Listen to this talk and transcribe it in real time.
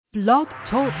Blog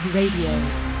Talk Radio.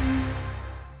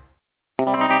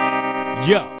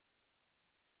 Yeah.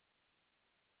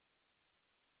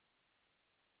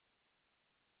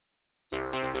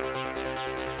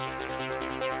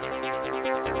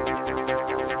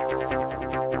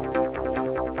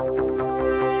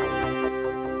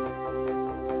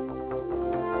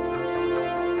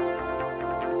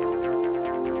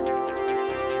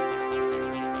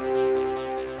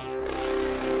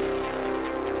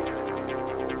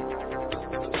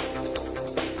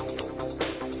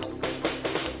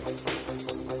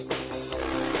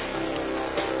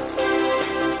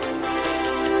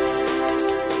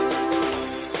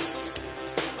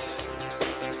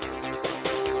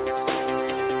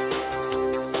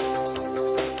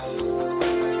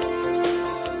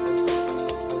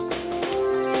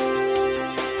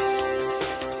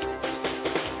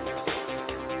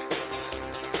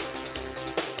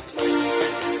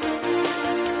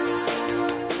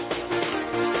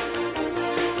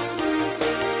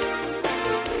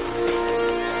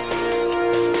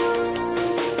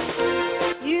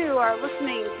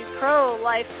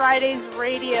 Fridays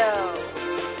Radio.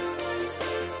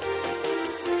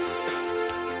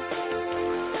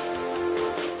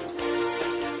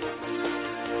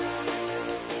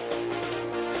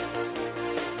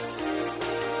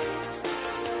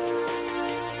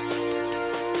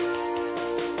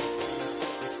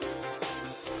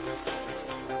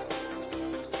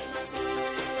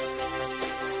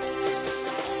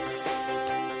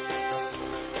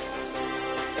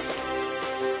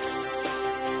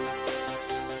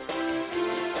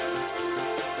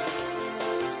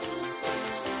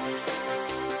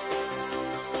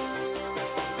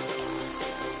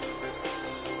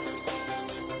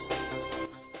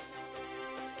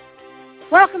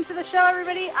 Welcome to the show,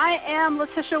 everybody. I am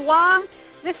Letitia Wong.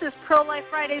 This is Pro-Life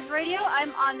Fridays Radio.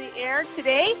 I'm on the air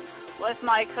today with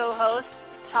my co-host,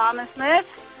 Thomas Smith.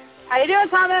 How you doing,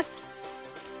 Thomas?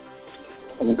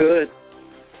 I'm good.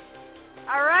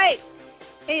 All right.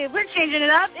 Hey, we're changing it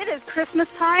up. It is Christmas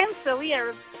time, so we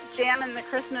are jamming the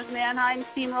Christmas Mannheim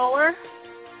Steamroller.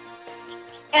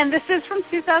 And this is from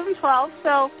 2012,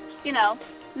 so, you know,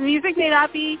 the music may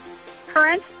not be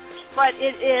current, but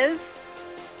it is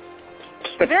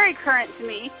very current to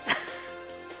me.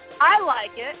 I like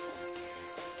it.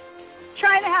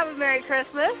 Trying to have a Merry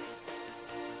Christmas.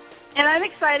 And I'm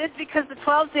excited because the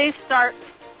 12 days start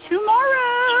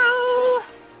tomorrow.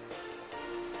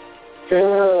 Yeah,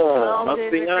 12 must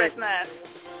days be of nice. Christmas.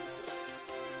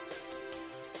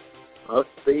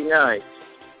 Must be nice.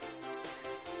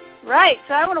 Right.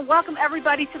 So I want to welcome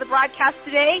everybody to the broadcast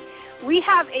today. We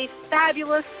have a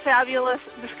fabulous, fabulous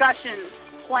discussion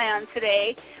planned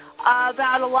today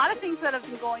about a lot of things that have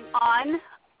been going on.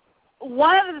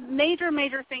 One of the major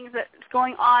things that's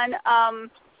going on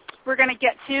we're going to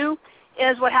get to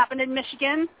is what happened in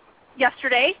Michigan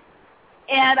yesterday.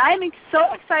 And I'm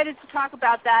so excited to talk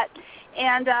about that.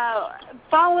 And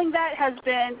following that has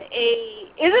been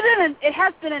it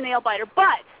has been a nail biter,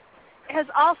 but it has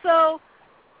also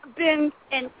been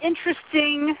an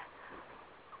interesting,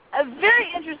 very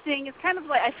interesting. It's kind of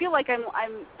like I feel like I'm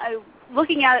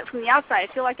looking at it from the outside.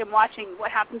 I feel like I'm watching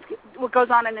what goes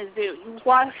on in a zoo. You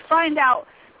find out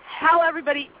how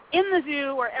everybody in the zoo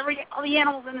or all the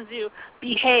animals in the zoo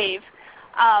behave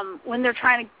when they're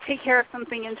trying to take care of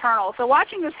something internal. So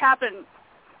watching this happen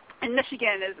in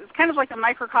Michigan is kind of like a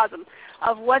microcosm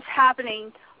of what's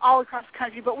happening all across the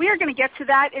country. But we are going to get to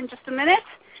that in just a minute.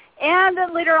 And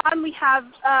then later on we have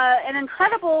an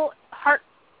incredible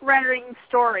heart-rending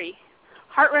story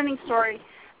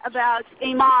about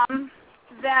a mom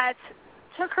that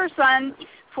took her son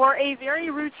for a very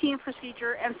routine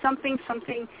procedure and something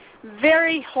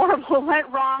very horrible went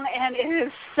wrong, and it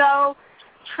is so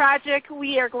tragic.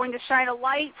 We are going to shine a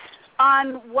light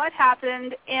on what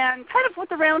happened and kind of what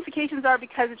the ramifications are,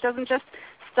 because it doesn't just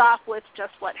stop with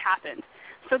just what happened.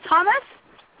 So, Thomas,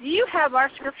 do you have our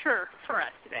scripture for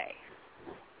us today?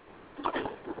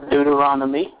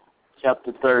 Deuteronomy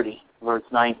chapter 30, verse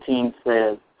 19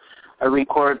 says, I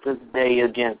record this day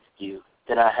against you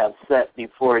that I have set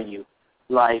before you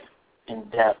life and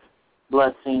death,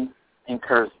 blessing and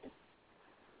cursing.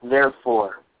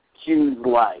 Therefore, choose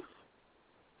life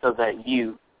so that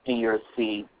you and your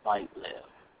seed might live.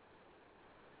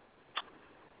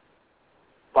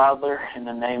 Father, in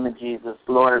the name of Jesus,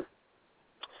 Lord,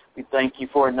 we thank you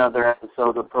for another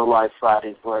episode of Pro-Life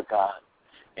Fridays, Lord God.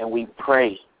 And we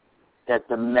pray that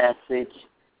the message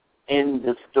in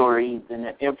the stories and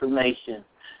the information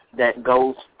that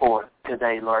goes forth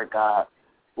today, Lord God,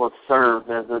 will serve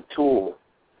as a tool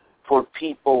for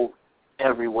people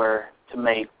everywhere to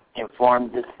make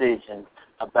informed decisions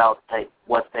about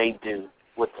what they do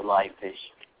with the life issue.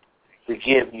 We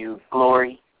give you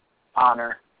glory,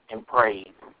 honor, and praise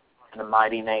in the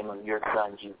mighty name of your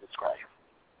Son, Jesus Christ.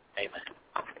 Amen.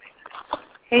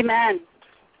 Amen.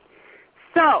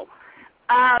 So,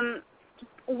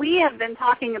 we have been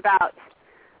talking about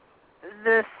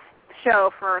this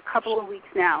show for a couple of weeks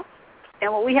now,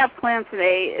 and what we have planned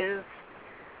today is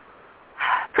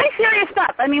pretty serious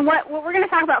stuff. I mean, what we're going to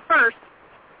talk about first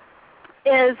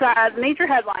is the major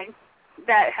headline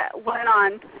that went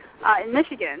on in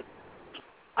Michigan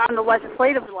on the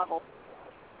legislative level.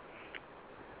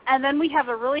 And then we have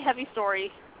a really heavy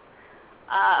story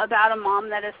about a mom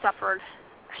that has suffered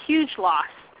a huge loss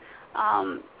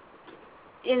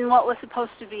in what was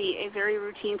supposed to be a very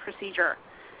routine procedure.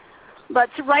 But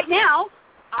right now,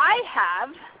 I have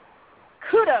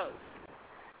kudos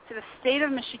to the state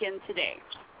of Michigan today.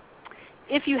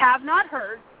 If you have not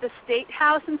heard, the State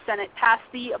House and Senate passed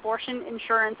the Abortion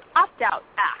Insurance Opt-out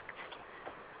Act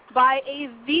by a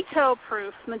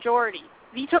veto-proof majority.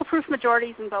 Veto-proof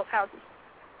majorities in both houses.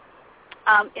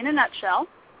 In a nutshell,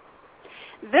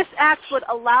 this act would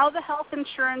allow the health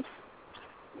insurance.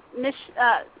 This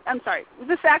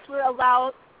act would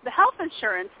allow the health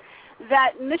insurance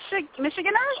that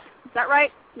Michiganders, is that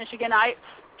right? Michiganites.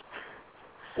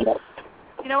 Yes.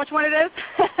 You know which one it is?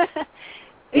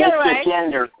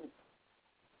 Michigander.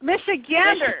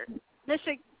 Michigander.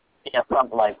 Yeah,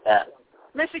 something like that.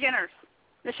 Michiganders.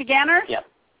 Michiganders? Yep.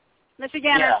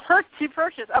 Michiganders to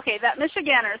purchase. Okay, that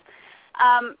Michiganders,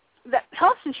 the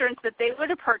health insurance that they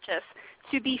would purchase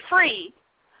to be free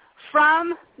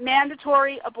from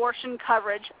mandatory abortion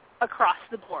coverage across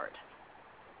the board.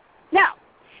 Now,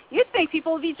 you'd think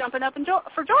people would be jumping up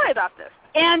for joy about this,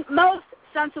 and most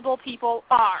sensible people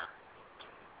are.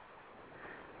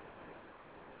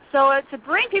 So to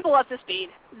bring people up to speed,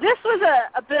 this was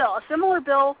a bill, a similar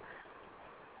bill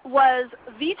was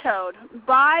vetoed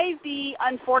by the,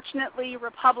 unfortunately,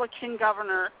 Republican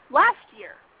governor last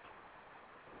year.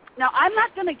 Now, I'm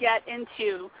not going to get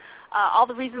into all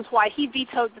the reasons why he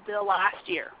vetoed the bill last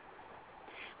year.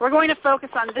 We're going to focus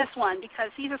on this one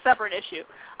because he's a separate issue.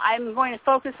 I'm going to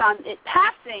focus on it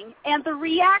passing and the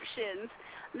reactions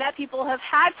that people have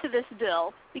had to this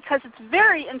bill, because it's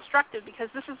very instructive, because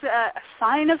this is a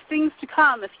sign of things to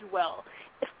come, if you will.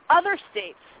 If other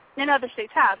states, and other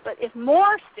states have, but if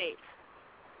more states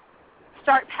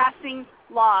start passing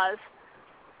laws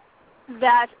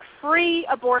that free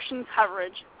abortion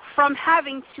coverage from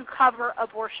having to cover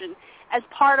abortion as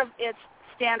part of its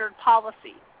standard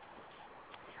policy.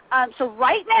 So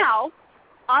right now,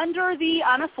 under the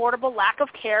Unaffordable Lack of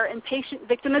Care and Patient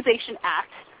Victimization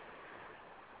Act,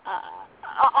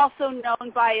 also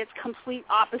known by its complete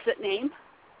opposite name,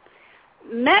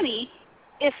 many,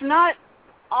 if not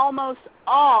almost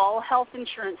all, health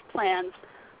insurance plans,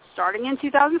 starting in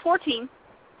 2014,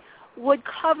 would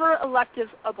cover elective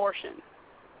abortion,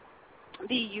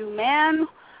 be you man,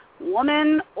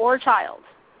 woman, or child.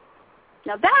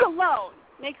 Now that alone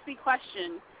makes me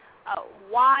question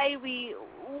what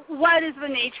is the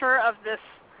nature of this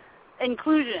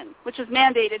inclusion, which is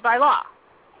mandated by law.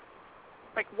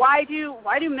 Like, why do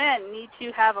men need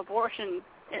to have abortion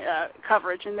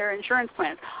coverage in their insurance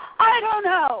plans? I don't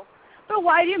know. But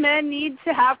why do men need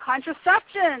to have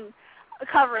contraception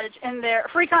coverage in their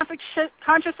free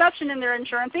contraception in their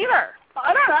insurance either?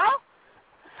 I don't know.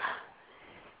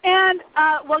 And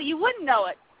well, you wouldn't know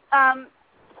it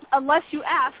unless you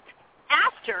asked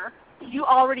after you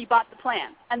already bought the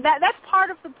plan, and that's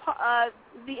part of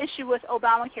the issue with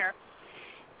Obamacare.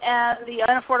 And the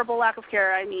unaffordable lack of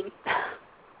care, I mean,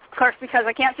 of course, because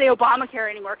I can't say Obamacare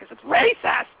anymore because it's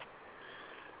racist.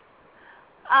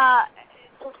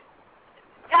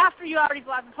 After you already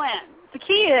bought the plan, the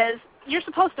key is you're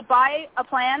supposed to buy a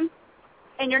plan,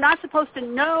 and you're not supposed to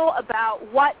know about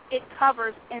what it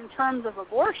covers in terms of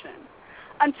abortion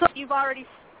until you've already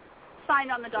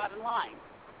signed on the dotted line.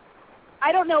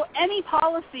 I don't know any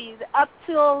policies up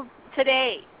till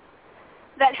today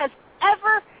that has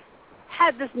ever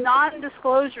had this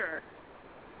non-disclosure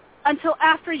until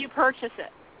after you purchase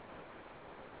it.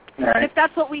 Right. If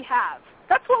that's what we have.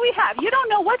 That's what we have. You don't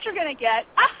know what you're going to get.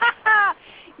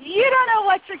 You don't know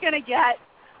what you're going to get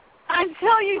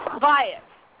until you buy it.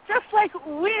 Just like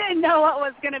we didn't know what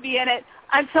was going to be in it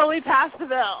until we passed the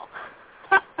bill.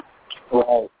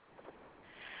 Right.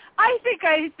 I think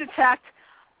I detect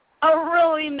a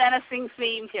really menacing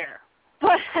theme here.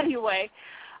 But anyway,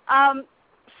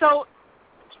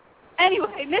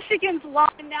 Michigan's law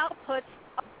now puts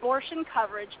abortion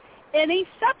coverage in a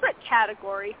separate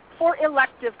category for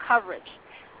elective coverage,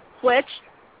 which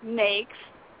makes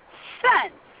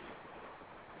sense.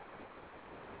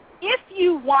 if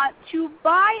you want to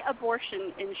buy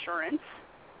abortion insurance,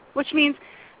 which means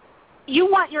you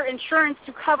want your insurance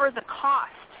to cover the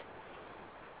cost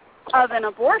of an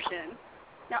abortion.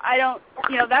 Now,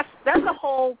 that's a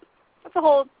whole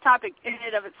topic in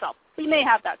and of itself. We may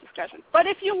have that discussion. But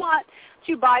if you want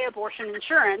to buy abortion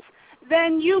insurance,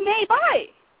 then you may buy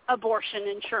abortion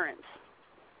insurance.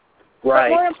 Right.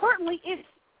 But more importantly,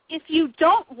 if you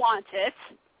don't want it,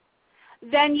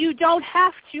 then you don't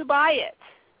have to buy it.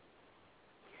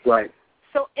 Right.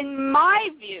 So in my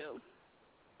view,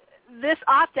 this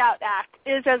opt-out act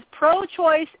is as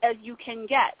pro-choice as you can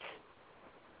get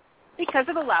because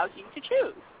it allows you to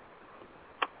choose.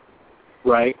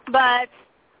 Right. But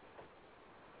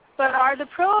are the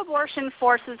pro-abortion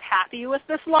forces happy with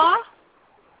this law?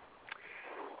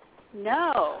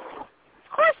 No.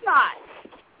 Of course not.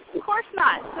 Of course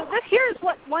not. So here's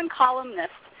what one columnist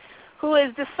who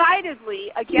is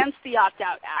decidedly against the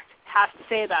opt-out act has to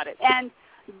say about it. And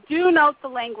do note the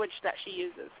language that she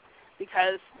uses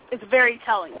because it's very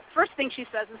telling. First thing she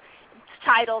says is it's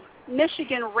titled,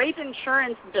 Michigan Rape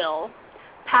Insurance Bill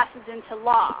Passes into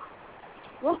Law.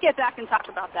 We'll get back and talk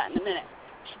about that in a minute.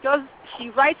 She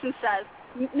writes and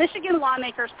says, Michigan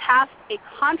lawmakers passed a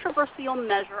controversial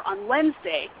measure on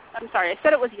Wednesday. I'm sorry, I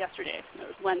said it was yesterday. It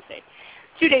was Wednesday,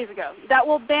 2 days ago, that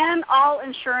will ban all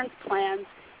insurance plans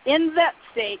in that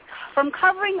state from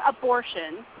covering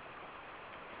abortion.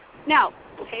 Now,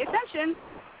 pay attention.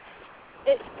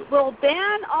 It will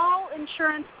ban all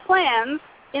insurance plans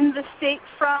in the state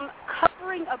from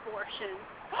covering abortion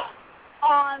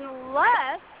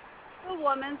unless the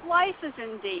woman's life is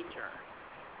in danger.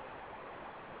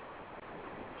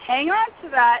 Hang on to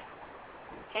that.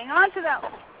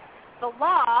 The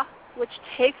law, which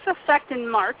takes effect in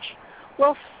March,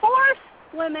 will force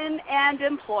women and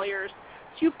employers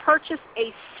to purchase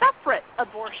a separate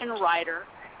abortion rider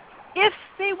if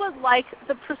they would like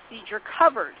the procedure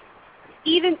covered,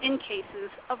 even in cases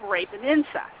of rape and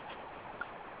incest.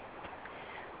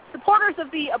 Supporters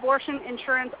of the Abortion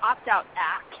Insurance Opt-out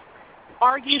Act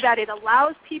argue that it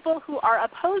allows people who are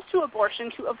opposed to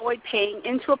abortion to avoid paying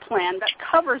into a plan that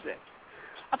covers it.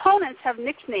 Opponents have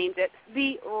nicknamed it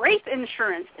the Rape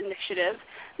Insurance Initiative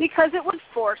because it would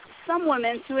force some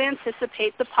women to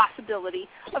anticipate the possibility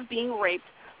of being raped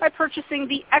by purchasing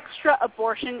the extra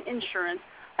abortion insurance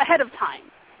ahead of time.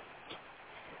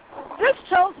 This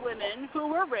tells women who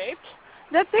were raped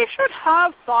that they should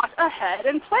have thought ahead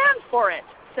and planned for it,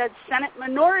 said Senate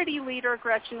Minority Leader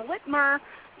Gretchen Whitmer,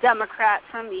 Democrat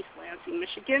from East Lansing,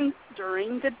 Michigan,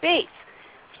 during debate.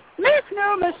 Make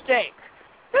no mistake,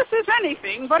 this is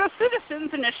anything but a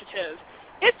citizens' initiative.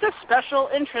 It's a special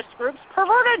interest group's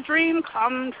perverted dream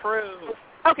come true.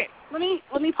 Okay, let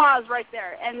me pause right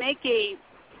there and make it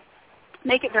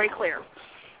very clear.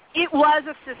 It was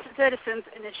a citizens'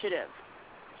 initiative.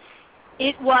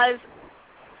 It was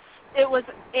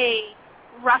a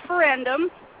referendum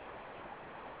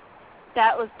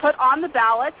that was put on the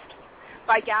ballot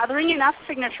by gathering enough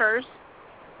signatures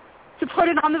to put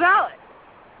it on the ballot.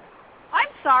 I'm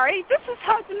sorry, this is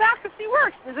how democracy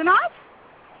works, is it not?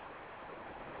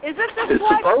 Isn't this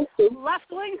what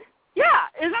left-wing? Yeah,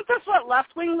 isn't this what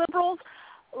left-wing liberals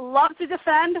love to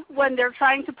defend when they're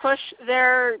trying to push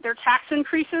their tax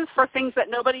increases for things that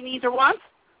nobody needs or wants?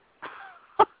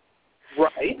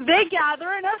 Right. They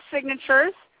gather enough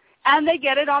signatures and they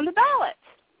get it on the ballot.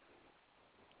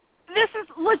 This is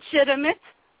legitimate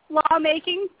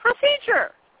lawmaking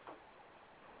procedure.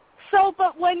 So,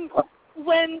 but when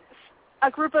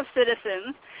a group of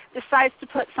citizens decides to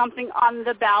put something on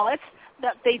the ballot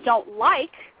that they don't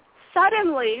like,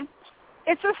 suddenly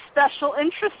it's a special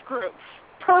interest group.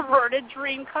 Perverted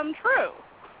dream come true.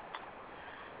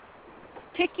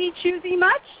 Picky, choosy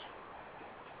much?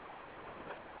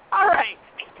 All right.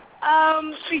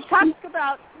 We talked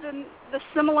about the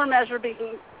similar measure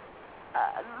being,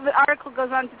 the article goes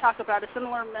on to talk about a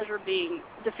similar measure being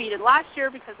defeated last year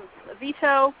because of a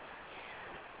veto.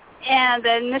 And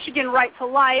then Michigan Right to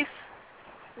Life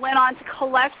went on to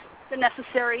collect the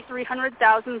necessary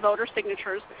 300,000 voter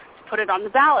signatures to put it on the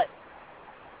ballot.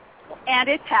 And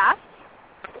it passed.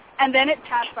 And then it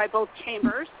passed by both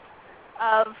chambers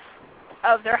of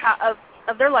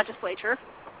their legislature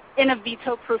in a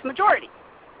veto-proof majority.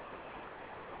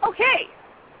 Okay.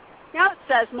 Now it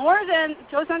says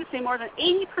it goes on to say more than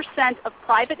 80% of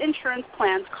private insurance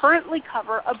plans currently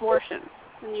cover abortion,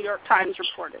 the New York Times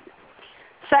reported,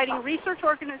 citing research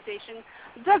organization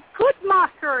the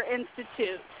Guttmacher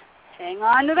Institute. Hang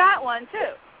on to that one,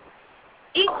 too.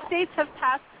 8 states have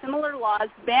passed similar laws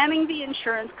banning the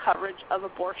insurance coverage of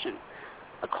abortion.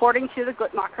 according to the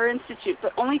Guttmacher Institute,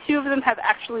 but only 2 of them have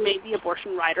actually made the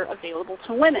abortion rider available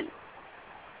to women.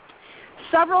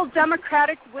 Several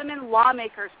Democratic women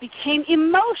lawmakers became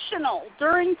emotional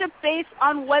during debates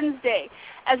on Wednesday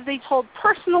as they told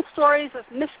personal stories of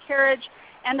miscarriage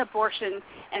and abortion,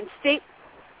 and State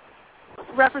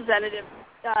Representative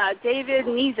David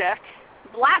Dissect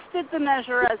blasted the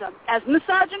measure as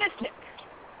misogynistic.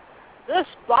 This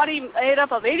body made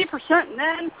up of 80%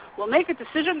 men will make a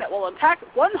decision that will impact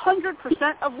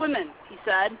 100% of women, he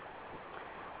said.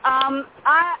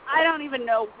 I don't even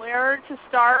know where to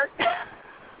start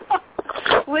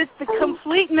with the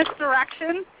complete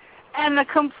misdirection and the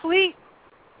complete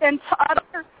and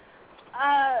utter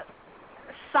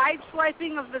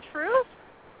sideswiping of the truth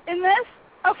in this.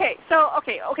 Okay.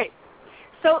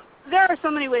 So there are so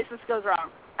many ways this goes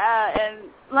wrong, and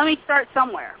let me start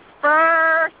somewhere.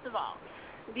 First of all,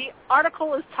 the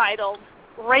article is titled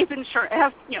 "Rape Insurance." It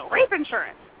has, rape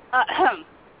insurance.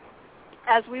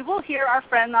 As we will hear our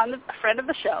friend of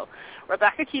the show,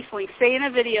 Rebecca Kiesling, say in a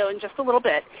video in just a little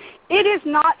bit, it is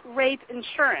not rape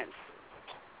insurance.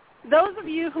 Those of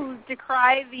you who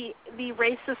decry the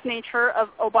racist nature of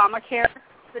Obamacare,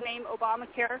 the name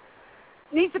Obamacare,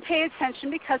 need to pay attention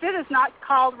because it is not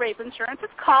called rape insurance.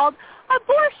 It's called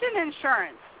abortion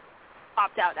insurance.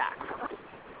 Opt-out act.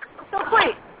 So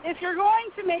please, if you're going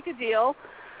to make a deal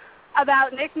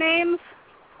about nicknames,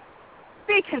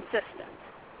 be consistent.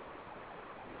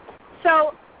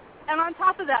 So, and on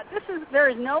top of that, there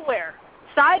is nowhere,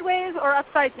 sideways or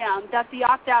upside down, that the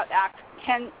opt-out act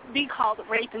can be called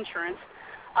rape insurance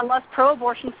unless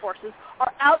pro-abortion forces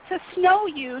are out to snow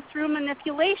you through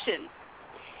manipulation.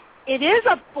 It is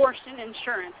abortion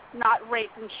insurance, not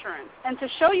rape insurance. And to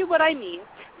show you what I mean,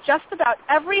 just about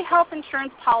every health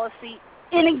insurance policy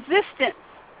in existence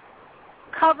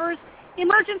covers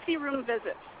emergency room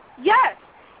visits. Yes,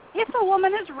 if a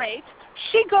woman is raped,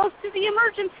 she goes to the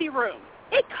emergency room.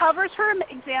 It covers her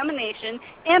examination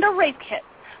and a rape kit.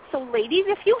 So ladies,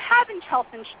 if you have health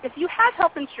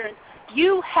insurance,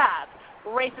 you have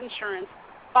rape insurance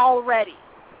already.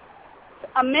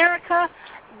 America,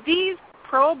 these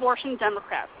pro-abortion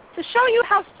Democrats, to show you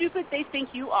how stupid they think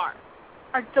you are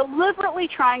deliberately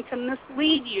trying to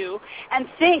mislead you and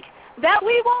think that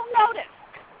we won't notice.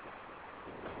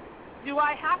 Do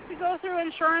I have to go through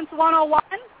Insurance 101?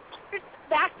 It's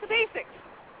back to basics.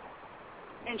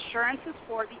 Insurance is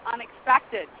for the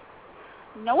unexpected.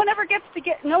 No one ever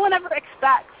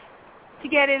expects to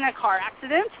get in a car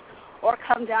accident or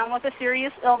come down with a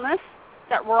serious illness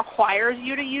that requires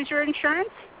you to use your insurance.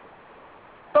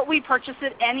 But we purchase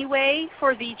it anyway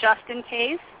for the just in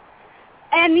case.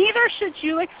 And neither should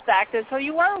you expect, as though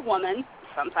you are a woman,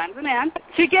 sometimes a man,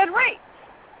 to get raped.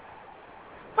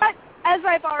 But as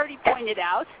I've already pointed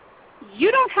out,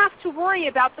 you don't have to worry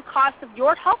about the cost of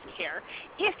your health care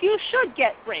if you should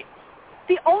get raped.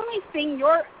 The only thing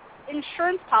your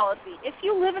insurance policy, if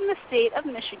you live in the state of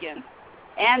Michigan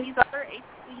and these other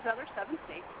 7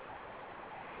 states,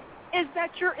 is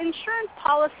that your insurance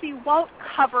policy won't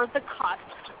cover the cost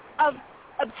of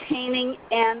obtaining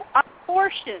an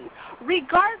abortion,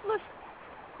 regardless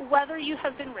whether you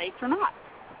have been raped or not.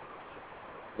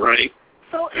 Right.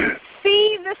 So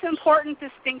see this important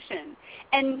distinction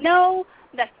and know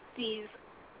that these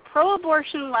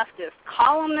pro-abortion leftists,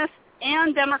 columnists,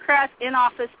 and Democrats in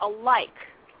office alike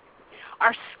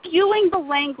are skewing the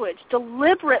language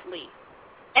deliberately.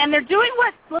 And they're doing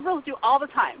what liberals do all the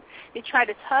time. They try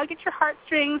to tug at your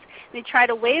heartstrings. They try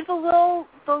to wave the little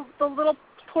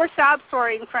poor sob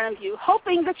story in front of you,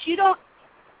 hoping that you don't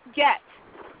get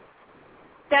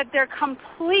that they're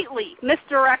completely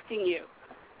misdirecting you.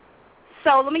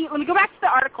 So let me go back to the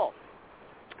article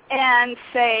and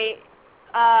say,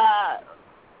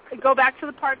 go back to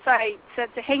the parts I said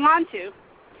to hang on to,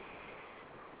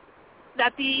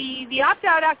 that the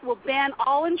Opt-out Act will ban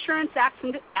all insurance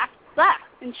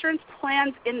insurance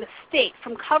plans in the state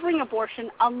from covering abortion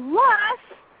unless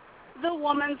the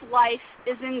woman's life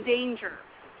is in danger.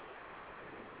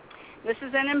 This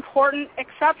is an important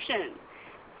exception.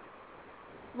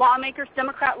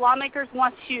 Democrat lawmakers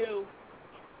want to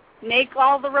make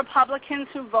all the Republicans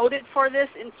who voted for this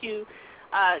into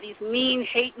these mean,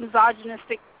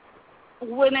 misogynistic,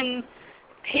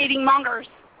 women-hating mongers.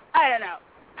 I don't know.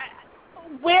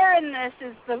 Where in this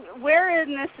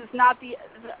is not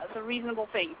the reasonable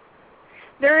thing?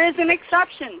 There is an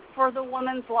exception for the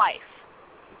woman's life.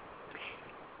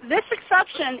 This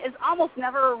exception is almost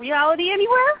never a reality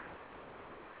anywhere,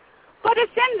 but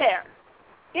it's in there.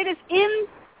 It is in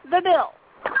the bill.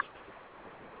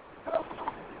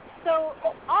 So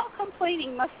all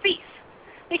complaining must cease,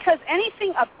 because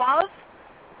anything above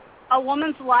a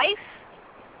woman's life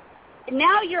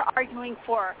now you're arguing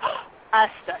for a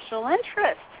special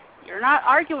interest. You're not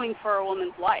arguing for a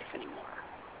woman's life anymore.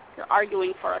 You're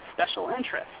arguing for a special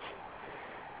interest.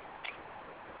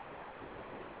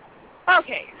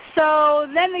 Okay, so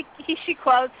then she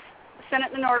quotes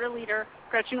Senate Minority Leader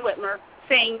Gretchen Whitmer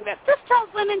saying that this tells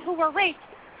women who were raped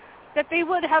that they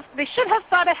should have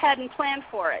thought ahead and planned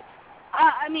for it.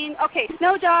 Okay,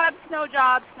 snow job.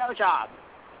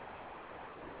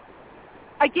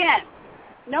 Again,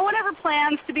 no one ever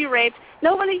plans to be raped.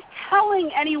 Nobody's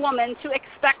telling any woman to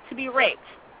expect to be raped.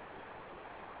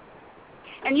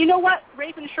 And you know what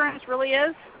rape insurance really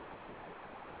is?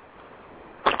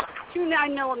 2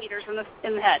 9mm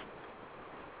in the head.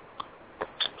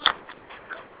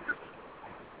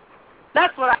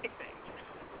 That's what I think.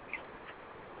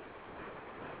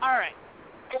 All right.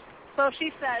 So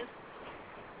she says,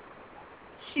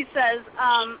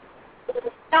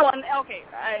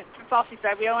 that's all she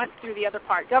said. We went through the other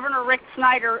part. Governor Rick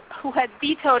Snyder, who had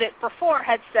vetoed it before,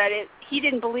 had said he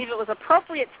didn't believe it was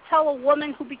appropriate to tell a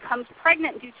woman who becomes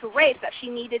pregnant due to rape that she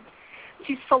needed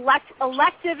to select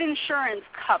elective insurance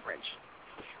coverage.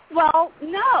 Well,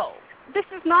 no. This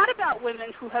is not about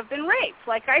women who have been raped.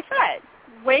 Like I said,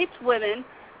 raped women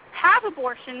have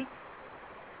abortion,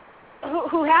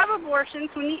 who have abortions,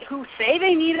 who say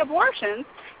they need abortions,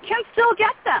 can still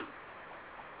get them.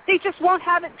 They just won't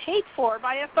have it paid for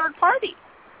by a third party.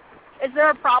 Is there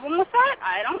a problem with that?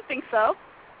 I don't think so.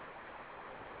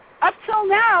 Up till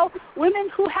now, women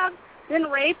who have been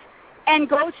raped and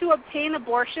go to obtain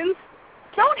abortions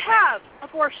don't have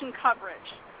abortion coverage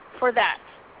for that.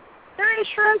 Their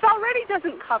insurance already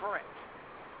doesn't cover it.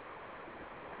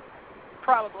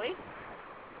 Probably.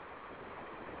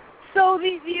 So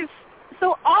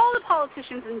so all the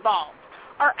politicians involved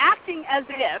are acting as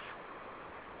if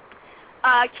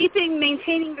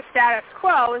maintaining the status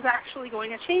quo is actually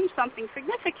going to change something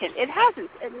significant. It hasn't.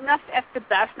 At the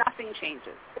best, nothing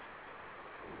changes.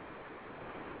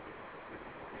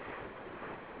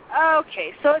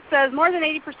 Okay, so it says more than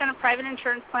 80% of private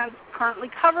insurance plans currently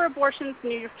cover abortions, the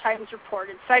New York Times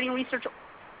reported, citing research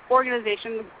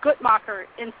organization, the Guttmacher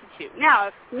Institute. Now,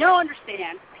 if you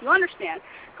understand,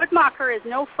 Guttmacher is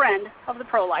no friend of the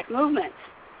pro-life movement.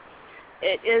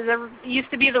 It used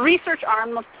to be the research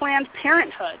arm of Planned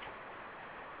Parenthood.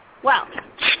 Well,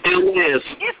 still is.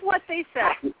 If what they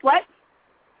said, what?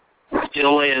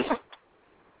 Still is.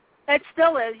 It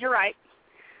still is. You're right.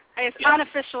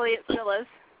 Unofficially, it still is.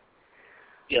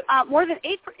 Yep. More than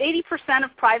 80%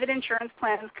 of private insurance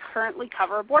plans currently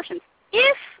cover abortions.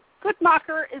 If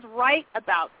Guttmacher is right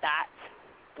about that,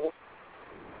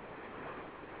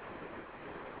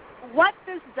 what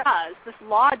this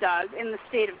law does in the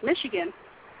state of Michigan,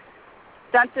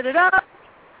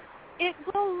 it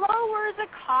will lower the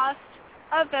cost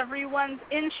of everyone's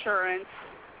insurance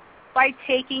by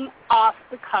taking off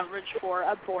the coverage for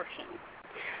abortion.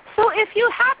 So if you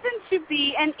happen to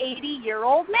be an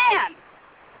 80-year-old man,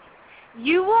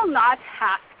 you will not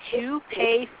have to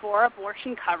pay for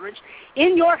abortion coverage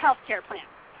in your health care plan.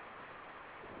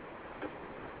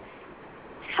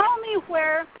 Tell me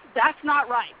where that's not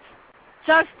right.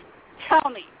 Just tell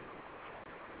me.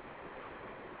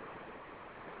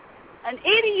 An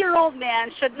 80-year-old man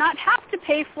should not have to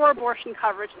pay for abortion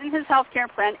coverage in his health care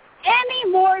plan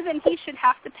any more than he should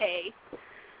have to pay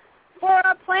for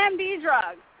a Plan B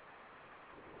drug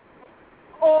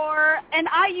or an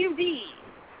IUD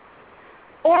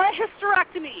or a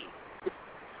hysterectomy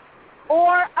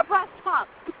or a breast pump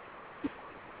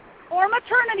or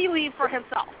maternity leave for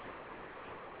himself.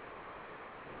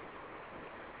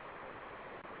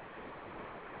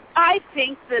 I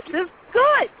think this is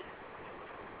good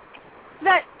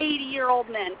that 80-year-old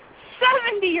men,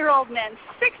 70-year-old men,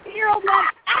 60-year-old men,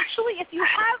 actually, if you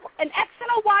have an X and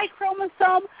a Y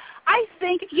chromosome, I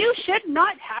think you should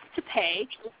not have to pay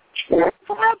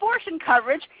for abortion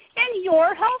coverage in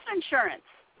your health insurance.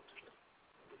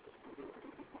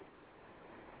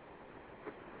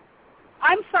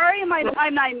 I'm sorry, am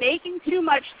I making too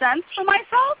much sense for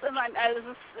myself?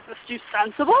 Is this too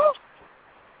sensible?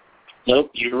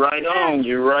 Nope, you're right on.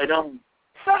 You're right on.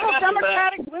 Several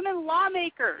Democratic women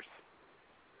lawmakers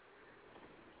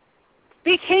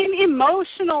became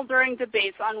emotional during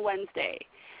debates on Wednesday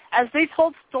as they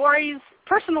told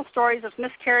personal stories of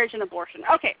miscarriage and abortion.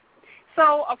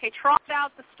 Trot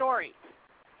out the story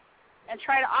and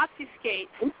try to obfuscate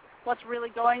what's really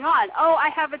going on. Oh, I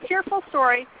have a tearful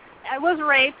story. I was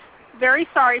raped. Very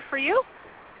sorry for you.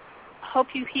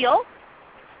 Hope you heal.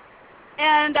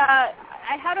 And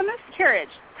I had a miscarriage.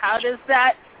 How does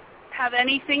that have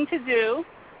anything to do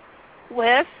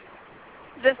with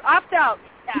this opt-out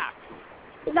act?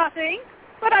 Nothing.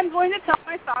 but I'm going to tell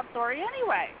my sob story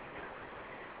anyway.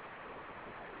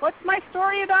 What's my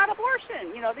story about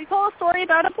abortion? They told a story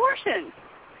about abortion.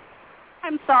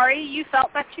 I'm sorry you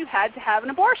felt that you had to have an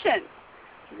abortion.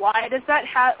 Why does that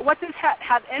what does that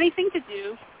have anything to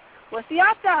do with the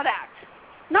Opt-out Act?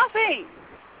 Nothing.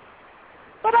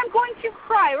 But I'm going to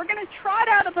cry. We're going to trot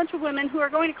out a bunch of women who are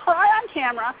going to cry on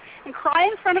camera and cry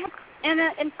in front of a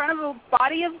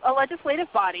body of a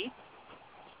legislative body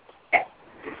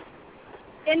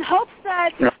in hopes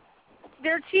that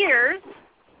their tears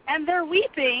and their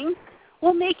weeping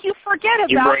will make you forget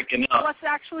about what's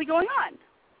actually going on.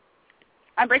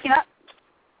 I'm breaking up?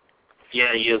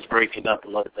 Yeah, he is breaking up a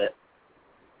little bit.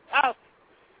 Oh,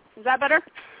 is that better?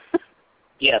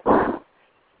 Yes.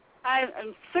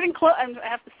 I'm sitting close. I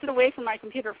have to sit away from my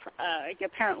computer,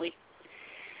 apparently.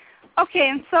 Okay,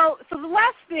 and so the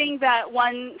last thing that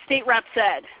one state rep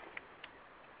said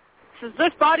says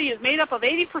this body is made up of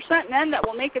 80% men that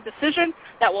will make a decision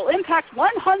that will impact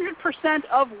 100%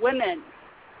 of women.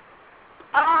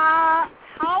 How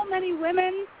many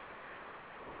women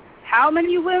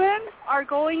are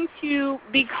going to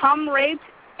become raped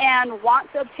and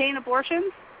want to obtain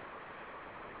abortions?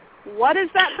 What is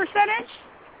that percentage?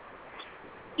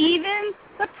 Even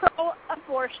the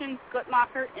pro-abortion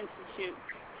Guttmacher Institute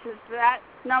says that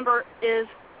number is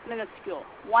minuscule,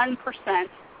 1%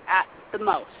 at the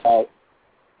most. Oh,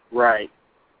 right.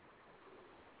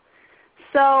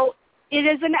 So it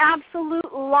is an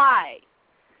absolute lie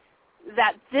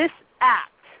that this act,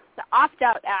 the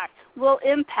Opt-out Act, will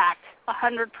impact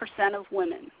 100% of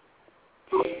women.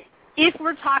 If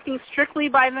we're talking strictly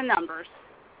by the numbers,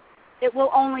 it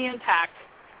will only impact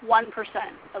 1%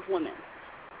 of women.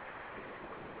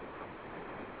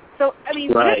 So,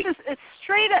 right. This is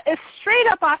straight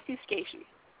up obfuscation.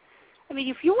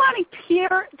 If you want to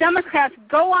hear Democrats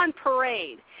go on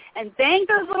parade and bang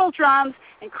those little drums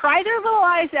and cry their little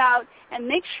eyes out and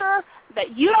make sure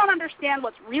that you don't understand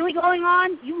what's really going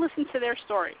on, you listen to their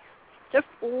story. Just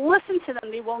listen to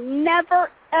them. They will never,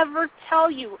 ever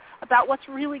tell you about what's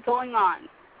really going on.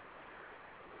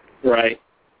 Right.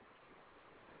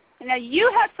 Now,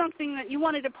 you had something that you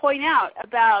wanted to point out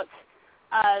about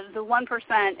the 1%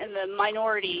 and the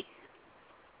minority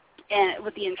and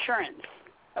with the insurance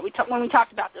that when we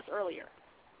talked about this earlier.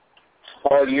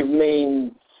 Oh, you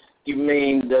mean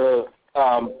the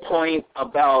point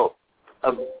about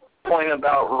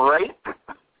rape?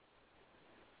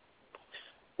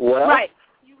 Well, right.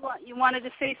 You wanted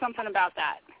to say something about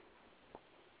that.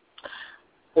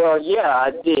 Well, yeah,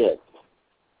 I did.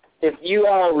 If you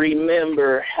all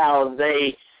remember how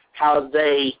they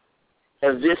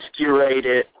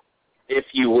eviscerated, if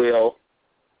you will,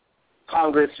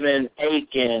 Congressman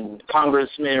Aiken,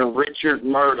 Congressman Richard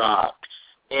Murdoch,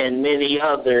 and many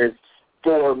others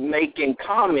for making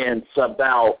comments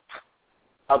about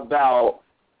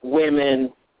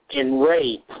women in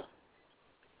rape.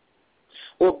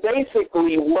 Well,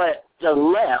 basically what the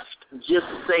left just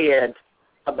said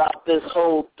about this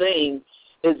whole thing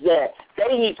is that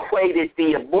they equated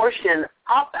the abortion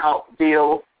opt-out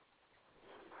bill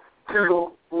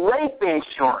to rape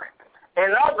insurance.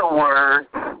 In other words,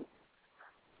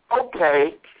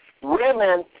 okay,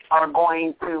 women are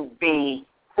going to be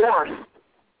forced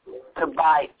to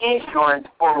buy insurance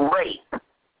for rape,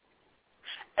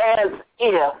 as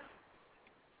if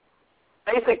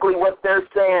basically what they're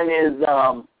saying is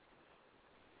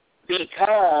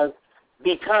because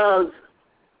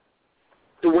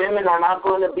the women are not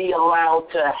going to be allowed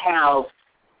to have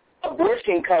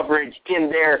abortion coverage in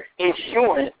their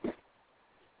insurance,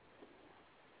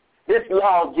 this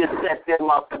law just set them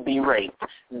up to be raped.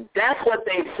 That's what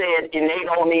they said, and they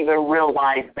don't even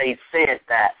realize they said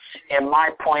that. And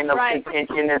my point of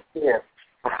contention is this: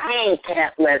 we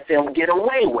can't let them get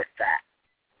away with that.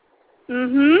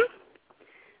 Mhm.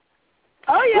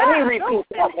 Oh yeah. Let me repeat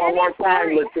that one more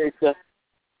time, Letitia.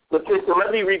 Letitia,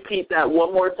 let me repeat that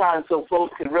one more time so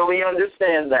folks can really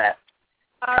understand that.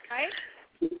 All right.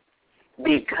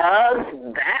 Because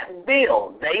that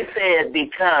bill, they said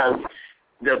because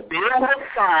the bill was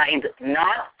signed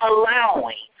not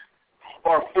allowing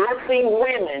or forcing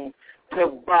women to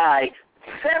buy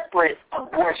separate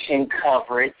abortion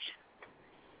coverage,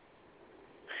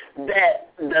 that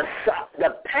the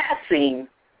passage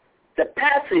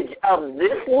of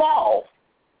this law,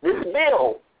 this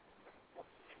bill,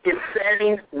 is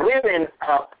setting women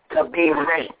up to be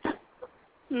raped.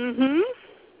 Mhm.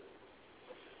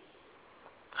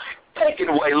 Take it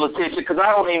away, Letitia, because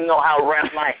I don't even know how to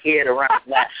wrap my head around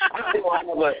that. I still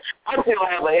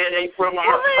have a headache from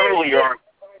our earlier.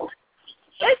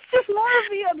 It's just more of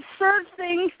the absurd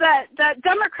things that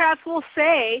Democrats will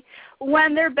say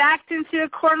when they're backed into a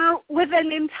corner with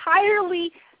an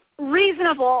entirely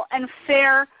reasonable and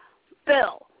fair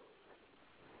bill.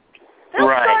 They'll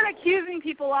start accusing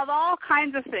people of all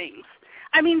kinds of things.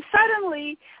 I mean,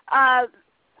 suddenly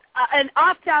an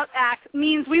opt-out act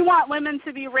means we want women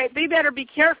to be raped. They better be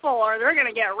careful or they're going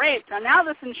to get raped. And now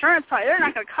this insurance policy, they're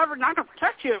not going to cover, not going to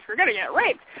protect you if you're going to get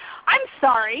raped. I'm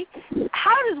sorry.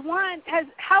 How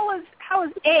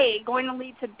is A going to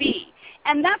lead to B?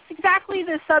 And that's exactly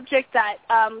the subject that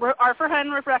our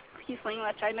friend Rebecca Kiesling,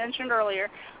 which I mentioned earlier,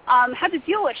 had to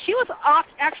deal with. She was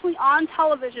actually on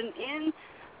television in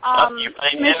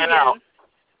Michigan.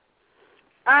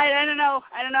 I don't know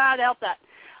how to help that.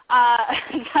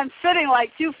 I'm sitting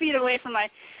like 2 feet away from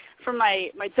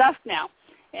my desk now,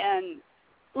 and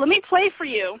let me play for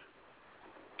you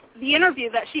the interview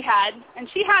that she had, and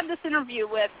she had this interview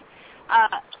with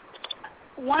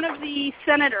one of the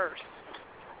senators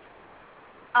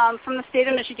from the state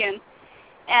of Michigan,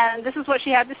 and this is what she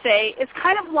had to say. It's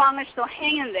kind of longish, so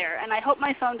hang in there, and I hope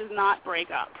my phone does not break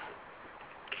up.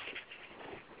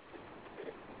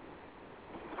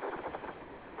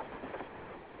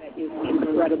 Is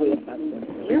incredibly offensive.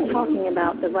 You're talking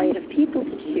about the right of people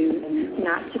to choose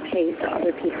not to pay for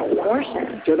other people's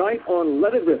abortion. Tonight on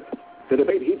Let It Rip, the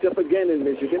debate heats up again in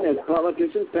Michigan as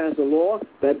politicians pass a law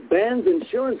that bans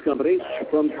insurance companies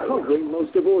from covering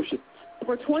most abortions.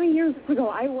 Over 20 years ago,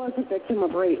 I was a victim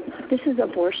of rape. This is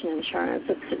abortion insurance.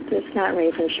 It's not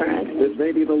rape insurance. This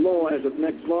may be the law as of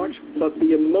next March, but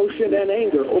the emotion and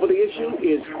anger over the issue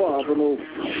is far from over.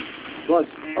 Plus,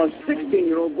 a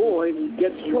 16-year-old boy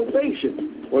gets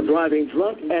probation for driving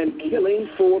drunk and killing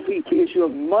 4 people. The issue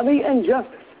of money and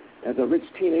justice as a rich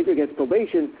teenager gets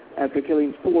probation after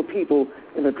killing 4 people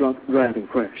in a drunk driving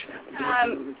crash.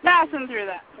 Passing through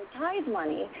that. Tithe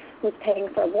money was paying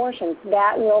for abortions.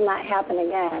 That will not happen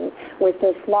again with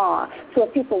this law. So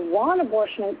if people want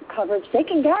abortion coverage, they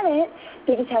can get it.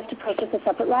 They just have to purchase a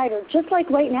separate rider. Just like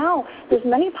right now, there's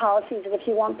many policies that if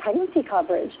you want pregnancy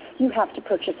coverage, you have to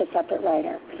purchase a separate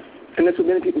rider. And that's what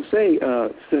many people say,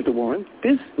 Senator Warren.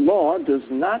 This law does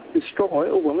not destroy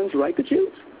a woman's right to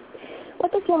choose.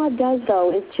 What this law does,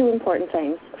 though, is 2 important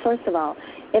things. First of all,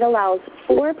 it allows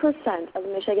 4% of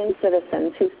Michigan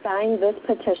citizens who signed this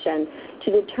petition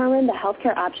to determine the health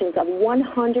care options of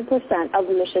 100% of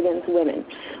Michigan's women.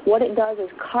 What it does is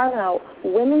carve out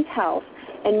women's health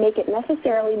and make it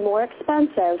necessarily more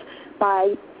expensive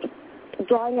by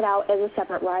drawing it out as a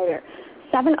separate rider.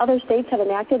 7 other states have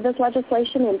enacted this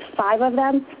legislation. In 5 of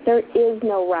them, there is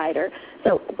no rider.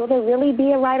 So will there really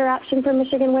be a rider option for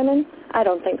Michigan women? I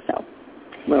don't think so.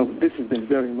 Well, this has been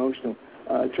very emotional.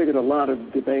 Triggered a lot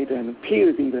of debate and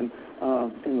tears even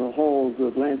in the halls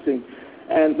of Lansing.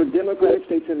 And for Democratic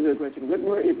State Senator Gretchen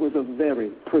Whitmer, it was a very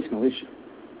personal issue.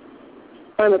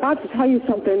 I'm about to tell you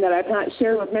something that I've not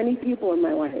shared with many people in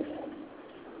my life.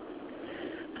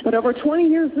 But over 20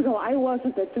 years ago, I was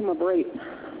a victim of rape.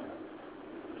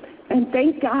 And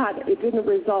thank God it didn't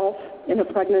result in a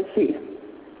pregnancy.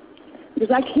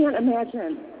 Because I can't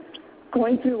imagine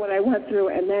going through what I went through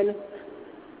and then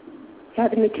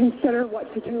having to consider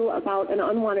what to do about an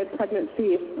unwanted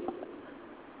pregnancy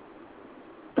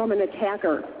from an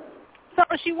attacker. So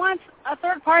she wants a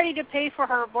third party to pay for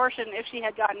her abortion if she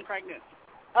had gotten pregnant.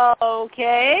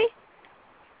 Okay.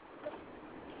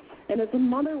 And as a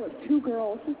mother with 2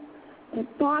 girls, the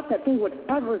thought that they would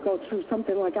ever go through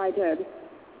something like I did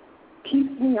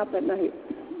keeps me up at night.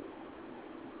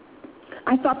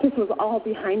 I thought this was all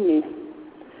behind me.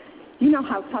 You know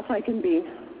how tough I can be.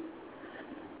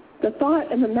 The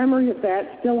thought and the memory of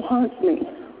that still haunts me.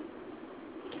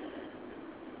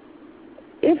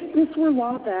 If this were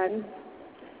law then,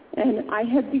 and I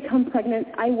had become pregnant,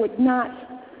 I would not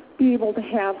be able to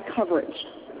have coverage.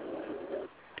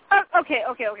 Okay.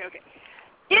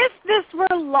 If this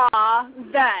were law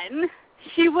then,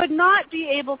 she would not be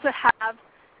able to have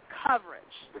coverage.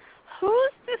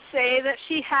 Who's to say that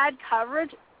she had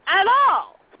coverage at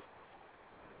all?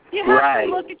 You have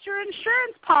to look at your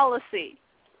insurance policy.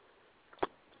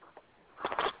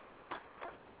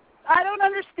 I don't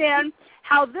understand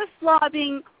how this law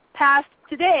being passed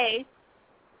today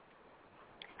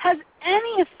has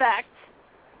any effect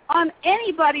on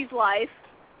anybody's life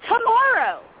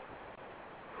tomorrow.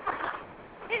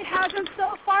 It hasn't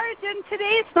so far. It didn't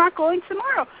today. It's not going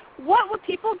tomorrow. What would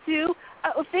people do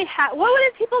if they had? What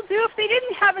would people do if they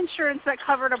didn't have insurance that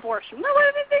covered abortion?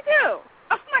 What did they do?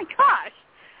 Oh my gosh!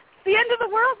 The end of the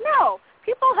world? No.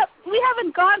 We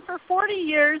haven't gone for 40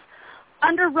 years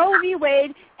under Roe v.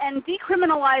 Wade and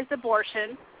decriminalized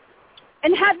abortion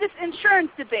and had this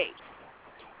insurance debate.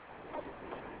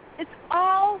 It's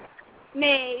all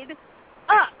made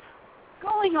up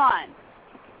going on.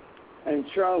 And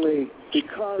Charlie,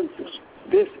 because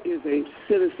this is a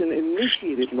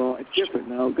citizen-initiated law, it's different.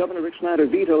 Now, Governor Rick Snyder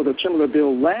vetoed a similar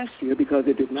bill last year because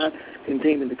it did not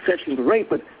contain an exception to rape,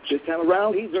 but this time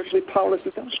around, he's virtually powerless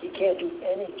to stop. He can't do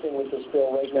anything with this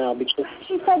bill right now because...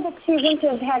 She said that she wouldn't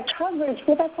have had coverage.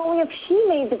 Well, that's only if she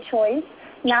made the choice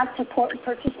not to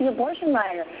purchase the abortion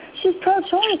rider. She's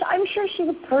pro-choice. I'm sure she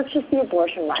would purchase the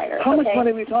abortion rider. How much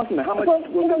money are we talking about? How much?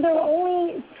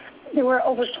 Well, there were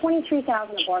over 23,000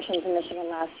 abortions in Michigan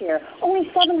last year. Only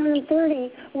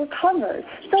 730 were covered.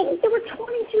 So there were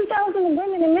 22,000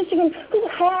 women in Michigan who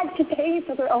had to pay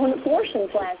for their own abortions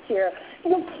last year.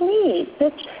 Please,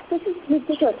 this is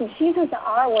ridiculous. And she uses the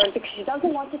R word because she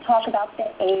doesn't want to talk about the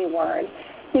A word,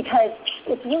 because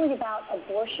it's really about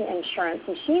abortion insurance.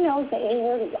 And she knows the A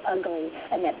word is ugly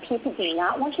and that people do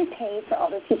not want to pay for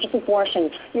other people's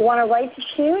abortions. You want a right to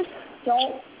choose?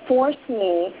 Don't force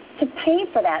me to pay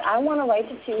for that. I want a right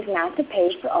to choose not to pay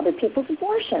for other people's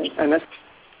abortions.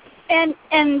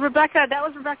 And Rebecca, that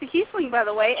was Rebecca Kiesling, by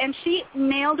the way, and she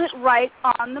nailed it right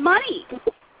on the money.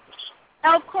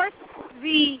 Now, of course,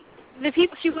 the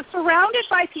people, she was surrounded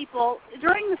by people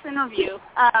during this interview,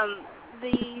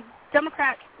 the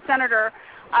Democrat senator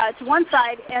to one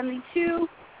side and the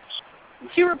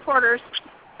two reporters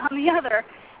on the other,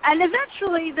 and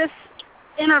eventually this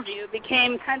interview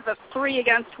became kind of a 3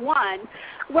 against 1,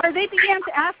 where they began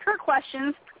to ask her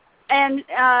questions and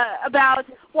about,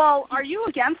 well, are you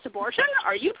against abortion?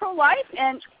 Are you pro-life?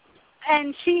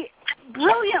 And she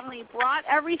brilliantly brought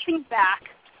everything back.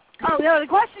 Oh, no, the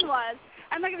question was,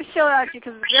 I'm not going to show it out to you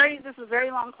because this is a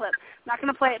very long clip. I'm not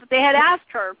going to play it, but they had asked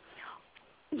her,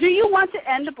 do you want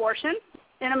to end abortion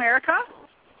in America?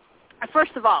 And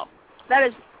first of all, that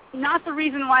is not the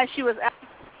reason why she was asked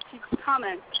to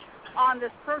comment on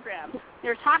this program.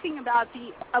 They're talking about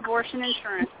the Abortion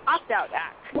Insurance Opt-out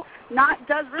Act. Not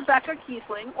does Rebecca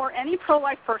Kiesling or any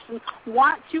pro-life person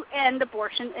want to end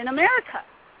abortion in America.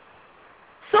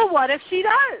 So what if she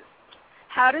does?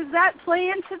 How does that play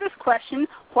into this question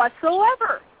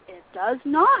whatsoever? It does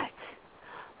not.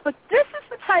 But this is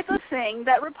the type of thing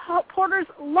that reporters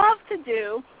love to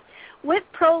do with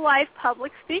pro-life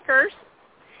public speakers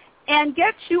and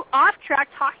get you off track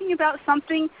talking about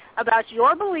something about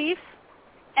your beliefs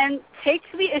and take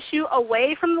the issue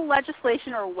away from the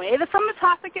legislation or away from the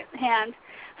topic at hand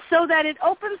so that it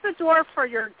opens the door for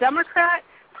your Democrat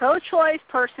pro-choice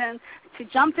person to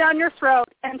jump down your throat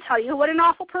and tell you what an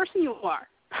awful person you are.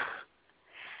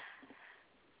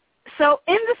 So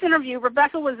in this interview,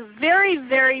 Rebecca was very,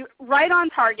 very right on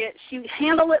target. She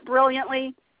handled it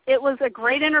brilliantly. It was a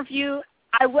great interview.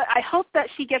 I hope that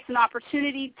she gets an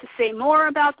opportunity to say more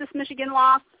about this Michigan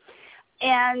law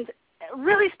and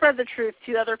really spread the truth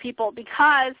to other people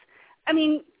because, I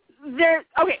mean,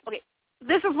 okay,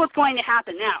 this is what's going to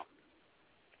happen now.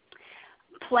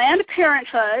 Planned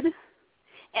Parenthood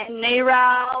and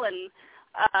NARAL and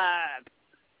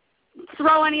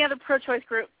throw any other pro-choice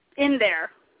group in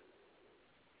there.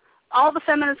 All the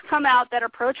feminists come out that are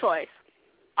pro-choice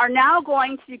are now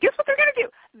going to, guess what they're going to do?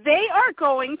 They are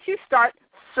going to start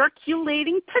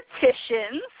circulating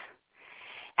petitions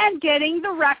and getting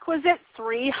the requisite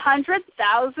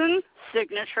 300,000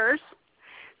 signatures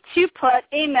to put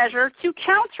a measure to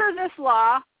counter this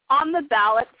law on the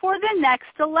ballot for the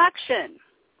next election.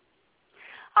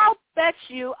 I'll bet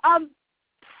you $1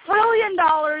 trillion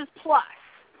plus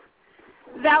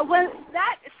that when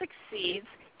that succeeds,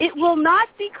 it will not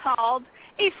be called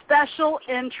a special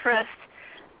interest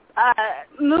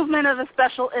movement of a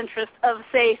special interest of,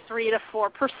 say, 3 to 4%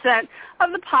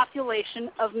 of the population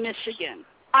of Michigan.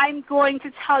 I'm going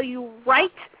to tell you right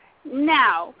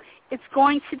now, it's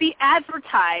going to be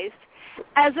advertised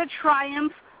as a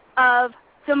triumph of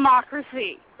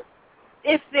democracy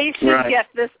if they should get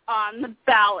this on the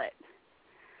ballot.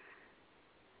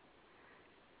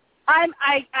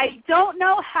 I don't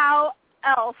know how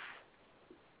else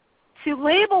to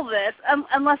label this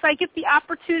unless I get the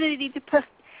opportunity to put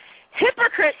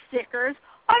hypocrite stickers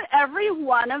on every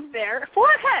one of their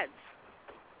foreheads.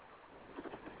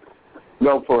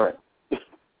 Go for it.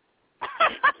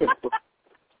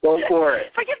 Go for it.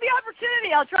 If I get the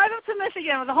opportunity, I'll drive up to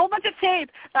Michigan with a whole bunch of tape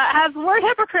that has the word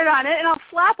hypocrite on it, and I'll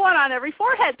slap one on every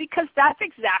forehead because that's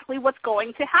exactly what's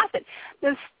going to happen.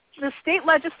 The state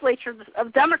legislature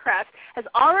of Democrats has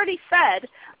already said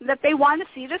that they want to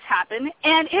see this happen,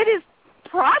 and it is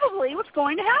probably what's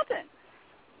going to happen.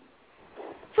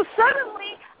 So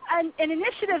suddenly, an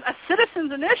initiative, a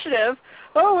citizen's initiative,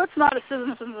 it's not a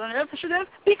citizen's initiative,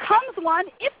 becomes one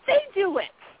if they do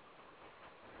it.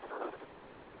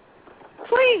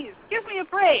 Please, give me a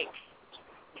break.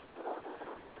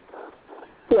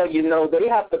 Well, you know, they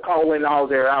have to call in all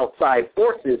their outside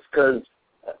forces because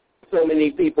so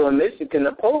many people in Michigan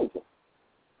oppose them.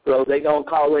 So they're going to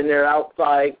call in their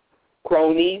outside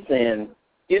cronies and,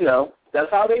 you know, that's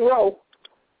how they roll.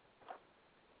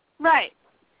 Right.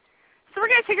 So we're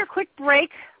going to take a quick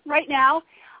break right now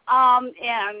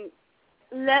and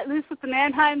let loose with the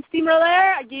Mannheim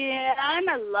Steamroller again. I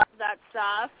love that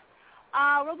stuff.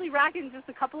 We'll be back in just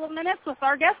a couple of minutes with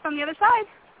our guest on the other side.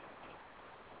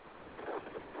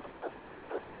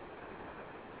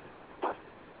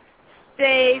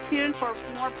 Stay tuned for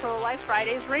more Pro-Life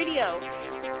Fridays radio.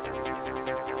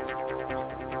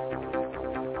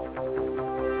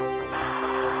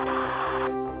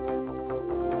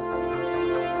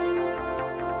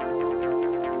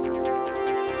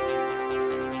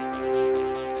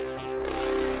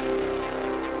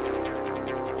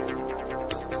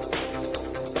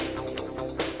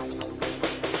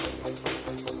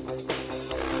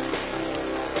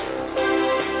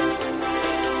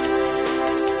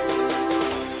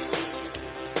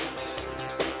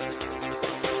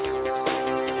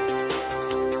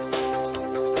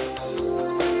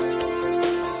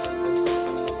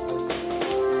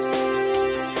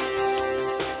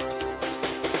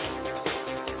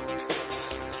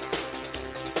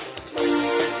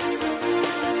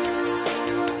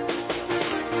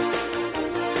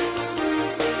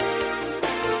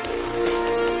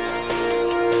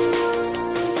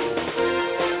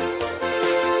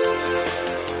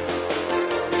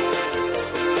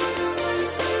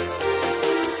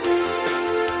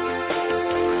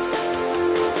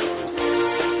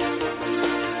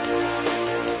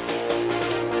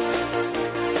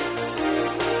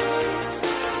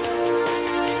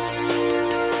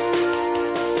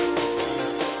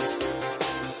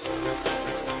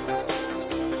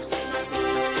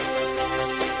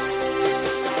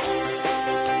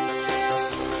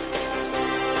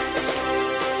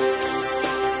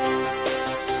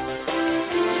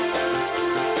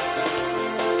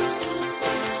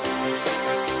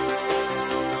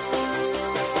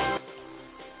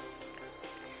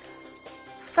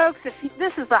 Folks,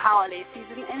 this is the holiday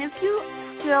season, and if you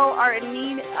still are in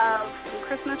need of some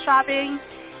Christmas shopping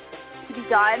to be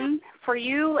done for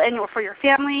you and or for your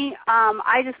family,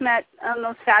 I just met a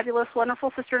most fabulous,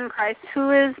 wonderful sister in Christ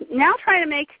who is now trying to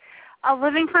make a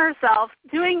living for herself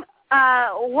doing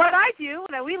what I do.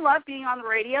 That we love being on the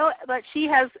radio, but she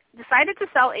has decided to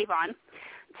sell Avon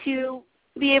to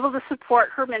be able to support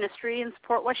her ministry and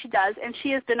support what she does, and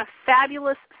she has been a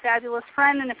fabulous, fabulous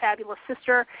friend and a fabulous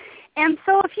sister. And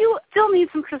so if you still need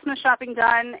some Christmas shopping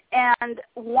done and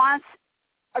want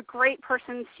a great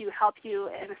person to help you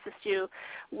and assist you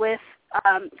with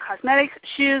cosmetics,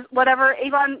 shoes, whatever,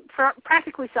 Avon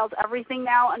practically sells everything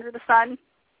now under the sun.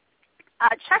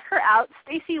 Check her out,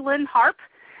 Stacey Lynn Harp,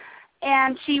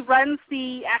 and she runs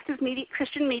the Active Media,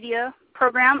 Christian Media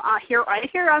program right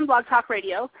here on Blog Talk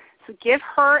Radio. So give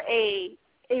her a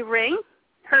ring.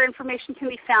 Her information can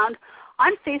be found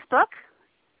on Facebook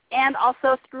and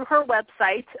also through her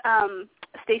website,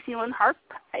 Stacey Lynn Harp.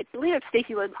 I believe it's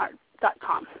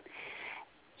stacylynnharp.com.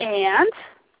 And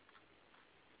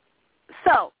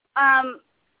so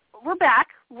we're back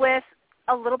with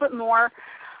a little bit more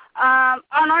on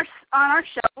our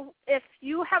show. If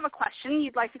you have a question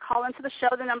you'd like to call into the show,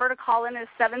 the number to call in is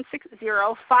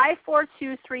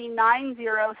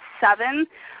 760-542-3907.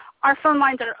 Our phone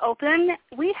lines are open.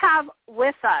 We have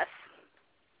with us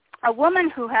a woman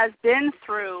who has been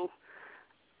through,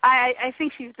 I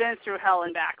think she's been through hell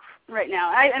and back right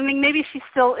now. I mean, maybe she's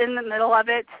still in the middle of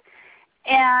it.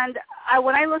 And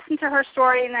when I listened to her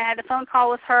story and I had a phone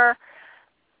call with her,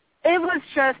 it was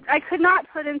just, I could not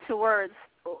put into words.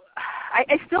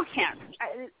 I still can't.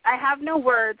 I have no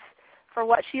words for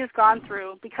what she has gone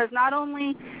through, because not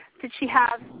only did she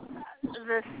have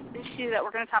this issue that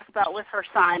we're going to talk about with her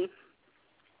son,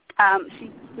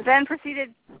 she then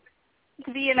proceeded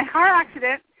to be in a car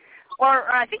accident,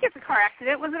 or I think it's a car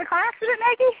accident. Was it a car accident,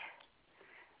 Maggie?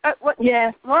 What?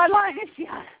 Yes. What line is she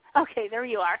on? Okay, there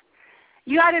you are.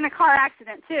 You got in a car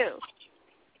accident, too.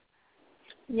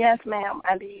 Yes, ma'am,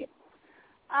 I did.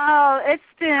 Oh, it's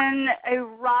been a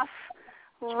rough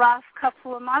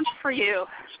couple of months for you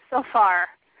so far.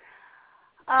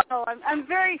 Oh, I'm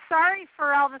very sorry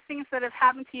for all the things that have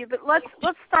happened to you, but let's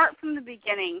start from the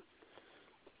beginning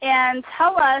and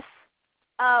tell us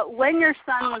when your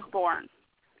son was born.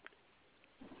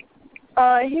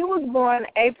 He was born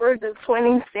April the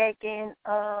 22nd,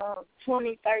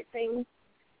 2013.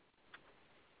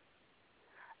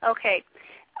 Okay.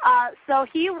 So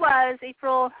he was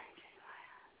April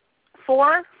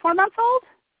 4 months old?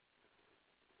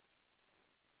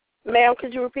 Ma'am,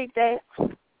 could you repeat that?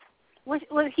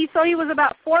 He was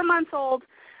about 4 months old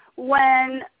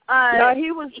when... no,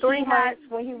 he was 3 months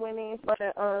when he went in for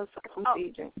the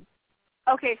circumcision.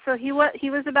 Oh. Okay, so he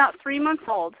was about 3 months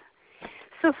old.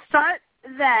 So start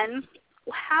then.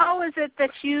 How is it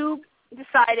that you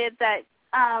decided that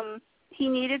he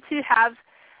needed to have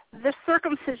the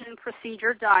circumcision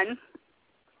procedure done,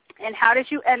 and how did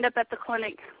you end up at the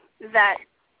clinic that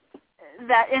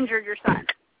injured your son?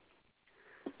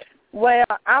 Well,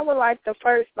 I would like to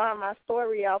first start my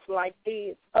story off like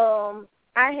this. I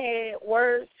had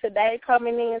words today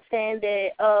coming in saying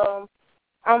that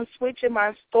I'm switching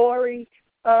my story.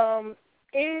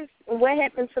 Is what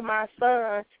happened to my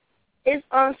son is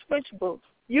unswitchable.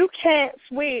 You can't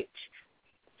switch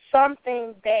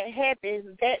something that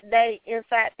happens that day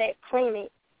inside that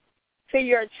clinic to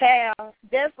your child.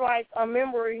 That's like a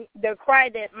memory, the cry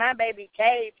that my baby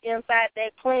gave inside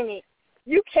that clinic.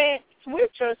 You can't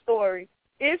switch your story.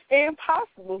 It's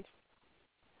impossible.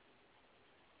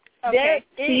 Okay.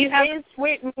 It's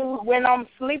with me when I'm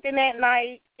sleeping at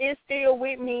night. It's still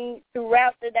with me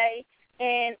throughout the day.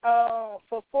 And I'm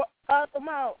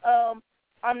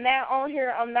now on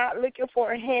here. I'm not looking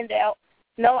for a handout.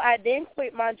 No, I didn't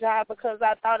quit my job because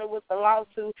I thought it was a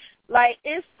lawsuit. Like,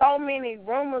 it's so many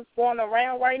rumors going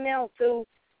around right now, too.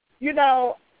 You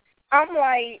know, I'm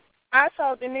like, I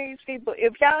told the news people,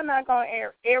 if y'all not going to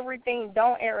air everything,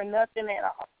 don't air nothing at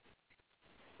all.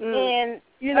 And,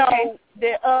 you know,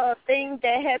 the thing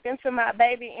that happened to my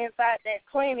baby inside that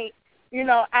clinic, you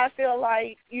know, I feel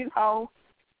like, you know,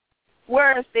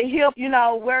 where's the help, you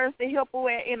know, where's the help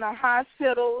in the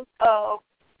hospitals?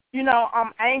 You know,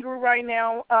 I'm angry right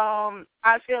now.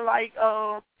 I feel like,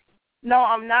 no,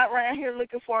 I'm not around here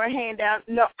looking for a handout.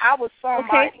 No, I was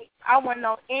somebody. Okay. I wouldn't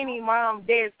know any mom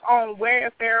that's on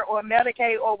welfare or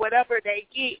Medicaid or whatever they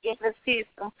get in the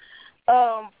system.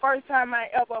 First time I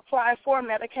ever applied for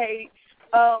Medicaid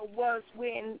was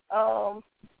when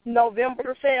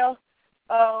November fell.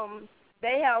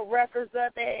 They have records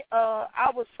of that.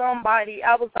 I was somebody.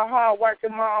 I was a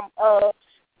hard-working mom.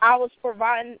 I was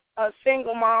providing a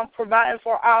single mom, providing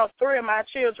for all three of my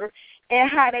children, and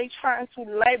how they trying to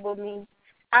label me,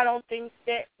 I don't think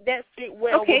that fit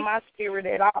well with my spirit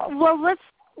at all. Well,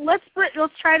 let's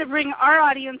try to bring our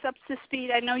audience up to speed.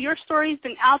 I know your story's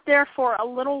been out there for a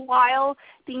little while,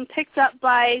 being picked up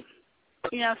by,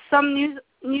 you know, some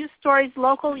news stories.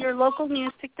 Your local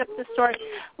news picked up the story.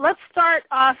 Let's start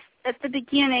off at the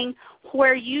beginning.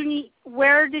 How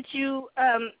did you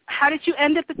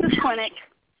end up at this clinic?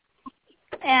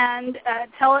 And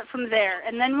tell it from there,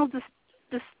 and then we'll just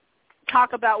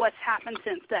talk about what's happened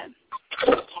since then.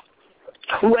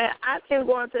 Well, I've been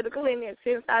going to the clinic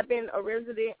since I've been a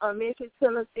resident of Memphis,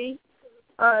 Tennessee.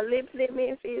 Lived in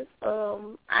Memphis.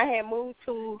 I had moved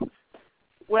to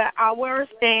where I was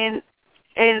staying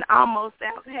in almost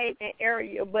South Haven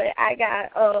area, but I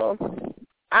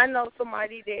know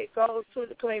somebody that goes to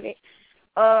the clinic,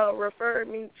 referred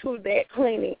me to that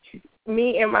clinic.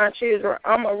 Me and my children.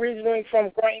 I'm originally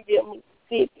from Greenville,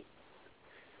 Mississippi,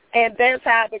 and that's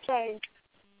how I became.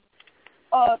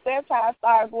 That's how I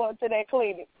started going to that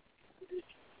clinic.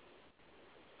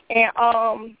 And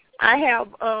I have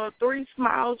 3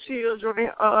 small children.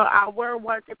 I was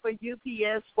working for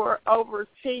UPS for over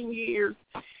 10 years,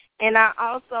 and I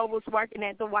also was working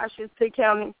at the Washington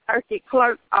County Circuit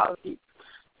Clerk's office.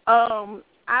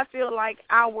 I feel like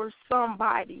I was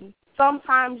somebody.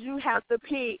 Sometimes you have to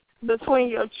pick between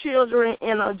your children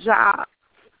and a job.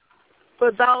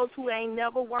 For those who ain't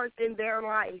never worked in their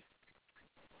life,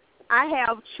 I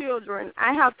have children.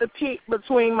 I have to pick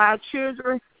between my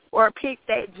children or pick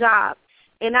that job.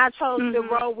 And I chose to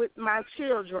roll with my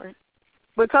children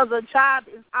because a job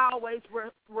is always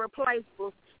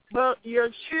replaceable, but your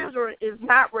children is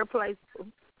not replaceable.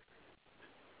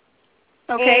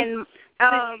 Okay. And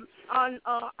on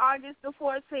August the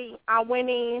 14th, I went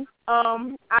in.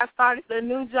 I started a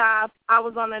new job. I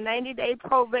was on a 90-day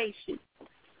probation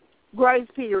grace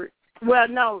period. Well,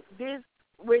 no, I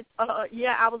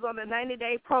was on a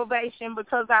 90-day probation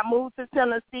because I moved to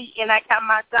Tennessee and I got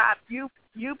my job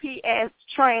UPS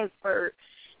transferred.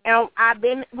 And I've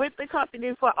been with the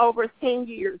company for over 10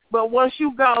 years. But once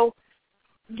you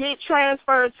get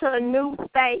transferred to a new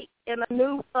state in a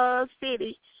new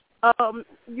city,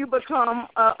 you become,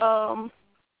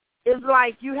 it's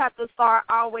like you have to start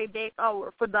all the way back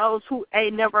over for those who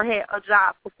ain't never had a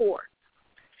job before.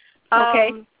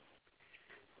 Okay.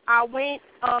 I went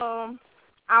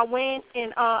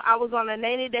and I was on a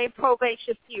 90-day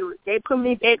probation period. They put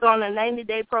me back on a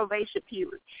 90-day probation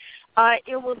period.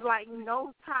 It was like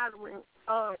no tolerance.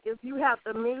 If you have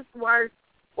to miss work,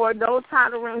 or no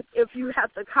tolerance if you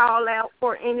have to call out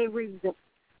for any reason.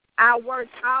 I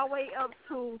worked all the way up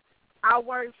to, I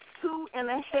worked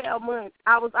 2.5 months.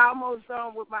 I was almost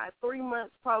done with my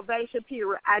 3-month probation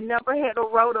period. I never had a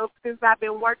rota since I've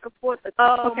been working for the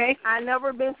Okay. I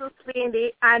never been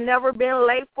suspended. I never been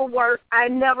late for work. I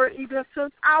never even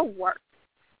took out work.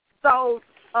 So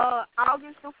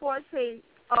August the 14th,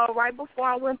 right before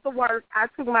I went to work, I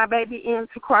took my baby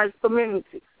into Christ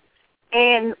Community.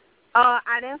 And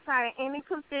I didn't sign any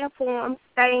consent form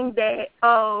saying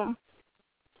that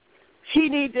she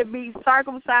needed to be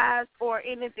circumcised or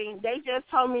anything. They just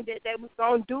told me that they was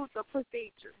going to do the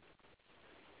procedure.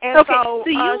 And okay, so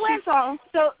you went.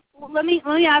 So let me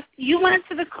ask. You went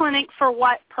to the clinic for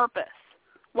what purpose?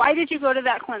 Why did you go to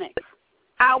that clinic?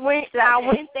 I went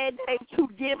that day to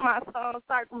get my son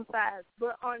circumcised,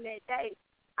 but on that day,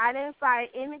 I didn't sign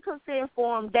any consent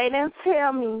form. They didn't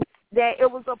tell me that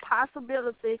it was a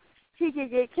possibility he could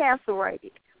get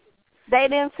castrated. They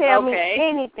didn't tell me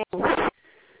anything.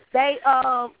 They,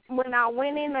 when I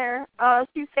went in there,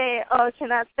 she said,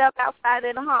 can I step outside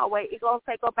in the hallway? It's going to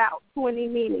take about 20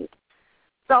 minutes.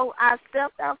 So I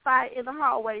stepped outside in the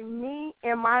hallway. Me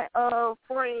and my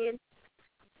friend,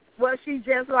 well, she's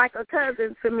just like a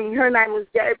cousin to me. Her name was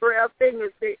Gabrielle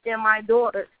Fingerstick, and my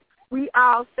daughter. We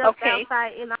all stepped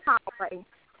outside in the hallway.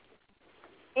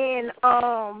 And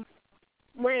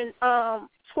when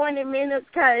 20 minutes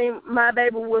came, my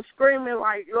baby was screaming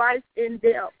like life and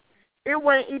death. It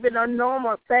wasn't even a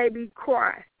normal baby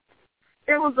cry.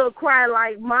 It was a cry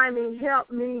like, Mommy, help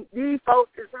me. These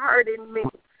folks is hurting me.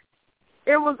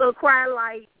 It was a cry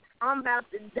like, I'm about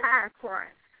to die cry.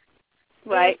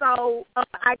 Right. And so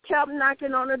I kept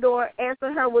knocking on the door,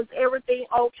 asking her, was everything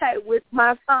okay with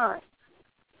my son?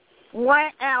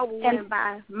 1 hour went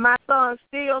by. My son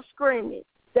still screaming.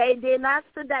 They did not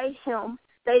sedate him.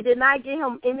 They did not give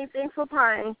him anything for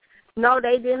pain. No,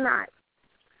 they did not.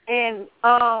 And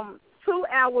 2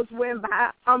 hours went by.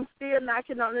 I'm still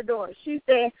knocking on the door. She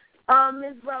said,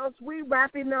 Ms. Rose, we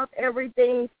wrapping up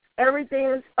everything.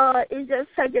 Everything is just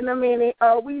taking a minute.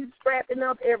 We wrapping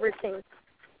up everything.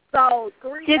 So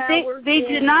 3 hours. They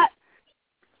did not.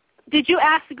 Did you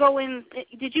ask to go in?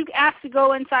 Did you ask to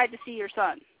go inside to see your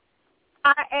son?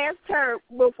 I asked her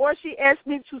before she asked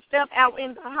me to step out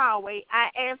in the hallway. I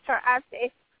asked her. I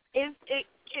said,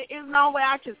 "Is no way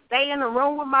I can stay in the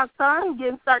room with my son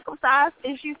getting circumcised?"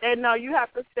 And she said, "No, you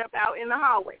have to step out in the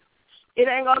hallway. It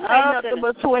ain't gonna take nothing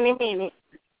but 20 minutes."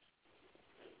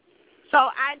 So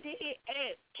I did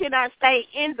ask, "Can I stay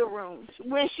in the room?"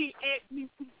 When she asked me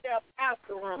to step out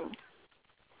the room.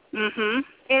 Mhm.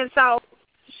 And so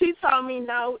she told me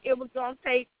no, it was gonna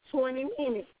take 20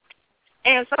 minutes.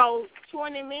 And so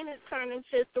 20 minutes turned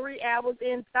into 3 hours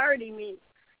and 30 minutes.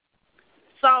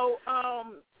 So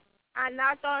I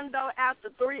knocked on the door after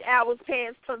 3 hours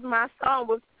passed because my son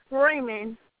was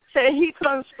screaming till he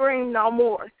couldn't scream no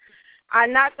more. I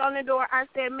knocked on the door. I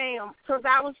said, "Ma'am," because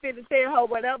I was fit to tell her,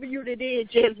 whatever you did,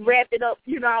 just wrap it up,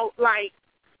 like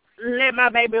let my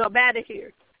baby up out of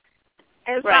here.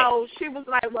 And so she was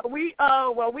like, well,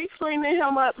 we cleaning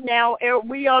him up now, and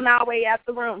we on our way out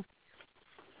the room.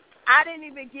 I didn't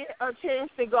even get a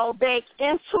chance to go back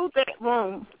into that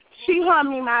room. She hung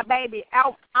me my baby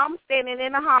out. I'm standing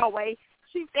in the hallway.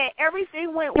 She said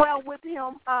everything went well with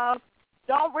him.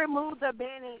 Don't remove the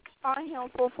bandage on him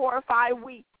for 4 or 5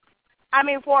 weeks.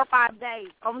 4 or 5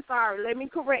 days. I'm sorry. Let me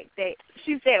correct that.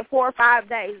 She said 4 or 5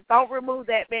 days. Don't remove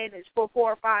that bandage for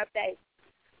 4 or 5 days.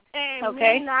 And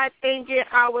me not thinking,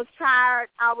 I was tired.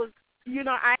 I was,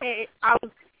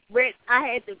 I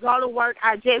had to go to work.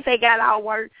 I just had got out of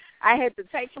work. I had to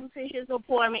take him to his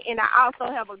appointment, and I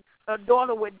also have a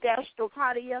daughter with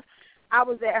dyscalculia. I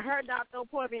was at her doctor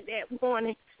appointment that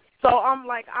morning, so I'm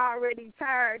like already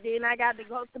tired. Then I got to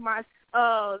go to my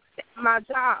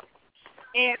job,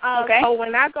 and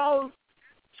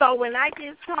so when I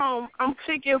get home, I'm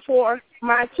cooking for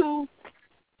my two.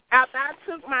 After I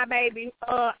took my baby,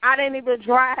 I didn't even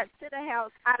drive to the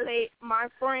house. I let my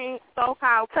friend,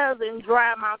 so-called cousin,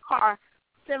 drive my car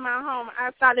to my home.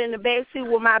 I sat in the back seat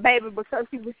with my baby because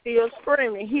he was still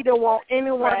screaming. He didn't want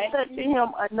anyone touching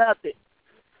him or nothing.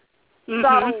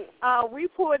 Mm-hmm. So we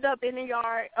pulled up in the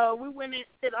yard. We went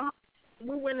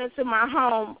into my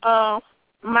home.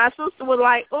 My sister was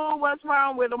like, "Oh, what's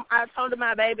wrong with him?" I told her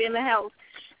my baby in the house.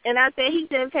 And I said, he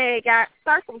just had got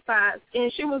circumcised.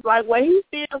 And she was like, well, he's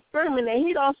still screaming and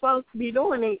he don't supposed to be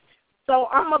doing it. So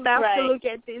I'm about to look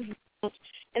at this.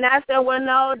 And I said, well,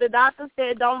 no, the doctor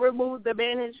said don't remove the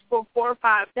bandage for 4 or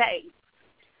 5 days.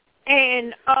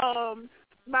 And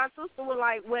my sister was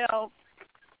like, well,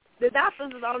 the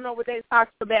doctors don't know what they're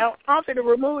talking about. I'm going to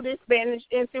remove this bandage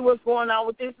and see what's going on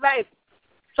with this baby.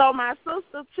 So my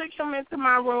sister took him into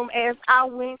my room as I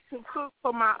went to cook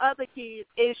for my other kids,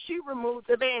 and she removed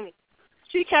the bandage.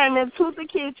 She came into the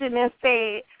kitchen and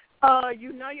said,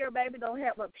 you know your baby don't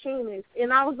have a penis.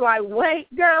 And I was like,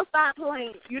 wait, girl, stop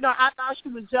playing. I thought she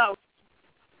was joking.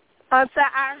 Until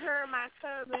I heard my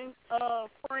cousin's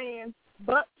friends,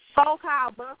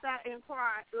 so-called bust out and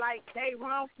cry, like they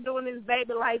wrong for doing this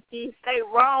baby like this. They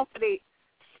wrong for this.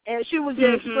 And she was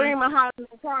just screaming, hollering,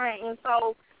 and crying. And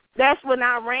so that's when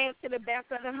I ran to the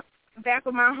back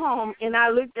of my home, and I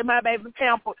looked at my baby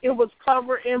pamper. It was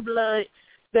covered in blood.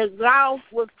 The gauze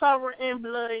was covered in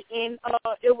blood, and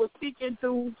it was peeking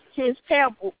through his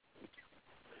pamper.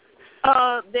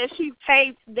 That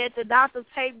the doctor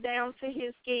taped down to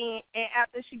his skin, and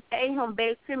after she gave him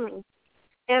back to me.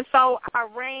 And so I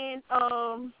ran,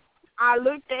 I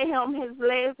looked at him, his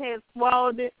legs had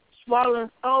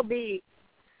swollen so big.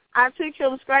 I took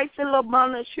him straight to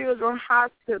LaBonna Children's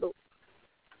Hospital.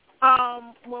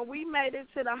 When we made it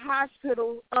to the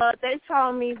hospital, they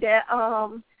told me that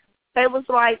they was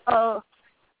like, oh,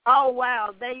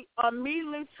 wow. They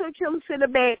immediately took him to the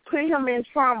bed, put him in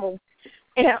trauma.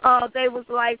 And they was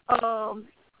like,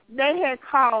 they had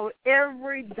called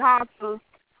every doctor,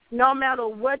 no matter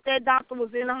what that doctor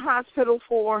was in the hospital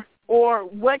for, or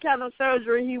what kind of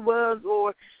surgery he was,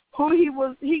 or who he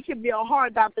was. He could be a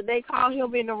heart doctor. They called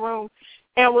him in the room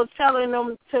and was telling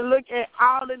them to look at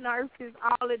all the nurses,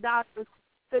 all the doctors,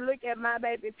 to look at my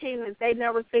baby penis. They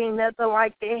never seen nothing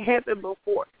like that happen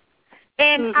before.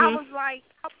 And I was like,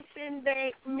 I was sitting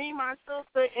back, me, my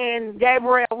sister, and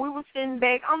Gabrielle, we were sitting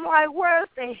back. I'm like, where's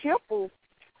the hipple?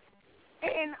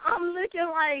 And I'm looking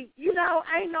like,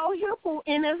 ain't no hipple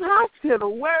in this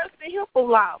hospital. Where's the hipple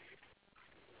law?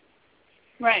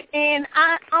 Right. And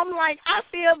I'm like, I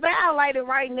feel violated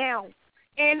right now.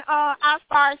 And I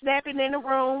started snapping in the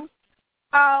room.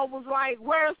 Was like,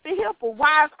 where's the hipple?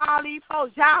 Why is all these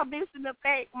folks, y'all missing the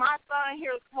fact my son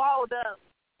here swallowed up?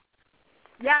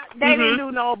 Yeah, they didn't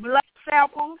do no blood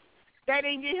samples. They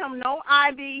didn't give him no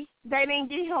IV. They didn't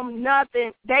give him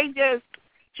nothing.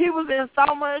 He was in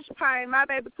so much pain. My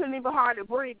baby couldn't even hardly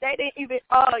breathe. They didn't even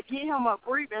give him a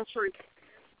breathing treatment.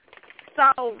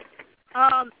 So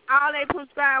all they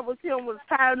prescribed was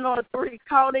Tylenol 3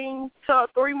 codeine to a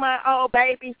 3-month-old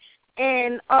baby.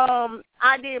 And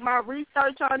I did my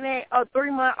research on that. A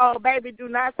 3-month-old baby do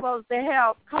not supposed to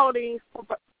have codeine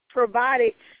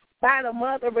provided by the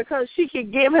mother because she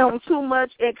could give him too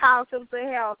much and cause him to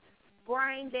have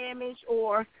brain damage,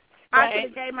 or I could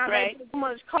have gave my baby too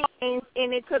much codeine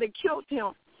and it could have killed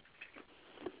him.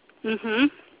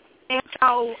 And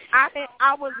so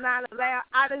I was not allowed.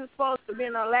 I didn't supposed to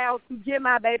been allowed to give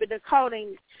my baby the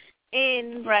codeine.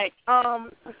 And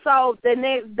so the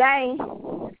next day,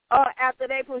 after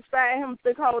they prescribed him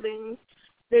the codeine,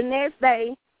 the next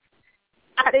day,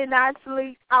 I did not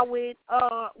sleep. I went,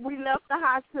 we left the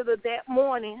hospital that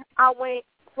morning. I went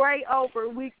straight over.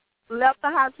 We left the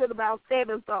hospital about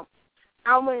 7-something.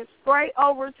 I went straight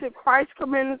over to Christ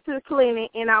Community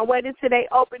Clinic, and I waited till they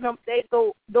opened up their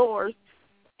doors.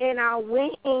 And I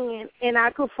went in, and I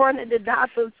confronted the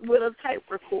doctors with a tape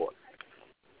recorder.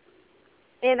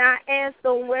 And I asked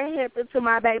them what happened to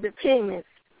my baby penis.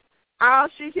 All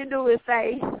she could do is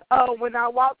say, when I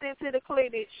walked into the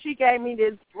clinic, she gave me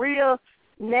this real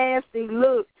nasty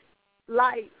look.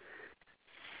 Like,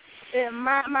 in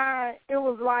my mind, it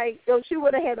was like if she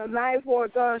would have had a knife or a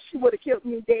gun, she would have killed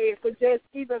me dead for just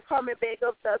even coming back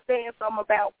up there saying something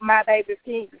about my baby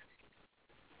penis.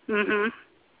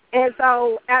 And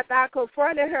so after I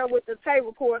confronted her with the tape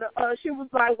recorder, she was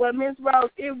like, well, Ms. Rose,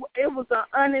 it was an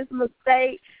honest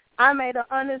mistake. I made an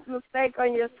honest mistake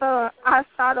on your son. I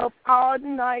sat up all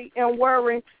night and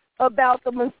worried about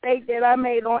the mistake that I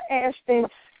made on Ashton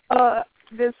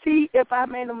to see if I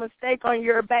made a mistake on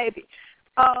your baby.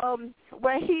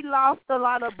 When he lost a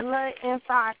lot of blood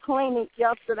inside clinic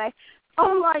yesterday,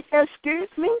 I'm like, excuse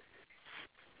me?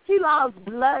 He lost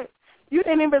blood? You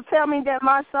didn't even tell me that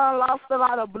my son lost a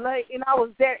lot of blood, and I was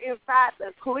there inside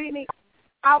the clinic.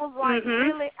 I was like,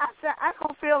 really? I said, I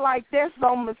don't feel like there's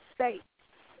no mistake.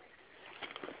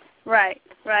 Right.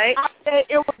 I said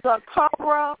it was a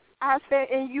cover-up. I said,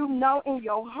 and you know in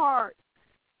your heart.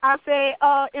 I said,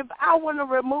 if I want to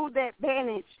remove that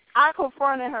bandage, I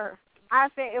confronted her. I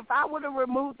said, if I would have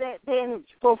removed that bandage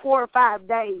for 4 or 5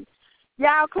 days,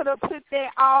 y'all could have put that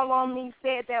all on me,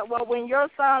 said that, well, when your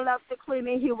son left the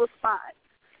clinic, he was fine.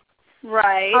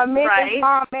 Right. His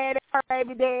mom mad at her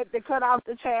baby dad to cut off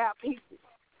the child pieces.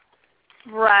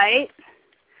 Right.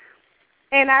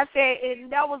 And I said, and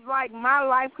that was like my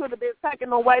life could have been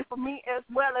taken away from me, as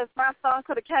well as my son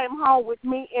could have came home with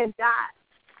me and died.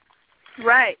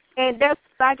 Right. And that's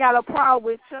what I got a problem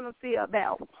with Tennessee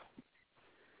about.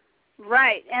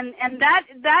 Right. And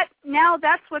that now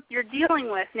that's what you're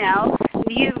dealing with now.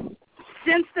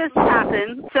 Since this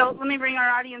happened, so let me bring our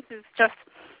audience who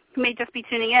may just be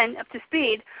tuning in up to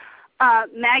speed.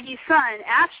 Maggie's son,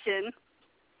 Ashton,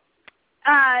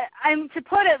 to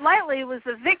put it lightly, was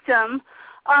a victim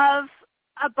of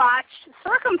a botched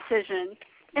circumcision.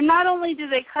 And not only do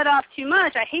they cut off too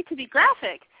much, I hate to be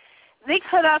graphic, they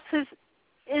cut off his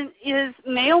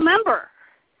male member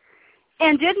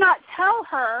and did not tell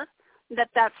her that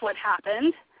that's what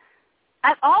happened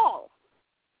at all.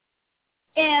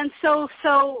 And so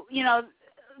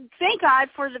thank God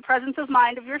for the presence of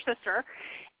mind of your sister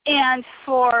and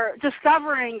for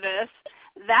discovering this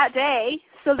that day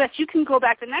so that you can go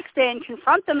back the next day and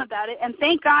confront them about it. And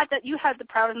thank God that you had the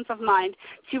presence of mind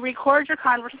to record your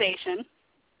conversation.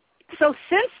 So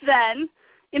since then,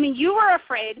 you were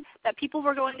afraid that people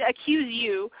were going to accuse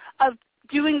you of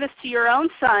doing this to your own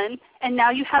son, and now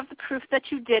you have the proof that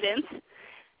you didn't.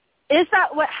 Is that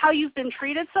how you've been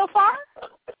treated so far?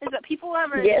 Is that people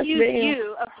ever accused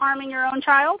you of harming your own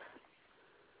child?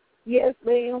 Yes,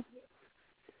 ma'am.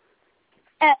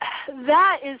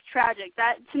 That is tragic.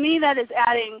 To me, that is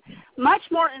adding much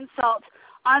more insult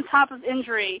on top of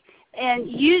injury, and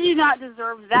you do not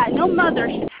deserve that. No mother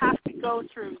should have to go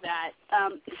through that.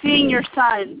 Seeing your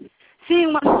son,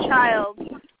 seeing one child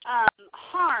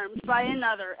harmed by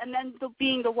another, and then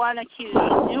being the one accused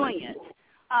of doing it.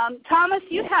 Thomas,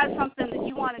 you had something that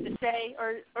you wanted to say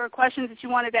or questions that you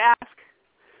wanted to ask.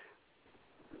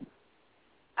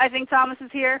 I think Thomas is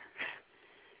here.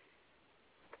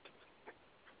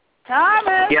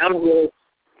 Thomas! Yeah, I'm good.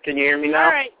 Can you hear me now?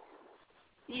 All right.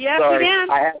 Yes, Sorry, you can.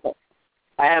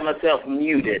 I have myself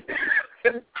muted.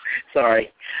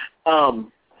 Sorry.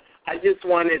 I just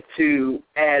wanted to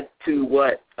add to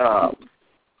what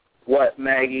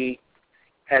Maggie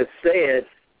has said,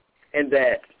 and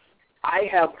that I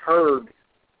have heard,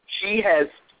 she has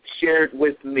shared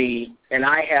with me, and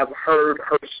I have heard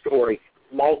her story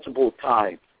multiple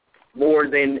times, more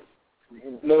than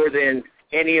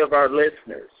any of our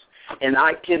listeners. And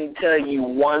I can tell you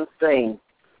one thing,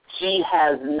 she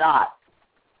has not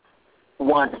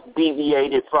once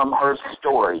deviated from her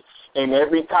story. And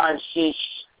every time she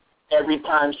has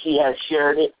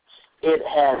shared it, it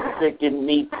has sickened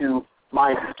me to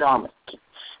my stomach.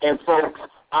 And folks,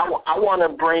 I want to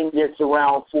bring this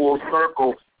around full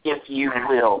circle, if you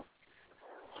will,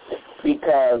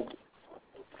 because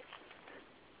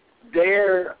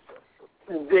there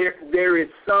is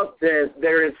something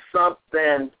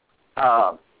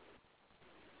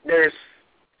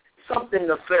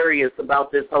nefarious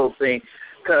about this whole thing.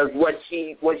 Because what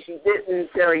she didn't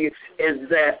tell you is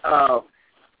that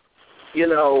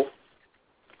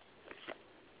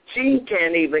she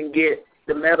can't even get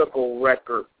the medical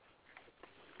record.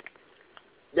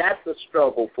 That's a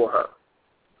struggle for her.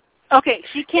 Okay,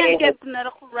 she can't get the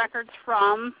medical records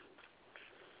from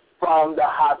the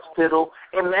hospital.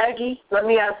 And Maggie, let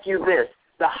me ask you this: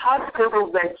 the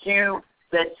hospital that you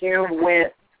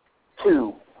went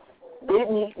to,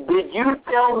 did you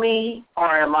tell me,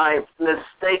 or am I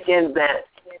mistaken, that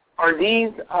are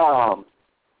these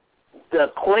the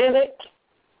clinic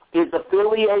is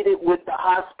affiliated with the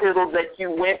hospital that you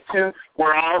went to,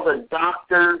 where all the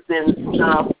doctors and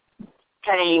stuff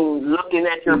came looking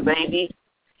at your baby,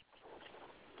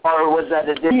 or was that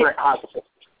a different hospital?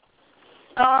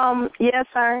 Yes,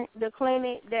 sir. The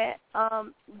clinic that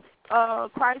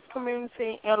Christ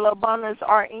Community and Labanus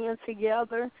are in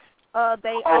together,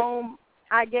 they own,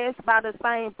 I guess, by the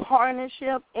same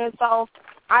partnership, and so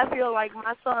I feel like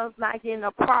my son's not getting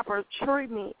the proper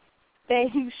treatment that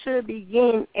he should be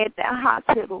getting at that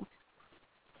hospital.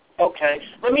 Okay.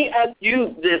 Let me ask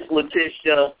you this,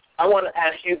 Letitia. I want to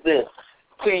ask you this.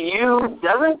 To you,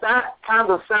 doesn't that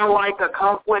kind of sound like a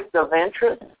conflict of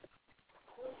interest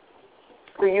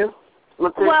to you,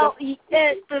 Letitia? Well,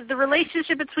 the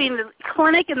relationship between the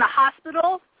clinic and the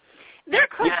hospital, there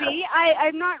could be.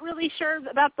 I'm not really sure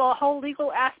about the whole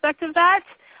legal aspect of that.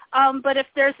 But if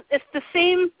the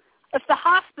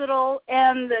hospital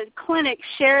and the clinic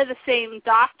share the same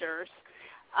doctors,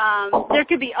 there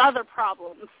could be other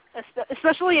problems,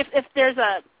 especially if there's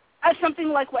something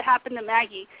like what happened to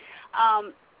Maggie.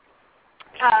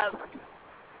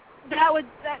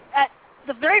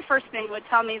 The very first thing would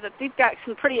tell me that they've got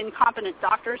some pretty incompetent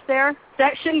doctors there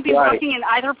that shouldn't be working in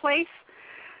either place.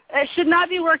 It should not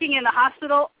be working in the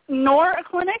hospital nor a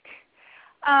clinic.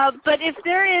 But if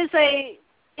there is a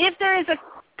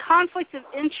conflict of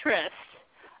interest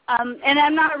and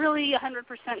I'm not really 100%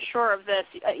 sure of this.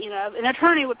 An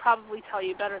attorney would probably tell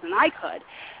you better than I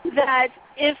could, that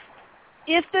if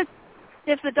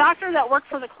the doctor that worked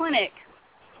for the clinic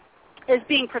is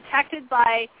being protected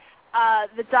by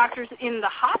the doctors in the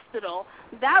hospital,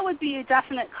 that would be a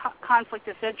definite conflict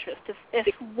of interest.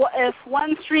 If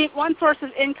one source of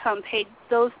income paid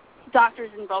those doctors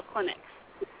in both clinics.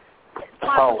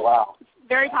 Possible. Oh, wow.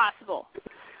 Very possible.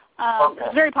 Okay.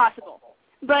 Very possible.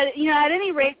 But, at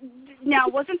any rate, now,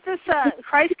 wasn't this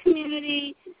Christ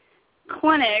Community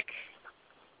Clinic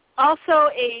also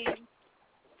a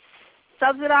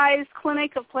subsidized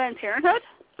clinic of Planned Parenthood?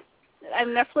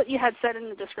 And that's what you had said in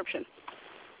the description.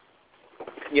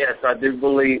 Yes, I do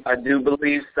believe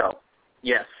so.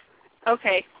 Yes.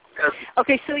 Okay.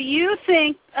 So you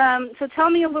think, so tell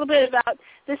me a little bit about,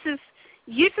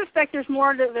 you suspect there's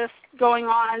more to this going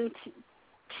on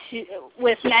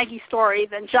with Maggie's story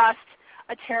than just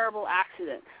a terrible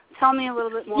accident. Tell me a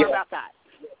little bit more about that.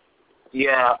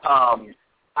 Yeah,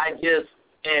 I just,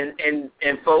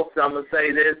 and folks, I'm going to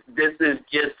say this is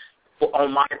just,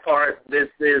 on my part, this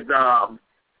is an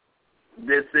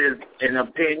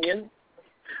opinion,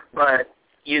 but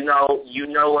you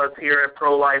know us here at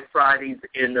Pro-Life Fridays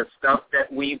and the stuff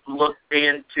that we've looked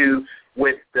into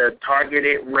with the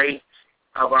targeted rates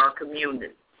of our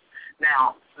community.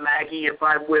 Now, Maggie, if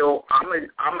I will, I'm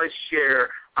gonna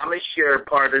share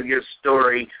part of your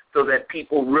story so that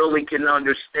people really can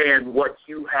understand what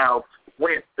you have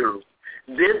went through.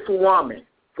 This woman,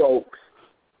 folks,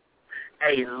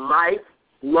 a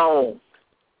lifelong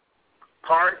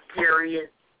part-period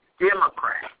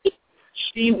Democrat.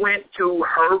 She went to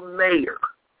her mayor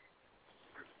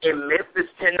in Memphis,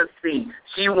 Tennessee.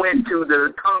 She went to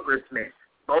the congressman,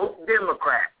 both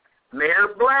Democrats. Mayor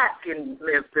Black in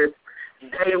Memphis,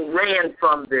 they ran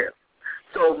from them.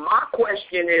 So my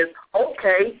question is,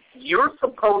 okay, you're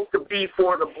supposed to be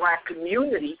for the black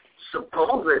community,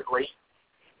 supposedly,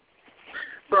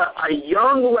 but a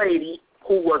young lady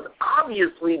who was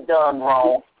obviously done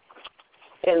wrong,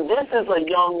 and this is a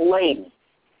young lady,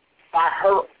 by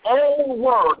her own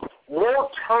words,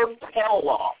 worked her tail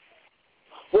off,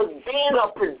 was being a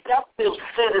productive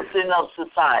citizen of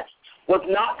society, was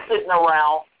not sitting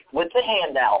around with the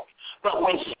handout, but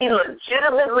when she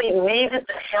legitimately needed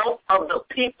the help of the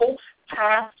people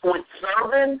tasked with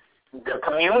serving the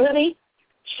community,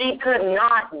 she could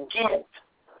not get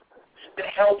the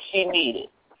help she needed.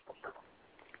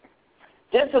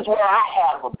 This is where I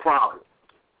have a problem.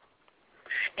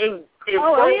 We should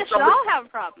all have a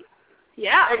problem.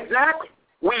 Yeah. Exactly.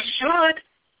 We should.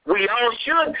 We all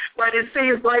should. But it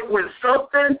seems like when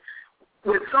something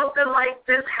like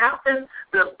this happens,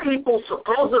 the people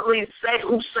supposedly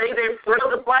who say they're for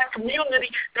the black community,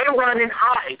 they run and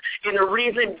hide. And the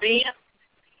reason being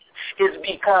is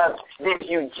because this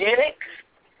eugenics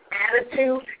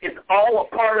attitude is all a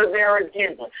part of their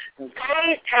agenda.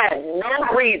 They had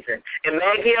no reason, and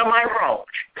Maggie, am I wrong?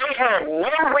 They had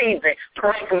no reason to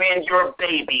recommend your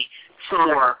baby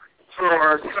for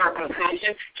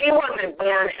circumcision. He wasn't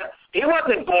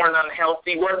born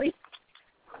unhealthy, was he?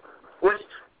 Was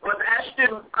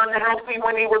Ashton unhealthy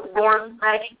when he was born,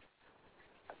 Maggie?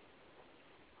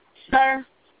 Sir?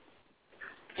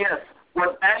 Yes.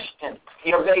 Was Ashton,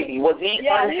 your baby, was he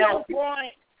unhealthy?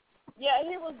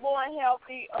 He was born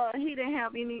healthy. He didn't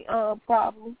have any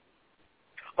problems.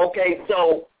 Okay,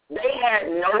 so they had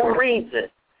no reason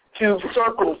to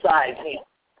circumcise him.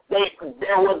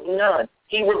 There was none.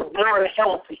 He was born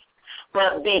healthy.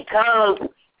 But because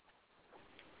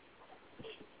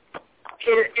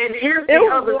and here's the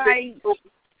other thing. Go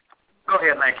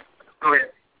ahead, Mike. Go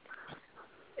ahead.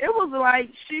 It was like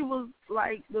she was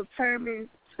like determined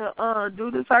to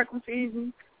do the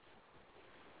circumcision.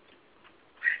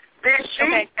 Did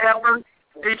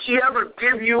she ever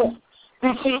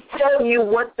tell you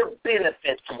what the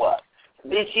benefits was?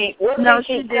 No,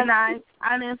 she did not.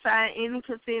 I didn't sign any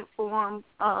consent form.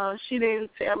 She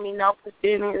didn't tell me no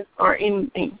percentage or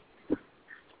anything.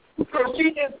 So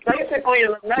she just basically,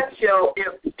 in a nutshell,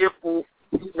 if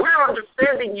we're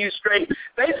understanding you straight,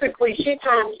 basically she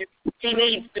told you he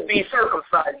needs to be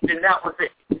circumcised, and that was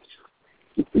it.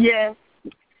 Yes.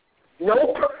 No,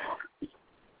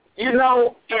 you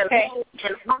know, and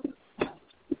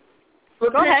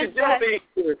Go ahead.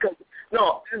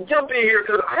 Jump in here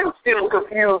because I'm still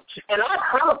confused, and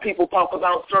I've heard people talk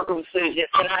about circumcision,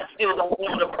 and I still don't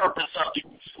know the purpose of it.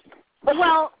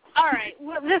 Well, all right.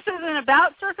 Well, this isn't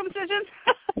about circumcision.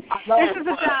 This is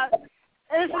about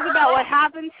what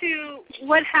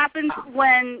happened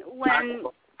when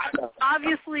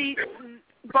obviously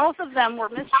both of them were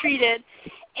mistreated,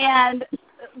 and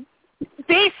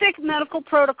basic medical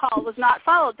protocol was not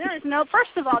followed.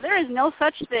 First of all, there is no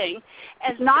such thing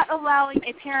as not allowing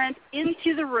a parent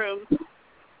into the room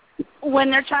when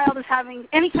their child is having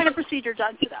any kind of procedure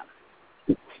done to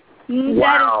them.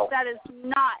 Wow. That is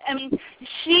not. I mean,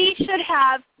 she should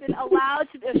have been allowed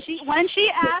to. When she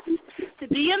asked to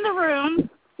be in the room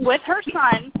with her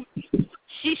son,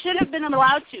 she should have been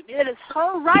allowed to. It is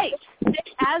her right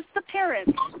as the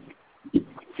parent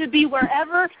to be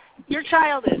wherever your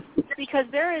child is, because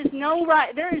there is no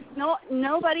right.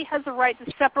 Nobody has the right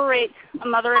to separate a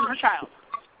mother and her child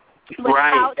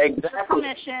without their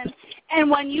permission. And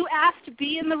when you ask to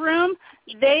be in the room,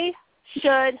 they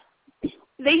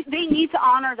need to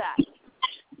honor that.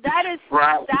 That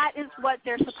is what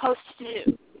they're supposed to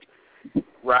do.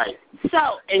 Right.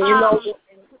 So, and you know,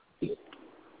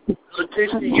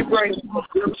 Letitia, you bring up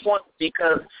a good point,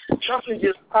 because something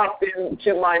just popped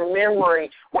into my memory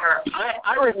where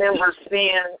I remember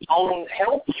seeing on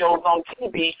health shows on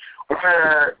TV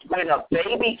where when a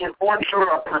baby is going through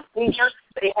a procedure,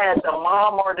 they had the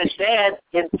mom or the dad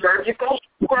in surgical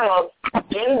scrubs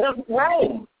in the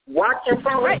room watching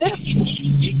from a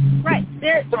distance. Right.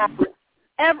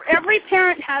 Every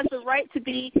parent has the right to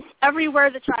be everywhere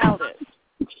the child is.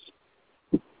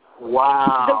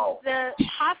 Wow. The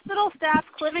hospital staff,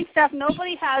 clinic staff,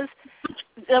 nobody has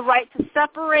the right to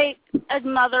separate a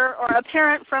mother or a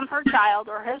parent from her child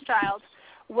or his child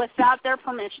without their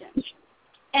permission.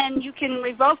 And you can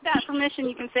revoke that permission.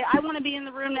 You can say, I want to be in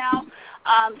the room now.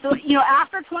 So,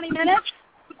 after 20 minutes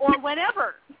or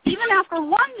whenever, even after 1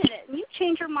 minute, and you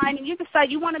change your mind and you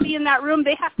decide you want to be in that room,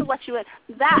 they have to let you in.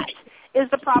 That is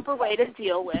the proper way to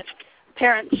deal with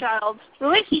parent-child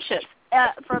relationships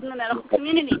from the medical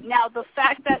community. Now, the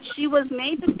fact that she was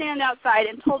made to stand outside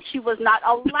and told she was not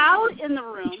allowed in the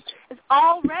room is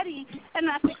already an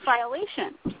ethics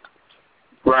violation.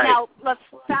 Right. Now, let's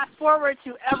fast forward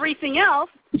to everything else.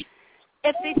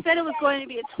 If they said it was going to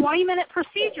be a 20-minute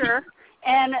procedure,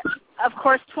 and, of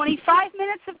course, 25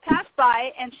 minutes have passed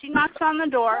by, and she knocks on the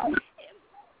door,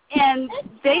 and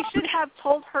they should have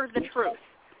told her the truth.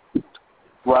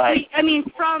 Right. I mean,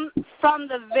 from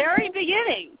the very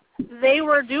beginning, they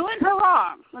were doing her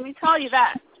wrong. Let me tell you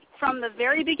that, from the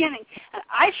very beginning. And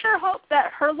I sure hope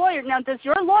that her lawyer, now, does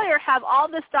your lawyer have all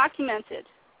this documented?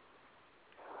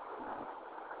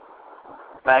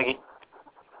 Maggie?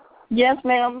 Yes,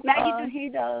 ma'am. Maggie, he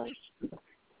does.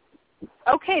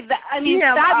 Okay,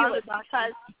 fabulous,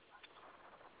 because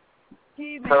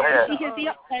is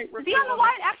he on the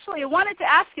line? Actually, I wanted to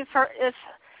ask if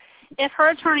her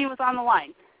attorney was on the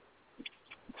line.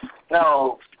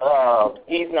 No,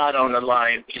 he's not on the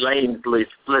line. Elaine's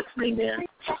listening in.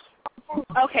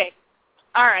 Okay,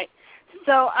 all right.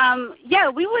 So,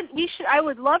 I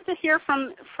would love to hear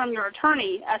from your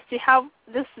attorney as to how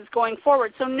this is going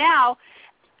forward. So now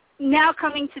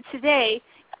coming to today,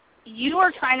 you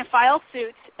are trying to file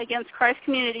suit against Christ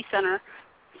Community Center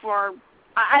for,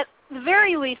 at the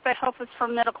very least, I hope it's for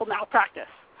medical malpractice.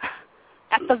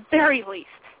 At the very least.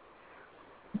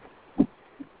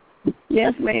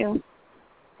 Yes, ma'am.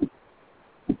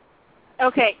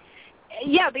 Okay.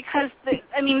 Yeah, because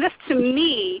this to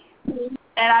me, and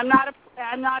I'm not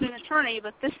an attorney,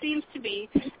 but this seems to be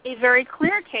a very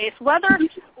clear case. Whether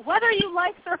you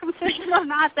like circumcision or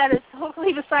not, that is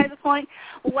totally beside the point.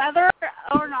 Whether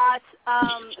or not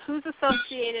who's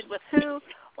associated with who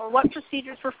or what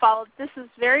procedures were followed, this is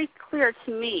very clear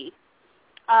to me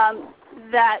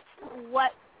that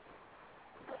what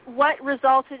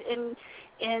resulted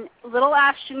in little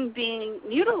Ashton being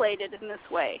mutilated in this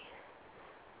way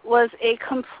was a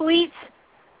complete,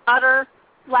 utter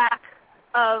lack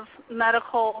of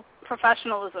medical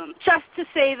professionalism, just to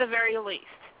say the very least.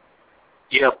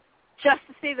 Yep. Just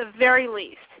to say the very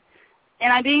least.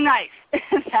 And I'm being nice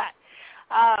at that.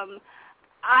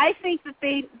 I think that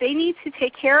they need to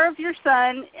take care of your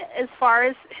son as far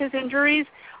as his injuries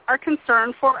are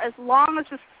concerned for as long as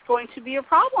this is going to be a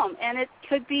problem. And it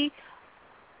could be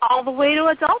all the way to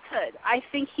adulthood. I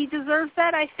think he deserves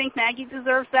that. I think Maggie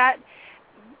deserves that,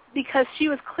 because she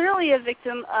was clearly a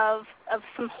victim of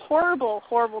some horrible,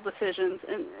 horrible decisions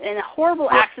and a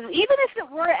horrible accident, even if it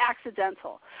were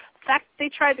accidental. The fact that they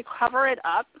tried to cover it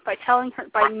up by telling her,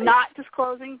 by not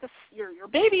disclosing your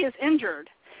baby is injured,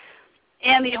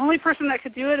 and the only person that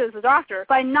could do it is the doctor,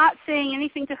 by not saying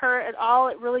anything to her at all,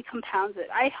 it really compounds it.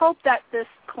 I hope that this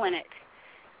clinic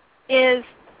is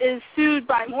sued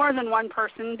by more than one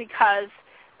person, because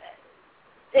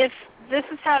if this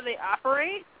is how they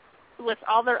operate with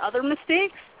all their other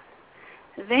mistakes,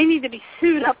 they need to be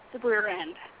sued up the rear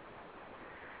end.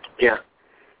 Yeah.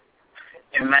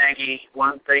 And Maggie,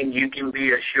 one thing you can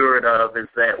be assured of is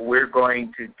that we're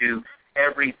going to do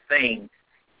everything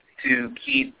to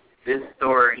keep this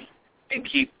story and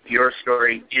keep your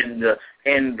story in the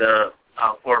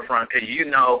forefront. Because you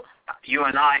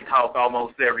and I talk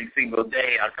almost every single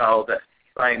day. I call to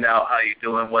find out how you're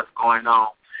doing, what's going on,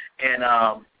 and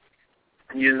I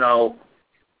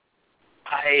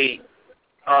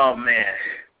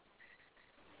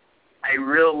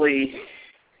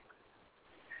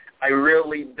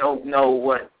really don't know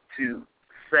what to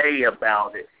say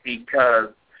about it, because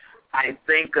I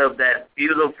think of that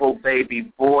beautiful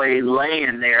baby boy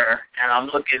laying there, and I'm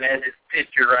looking at his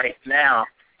picture right now,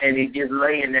 and he's just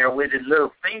laying there with his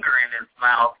little finger in his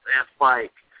mouth. It's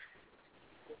like,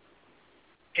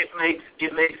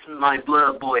 it makes my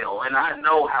blood boil, and I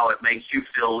know how it makes you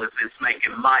feel if it's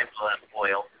making my blood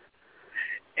boil.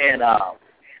 And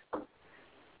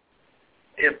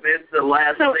if it's the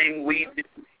last thing we do,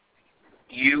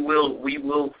 we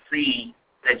will see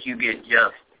that you get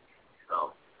justice.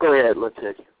 So go ahead, let's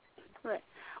take it. Right.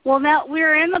 Well, now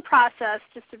we're in the process,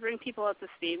 just to bring people up to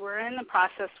speed. We're in the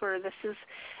process where this is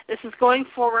going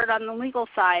forward on the legal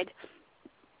side.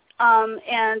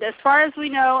 And as far as we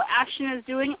know, Ashton is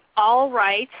doing all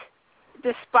right,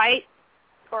 despite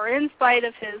or in spite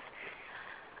of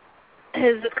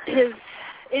his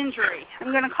injury.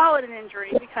 I'm going to call it an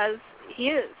injury because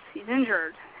he's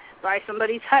injured by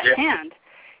somebody's hand.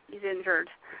 He's injured.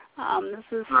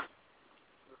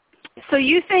 So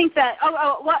you think that?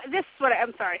 This is what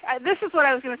I'm sorry. This is what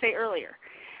I was going to say earlier.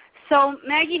 So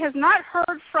Maggie has not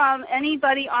heard from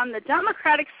anybody on the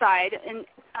Democratic side and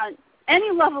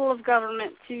any level of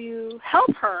government to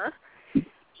help her.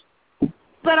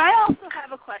 But I also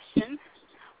have a question.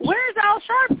 Where's Al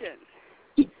Sharpton?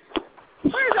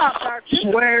 Where's Al Sharpton?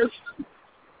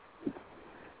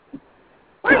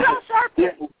 Where's Al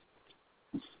Sharpton?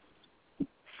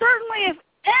 Certainly, if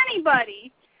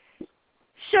anybody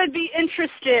should be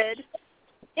interested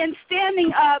in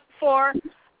standing up for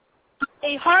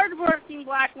a hardworking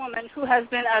black woman who has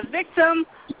been a victim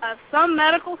of some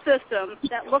medical system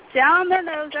that looked down their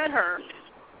nose at her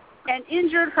and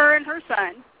injured her and her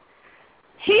son,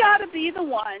 he ought to be the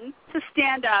one to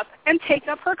stand up and take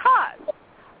up her cause.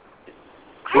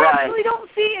 I really don't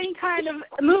see any kind of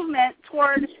movement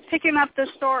toward picking up this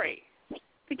story,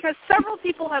 because several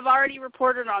people have already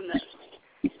reported on this.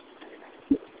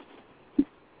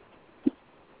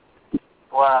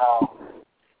 Wow.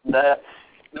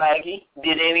 Maggie,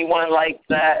 did anyone like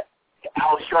that,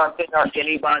 Al Sharpton, or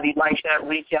anybody like that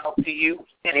reach out to you?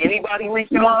 Did anybody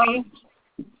reach out to you?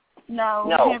 No,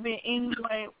 haven't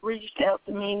anyone reached out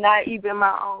to me, not even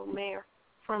my own mayor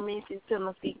from Memphis,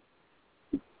 Tennessee.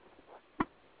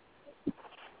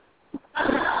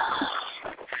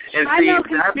 I'm no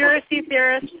conspiracy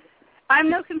theorist,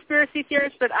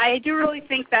 but I do really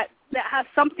think that has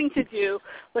something to do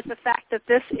with the fact that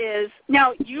this is,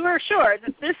 now you are sure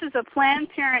that this is a Planned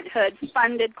Parenthood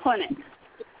funded clinic.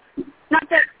 Not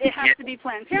that it has to be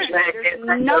Planned Parenthood. There's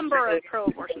a number of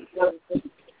pro-abortion.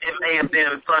 It may have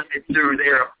been funded through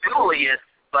their affiliates,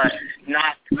 but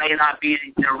may not be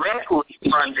directly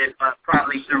funded, but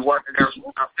probably through one of their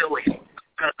affiliates.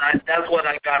 Because that's what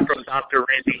I got from Dr.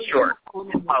 Randy Short.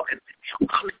 Okay.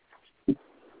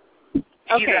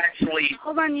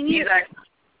 Hold on.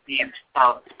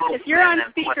 If you're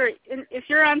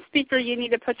on speaker, you need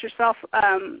to put yourself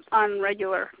on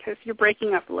regular because you're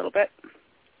breaking up a little bit.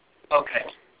 Okay.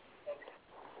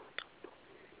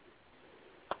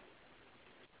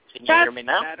 Can you hear me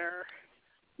now? Better.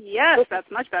 Yes,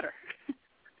 that's much better.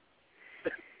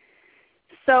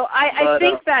 So I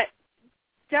think that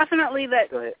definitely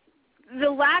that the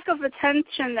lack of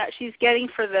attention that she's getting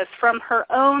for this from her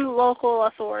own local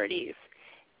authorities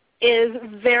is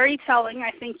very telling.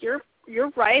 I think you're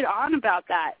right on about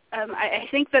that. I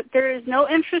think that there is no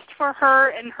interest for her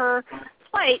in her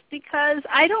plight because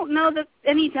I don't know that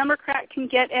any Democrat can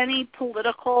get any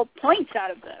political points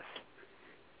out of this.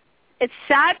 It's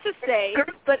sad to say,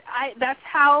 but that's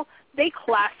how they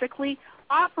classically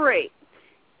operate.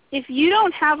 If you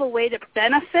don't have a way to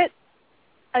benefit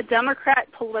a Democrat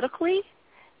politically,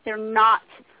 they're not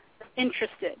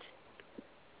interested.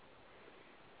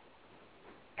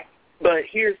 But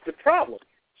here's the problem.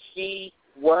 She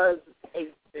was,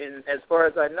 and as far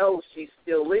as I know, she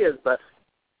still is, but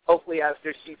hopefully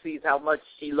after she sees how much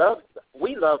we love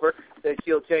her, that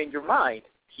she'll change her mind.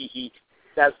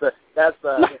 That's to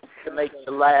make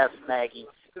you laugh, Maggie.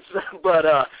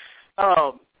 But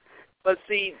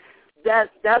see,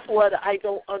 that's what I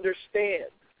don't understand.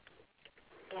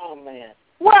 Oh man.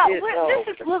 Well,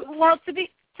 to be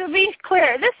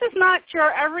clear, this is not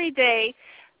your everyday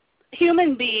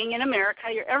human being in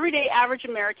America, your everyday average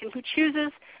American who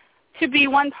chooses to be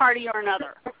one party or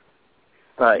another.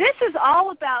 Right. This is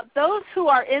all about those who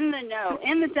are in the know,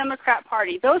 in the Democrat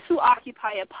Party, those who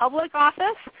occupy a public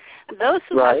office, those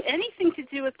who have anything to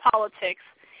do with politics,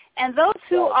 and those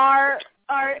who are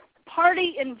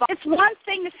party involved. It's one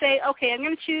thing to say, okay, I'm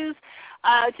going to choose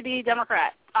to be a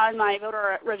Democrat on my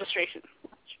voter registration.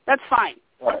 That's fine.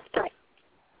 Right.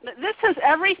 But this has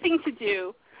everything to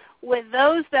do with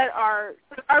those that are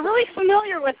really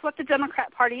familiar with what the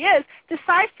Democrat Party is,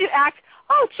 decides to act,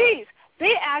 oh, geez,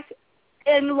 they act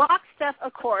in lockstep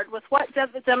accord with what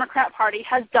the Democrat Party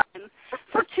has done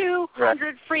for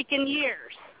 200 freaking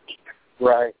years.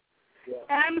 Right. Yeah.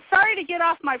 And I'm sorry to get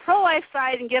off my pro-life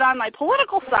side and get on my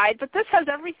political side, but this has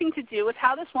everything to do with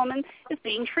how this woman is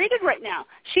being treated right now.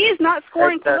 She is not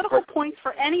scoring political points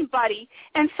for anybody,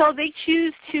 and so they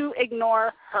choose to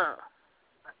ignore her.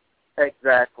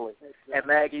 Exactly. And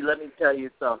Maggie, let me tell you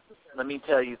something.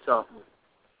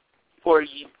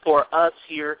 For us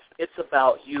here, it's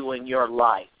about you and your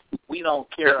life. We don't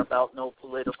care about no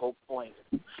political points.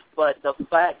 But the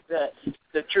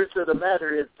truth of the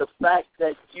matter is the fact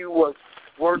that you was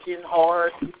working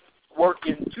hard,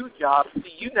 working 2 jobs.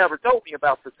 See, you never told me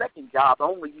about the second job. I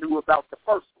only knew about the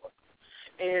first one.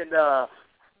 And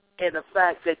the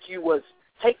fact that you was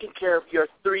taking care of your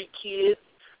 3 kids,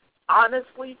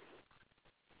 honestly,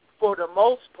 for the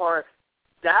most part,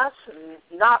 that's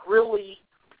not really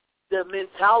the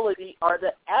mentality or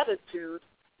the attitude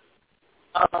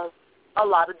of a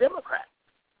lot of Democrats.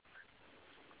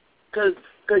 Because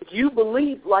you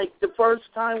believe, like the first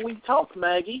time we talked,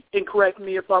 Maggie, and correct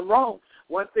me if I'm wrong,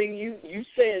 one thing you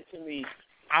said to me,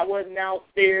 I wasn't out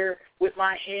there with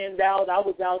my hand out. I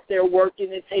was out there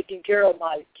working and taking care of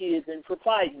my kids and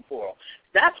providing for them.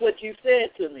 That's what you said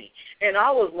to me. And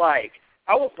I was like,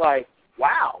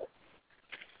 wow,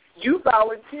 you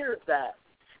volunteered that.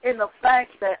 And the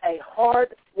fact that a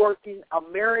hard-working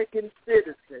American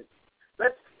citizen,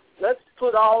 let's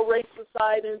put all race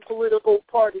aside and political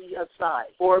party aside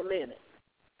for a minute.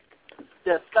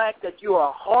 The fact that you are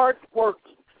a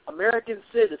hard-working American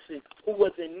citizen who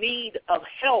was in need of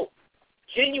help,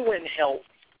 genuine help,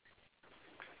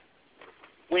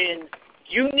 when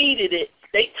you needed it,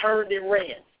 they turned and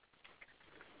ran.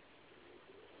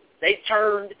 They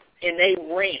turned and they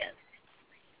ran.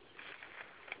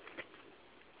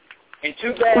 And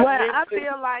too bad. Well, I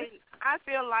feel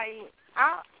like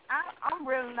I'm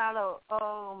really not a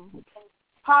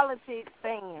politics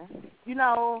fan. You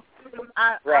know,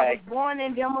 I was born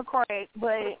in Democrat,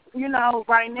 but, you know,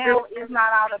 right now it's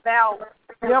not all about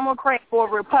Democrat or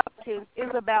Republicans.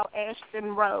 It's about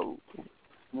Ashton Rhodes.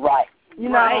 Right. You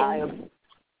know,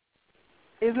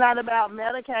 it's not about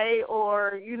Medicaid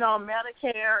or, you know,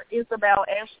 Medicare. It's about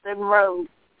Ashton Rhodes.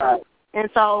 Right. And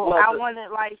so I want to,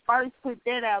 like, first put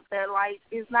that out there. Like,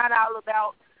 it's not all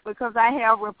about, because I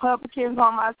have Republicans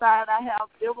on my side, I have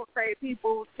Democrat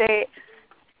people that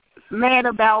mad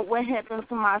about what happened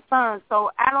to my son. So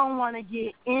I don't want to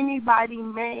get anybody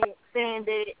mad saying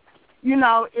that, you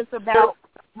know, it's about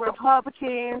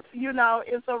Republicans, you know,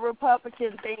 it's a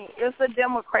Republican thing. It's a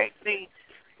Democrat thing.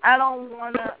 I don't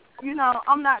want to, you know,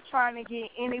 I'm not trying to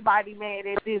get anybody mad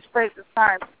at this present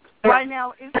time. Right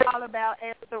now, it's all about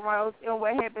Ashton Rhodes and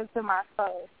what happened to my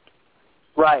son.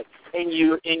 Right, and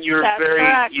you're very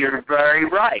right.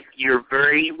 You're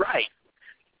very right.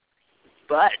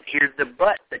 But here's the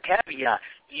caveat.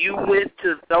 You went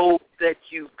to those that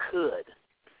you could,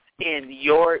 in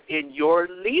your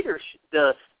leadership,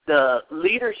 the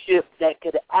leadership that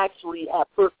could actually have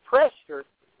put pressure.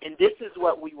 And this is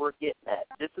what we were getting at.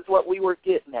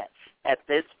 At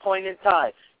this point in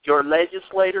time. Your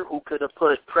legislator who could have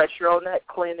put pressure on that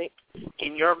clinic,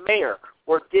 and your mayor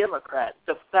were Democrats.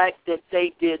 The fact that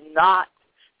they did not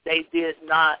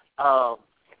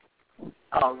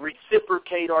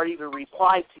reciprocate or even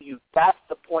reply to you, that's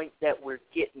the point that we're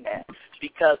getting at,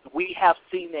 because we have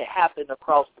seen it happen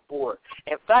across the board.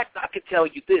 In fact, I can tell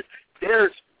you this,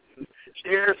 there's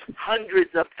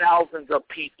hundreds of thousands of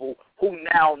people who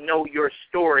now know your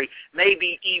story,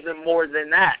 maybe even more than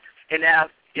that. And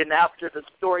after the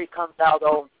story comes out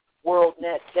on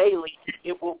WorldNet Daily,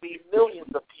 it will be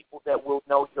millions of people that will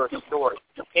know your story.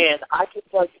 And I can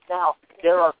tell you now,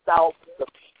 there are thousands of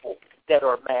people that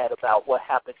are mad about what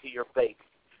happened to your baby.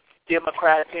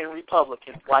 Democrats and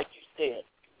Republicans, like you said.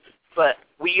 But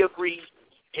we agree,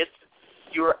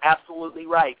 you're absolutely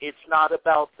right. It's not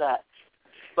about that.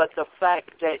 But the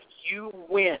fact that you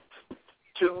went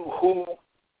to who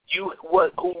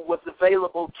was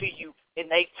available to you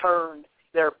and they turned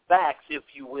their backs, if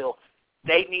you will,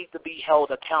 they need to be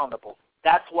held accountable.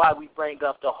 That's why we bring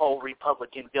up the whole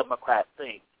Republican-Democrat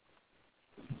thing.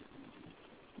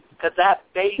 Because that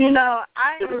baby...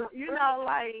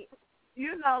 like,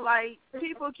 like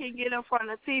people can get in front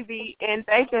of TV and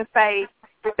they can say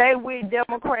they with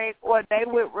Democrats or they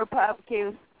with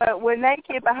Republicans, but when they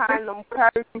get behind them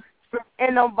curtains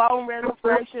in them voting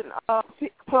registration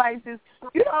places,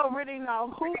 you don't really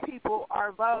know who people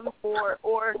are voting for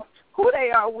or who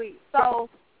they are with. So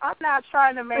I'm not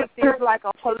trying to make this like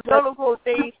a political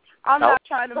thing. I'm not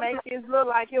trying to make this look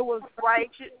like it was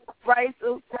racist,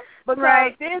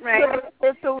 because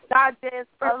this is to not just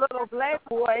a little black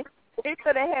boy. It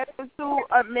could have happened to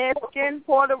a Mexican,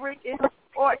 Puerto Rican,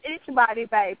 or anybody,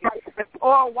 baby,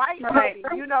 or a white baby.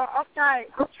 I'm not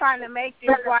trying to make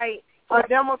this white a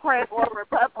Democrat or a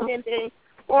Republican thing,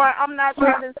 or I'm not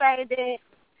trying to say that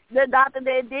the doctor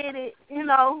that did it,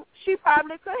 she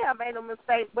probably could have made a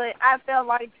mistake, but I felt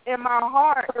like in my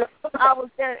heart, I was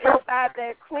there inside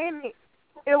that clinic.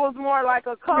 It was more like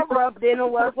a cover-up than it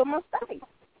was a mistake.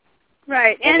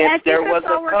 Right, and I think that's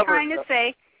all we're trying to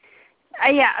say.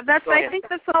 I think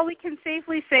that's all we can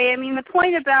safely say. I mean, the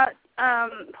point about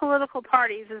political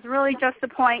parties is really just the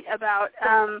point about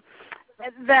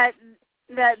that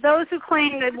those who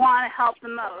claim they want to help the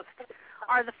most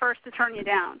are the first to turn you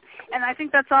down. And I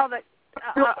think that's all that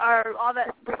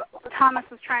Thomas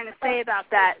was trying to say about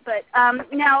that. But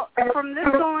now, from this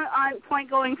point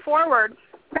going forward,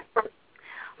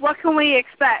 what can we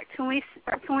expect? Can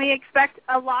we expect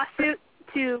a lawsuit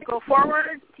to go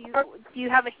forward? Do you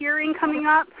have a hearing coming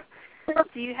up?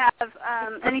 Do you have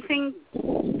anything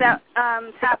that's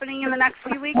happening in the next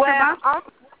few weeks or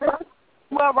months?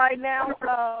 Well, right now,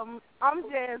 I'm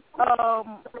just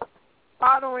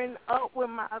following up with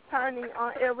my attorney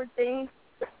on everything.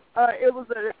 It was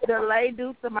a delay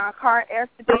due to my car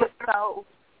accident, so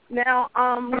now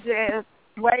I'm just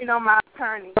waiting on my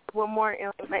attorney with more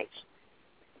information.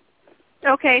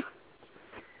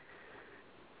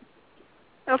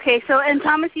 Okay, so, and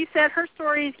Thomas, you said her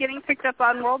story is getting picked up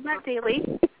on WorldNet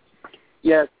Daily.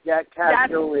 Yes, Jack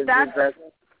Castro is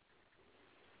investigating.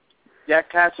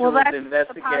 Jack Castro is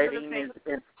investigating.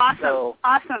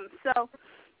 Awesome. So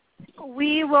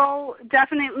we will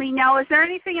definitely know. Is there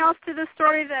anything else to this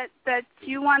story that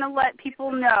you want to let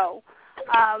people know?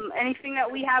 Anything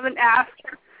that we haven't asked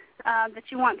that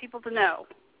you want people to know?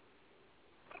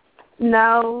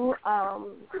 No.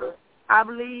 I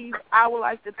believe I would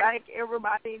like to thank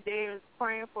everybody that is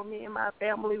praying for me and my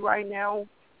family right now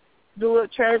due to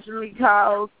tragedy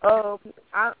cause.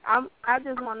 I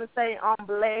just want to say I'm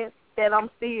blessed that I'm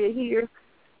still here.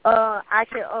 I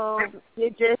can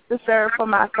get justice served for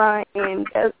my son, and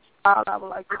that's all I would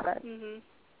like to say. Mm-hmm.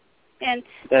 And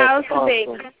how's the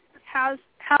baby?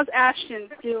 How's Ashton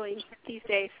doing these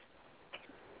days?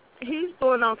 He's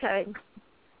doing okay.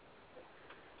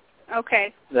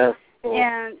 Okay. That's cool.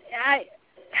 And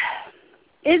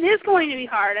it is going to be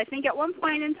hard. I think at one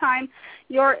point in time,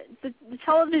 the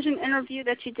television interview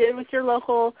that you did with your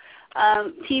local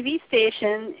TV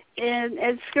station, and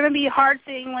it's going to be a hard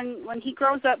thing when he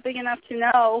grows up big enough to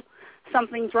know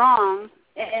something's wrong,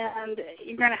 and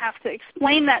you're going to have to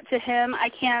explain that to him. I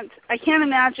can't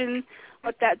imagine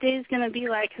what that day is going to be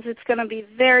like, because it's going to be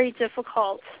very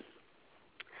difficult.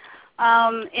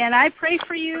 And I pray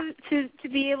for you to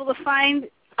be able to find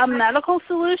a medical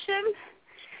solution,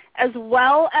 as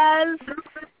well as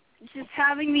just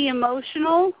having the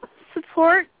emotional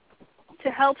support to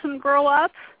help him grow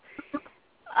up.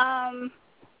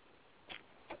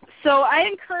 So I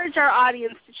encourage our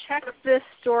audience to check this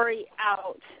story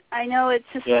out. I know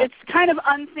it's kind of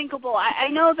unthinkable. I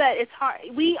know that it's hard.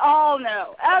 We all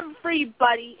know,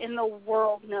 everybody in the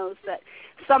world knows that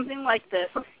something like this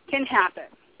can happen.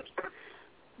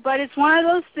 But it's one of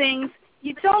those things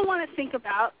you don't want to think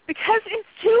about because it's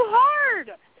too hard.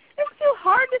 It's too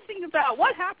hard to think about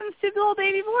what happens to little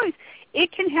baby boys.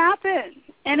 It can happen,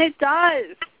 and it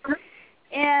does.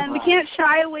 And we can't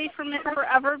shy away from it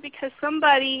forever because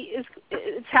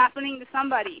it's happening to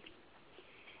somebody.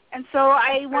 And so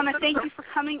I want to thank you for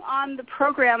coming on the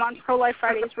program on Pro-Life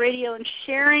Fridays Radio and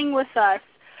sharing with us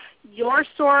your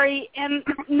story, and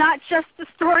not just the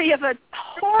story of a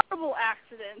horrible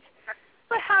accident,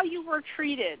 but how you were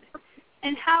treated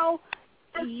and how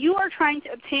you are trying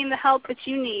to obtain the help that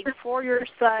you need for your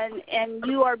son, and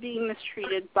you are being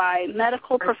mistreated by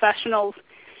medical professionals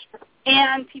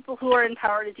and people who are in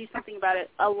power to do something about it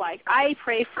alike. I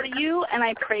pray for you, and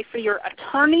I pray for your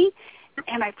attorney,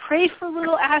 and I pray for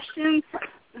little Ashton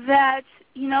that,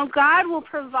 God will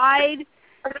provide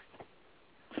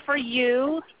for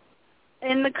you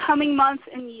in the coming months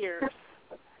and years.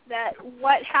 That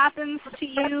what happens to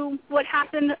you, what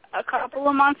happened a couple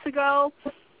of months ago,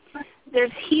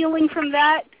 there's healing from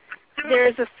that.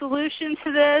 There's a solution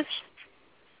to this.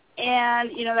 and,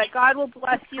 that God will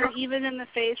bless you even in the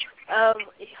face of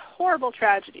a horrible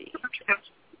tragedy.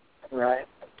 Right.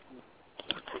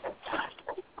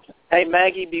 Hey,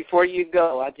 Maggie, before you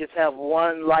go, I just have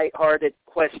one lighthearted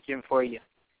question for you.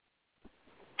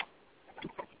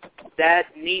 That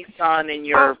Nissan in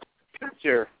your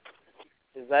picture,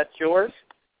 is that yours?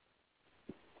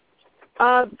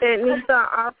 That Nissan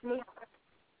off me.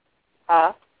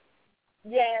 Huh?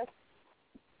 Yes.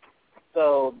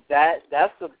 So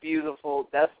that's a beautiful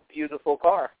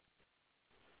car.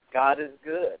 God is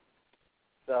good.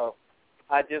 So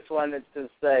I just wanted to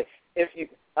say, if you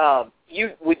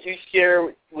would you share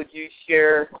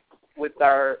with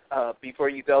our before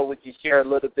you go, would you share a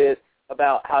little bit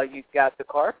about how you got the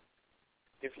car,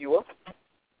 if you will?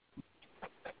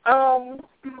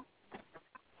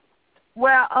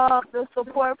 Well, the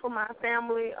support from my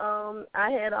family. I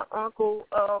had an uncle.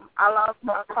 I lost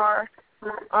my car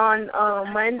on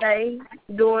Monday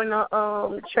during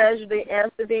a tragedy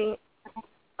accident.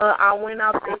 I went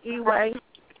up the E-way.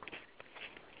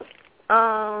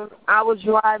 I was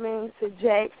driving to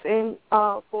Jackson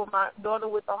for my daughter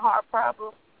with a heart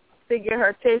problem to get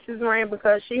her tests ran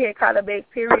because she had caught a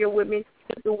bacteria with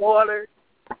Mississippi water.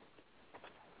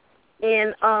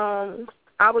 And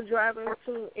I was driving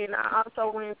and I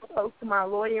also went to talk to my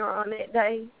lawyer on that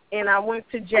day. And I went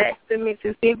to Jackson,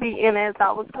 Mississippi, and as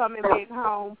I was coming back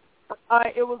home,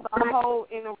 it was a hole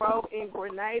in the road in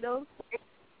Grenada.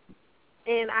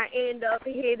 And I ended up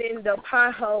hitting the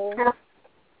pothole.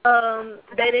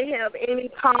 They didn't have any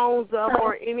cones up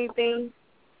or anything.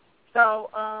 So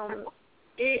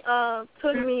it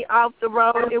took me off the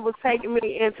road. It was taking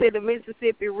me into the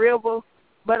Mississippi River,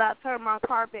 but I turned my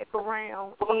car back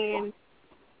around, and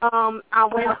I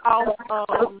went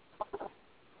off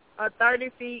a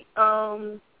 30-feet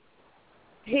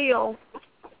hill,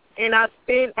 and I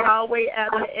spent all the way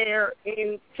out of the air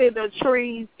into the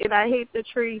trees, and I hit the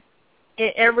trees,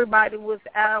 and everybody was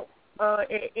out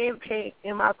at impact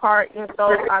in my car, and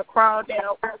so I crawled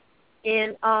out,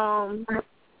 and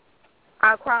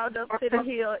I crawled up to the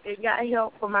hill and got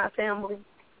help from my family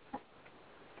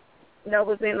that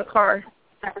was in the car.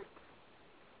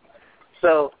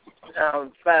 So,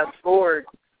 fast forward,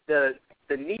 the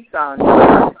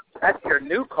Nissan, that's your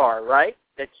new car, right,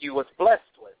 that you was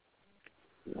blessed with?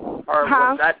 Or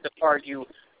was that the car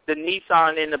the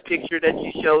Nissan in the picture that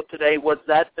you showed today, was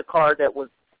that the car that was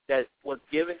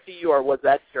given to you, or was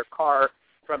that your car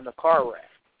from the car wreck?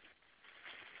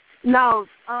 No,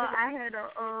 I had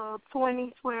a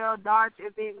 2012 Dodge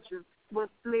Adventure was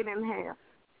split in half.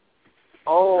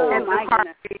 Oh, and my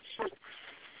goodness.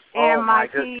 And my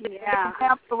kids,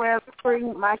 after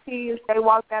my kids, they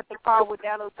walked out the car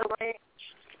without a scratch.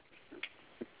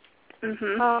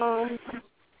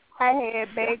 I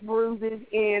had back bruises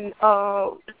in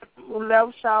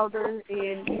left shoulder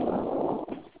and.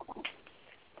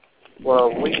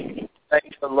 Well, we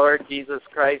thank the Lord Jesus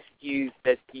Christ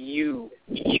that you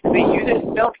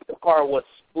didn't know the car was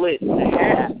split in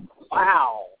half.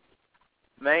 Wow,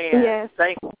 man! Yes.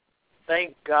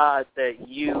 Thank God that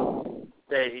he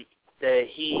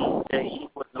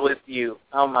was with you.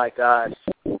 Oh my gosh.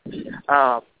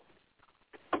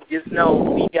 Just know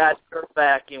we got your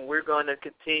back, and we're going to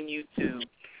continue to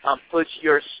push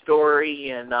your story,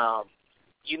 and I'll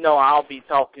be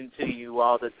talking to you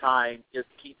all the time, just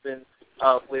keeping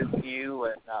up with you,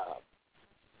 and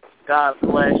God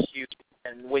bless you.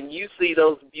 And when you see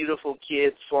those beautiful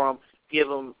kids give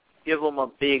them a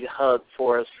big hug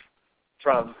for us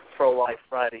from Pro-Life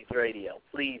Fridays Radio,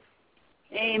 please.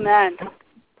 Amen.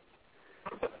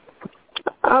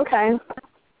 Okay.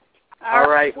 All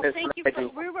right, well, Ms. thank you. Maggie.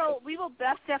 We will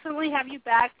definitely have you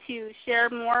back to share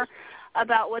more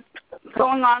about what's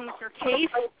going on with your case,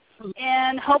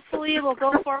 and hopefully we'll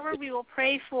go forward. We will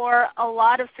pray for a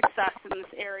lot of success in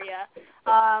this area.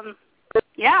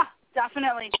 Yeah,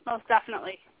 definitely, most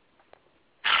definitely.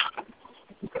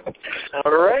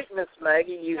 All right, Miss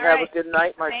Maggie, you have a good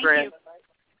night, my friend.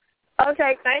 You.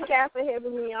 Okay, thank you for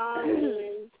having me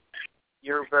on.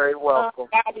 You're very welcome.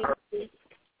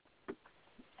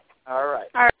 All right.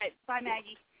 All right. Bye,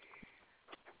 Maggie.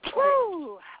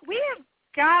 Whew. We have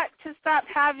got to stop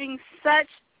having such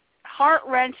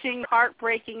heart-wrenching,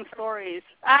 heartbreaking stories.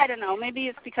 I don't know. Maybe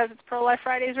it's because it's Pro-Life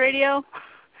Fridays Radio.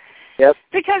 Yep.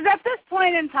 Because at this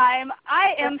point in time,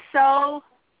 I am so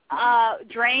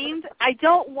drained. I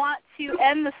don't want to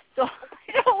end the story.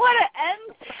 I don't want to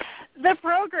end the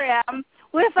program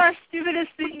with our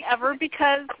stupidest thing ever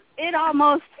because it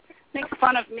almost makes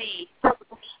fun of me.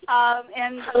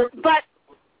 But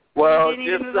Well, just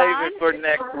save it for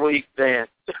next week then.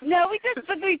 No, we did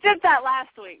that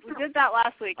last week. And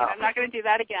I'm not going to do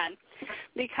that again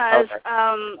because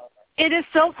it is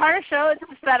still part of the show. It's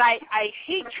just that I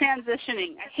hate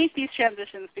transitioning. I hate these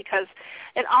transitions because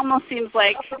it almost seems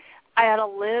like I had to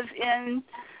live in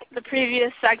the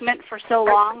previous segment for so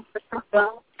long.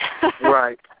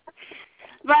 Right.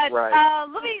 But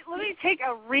let me take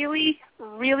a really,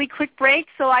 really quick break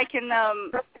so I can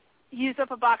use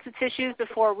up a box of tissues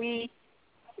before we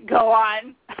go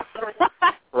on.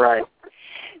 Right.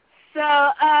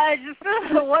 So just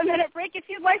a 1-minute break. If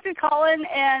you'd like to call in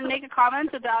and make a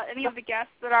comment about any of the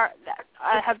guests that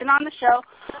have been on the show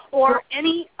or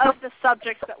any of the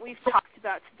subjects that we've talked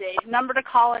about today, the number to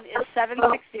call in is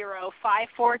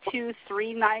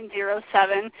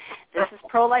 760-542-3907. This is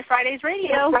Pro-Life Fridays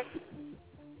Radio.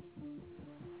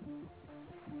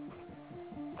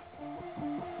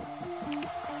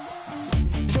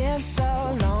 Been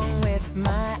so long with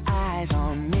my eyes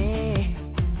on me,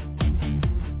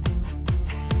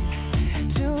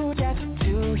 too deaf,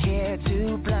 too here,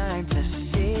 too blind to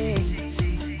see.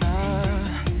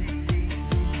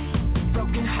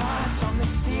 Broken hearts on the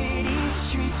city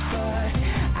streets, but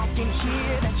I can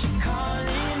hear that you're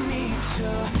calling me to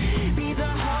be the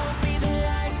hope, be the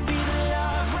light, be the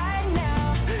love right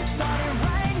now, starting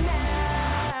right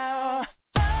now.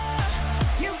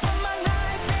 You put my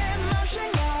life in motion,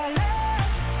 your love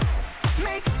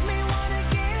makes me wanna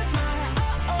give my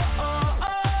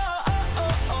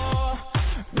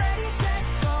ready, set,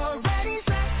 go, ready,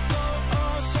 set, go,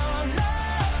 so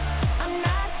love, I'm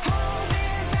not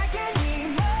holding back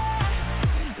anymore,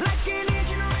 like an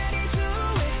engine ready to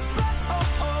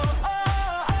explode,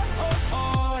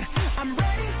 I'm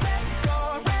ready, set,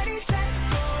 go, ready, set,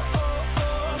 go.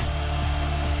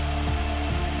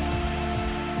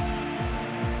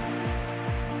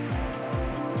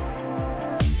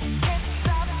 It's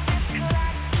up, this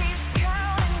clock keeps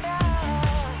counting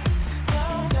down,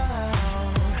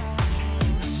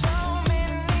 so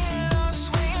many lost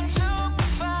waiting to be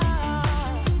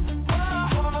found.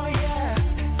 Oh yeah,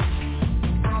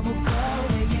 I will go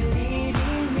where you're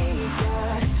leading me,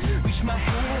 God. Reach my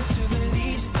hands to the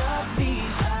least of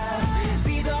these.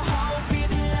 Be the hope, be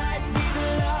the light, be the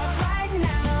love right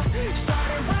now,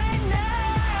 starting right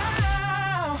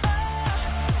now.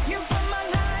 You put my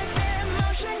life in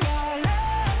motion, your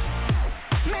love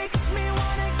makes me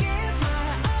wanna give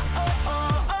my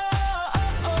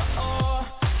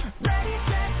ready,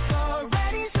 set, go,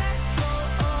 ready, set, go,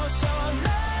 so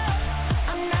love,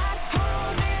 I'm not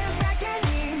holding back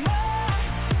anymore,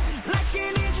 like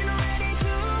an engine ready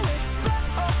to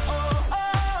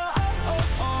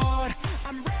explode,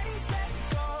 I'm ready, set,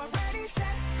 go, ready,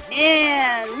 set, go.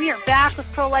 And we are back with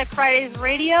Pro-Life Fridays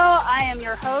Radio. I am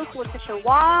your host, Letitia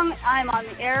Wong. I'm on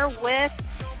the air with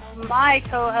my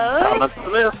co-host Thomas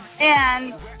Smith.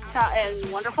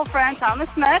 and wonderful friend Thomas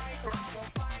Smith.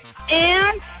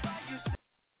 And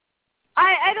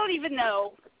I don't even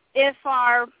know if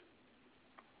our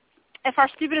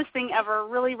stupidest thing ever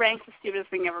really ranks the stupidest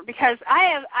thing ever, because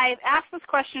I've asked this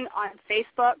question on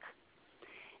Facebook,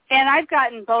 and I've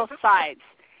gotten both sides.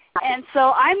 And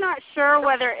so I'm not sure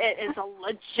whether it is a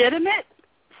legitimate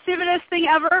stupidest thing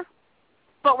ever,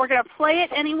 but we're going to play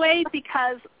it anyway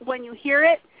because when you hear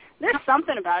it, there's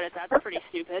something about it that's pretty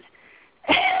stupid.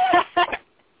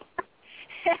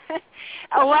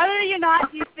 Whether or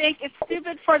not you think it's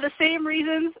stupid for the same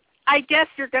reasons, I guess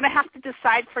you're going to have to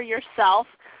decide for yourself,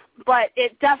 but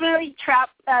it definitely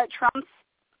trumps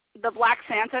the Black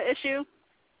Santa issue.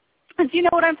 Do you know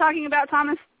what I'm talking about,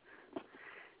 Thomas?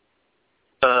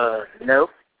 No.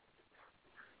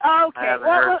 Okay.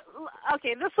 Well,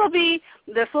 okay. This will be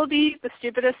the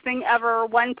stupidest thing ever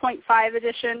 1.5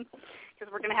 edition, because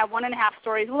we're going to have 1.5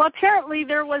 stories. Well, apparently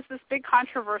there was this big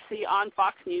controversy on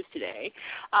Fox News today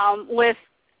with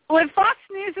Fox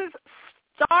News'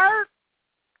 star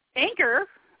anchor,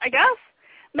 I guess,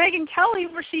 Megyn Kelly,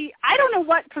 where I don't know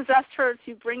what possessed her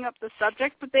to bring up the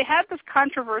subject, but they had this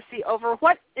controversy over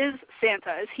what is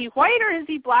Santa. Is he white or is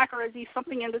he black or is he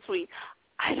something in between?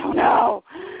 I don't know.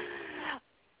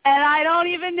 And I don't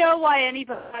even know why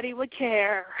anybody would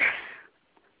care.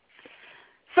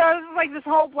 So it's like this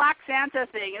whole Black Santa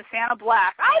thing. Is Santa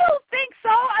black? I don't think so.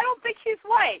 I don't think he's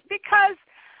white, because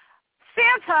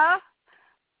Santa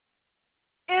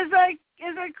is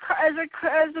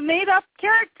a made-up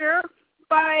character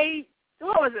by,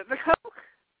 what was it, the Coke?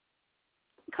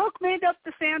 Coke made up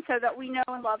the Santa that we know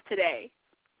and love today,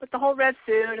 with the whole red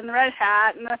suit and the red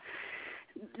hat and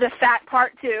the fat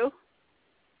part too.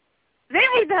 They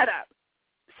made that up.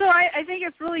 So I think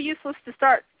it's really useless to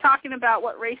start talking about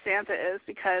what race Santa is,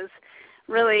 because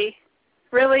really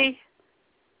Really?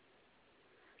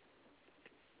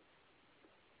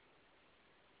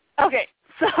 Okay,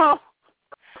 so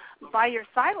by your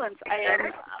silence,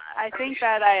 I think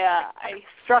that I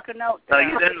struck a note there.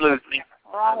 No, you didn't lose me.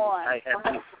 Wrong one.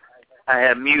 I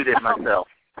had muted myself.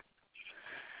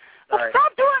 Well,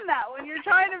 stop doing that when we're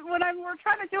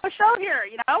trying to do a show here,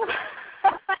 you know?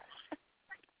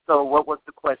 So what was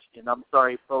the question? I'm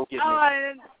sorry, forgive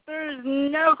me. There's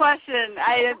no question.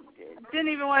 I didn't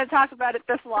even want to talk about it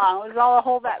this long. It was all a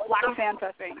whole that Black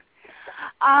Santa thing.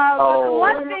 But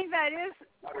one thing that is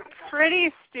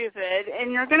pretty stupid,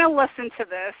 and you're going to listen to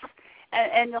this,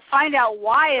 and you'll find out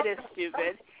why it is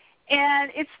stupid,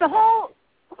 and it's the whole,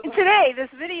 today this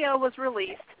video was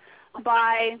released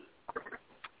by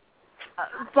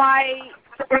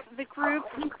the group,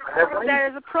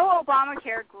 there's a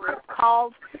pro-Obamacare group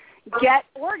called Get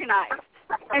Organized.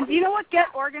 And do you know what Get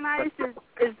Organized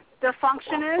is their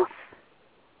function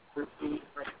is?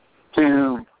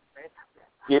 To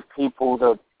get people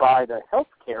to buy the health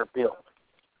care bill.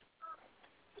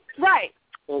 Right.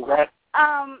 Is that?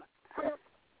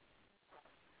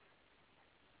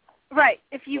 Right.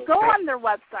 If you go on their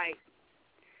website,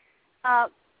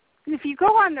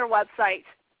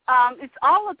 it's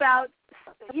all about,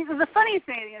 the funny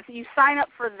thing is you sign up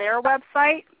for their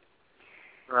website,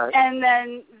 right, and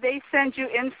then they send you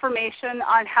information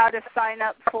on how to sign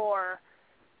up for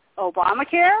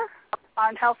Obamacare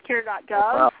on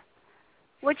healthcare.gov,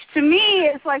 which to me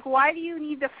is like, why do you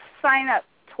need to sign up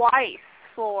twice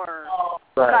for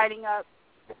signing up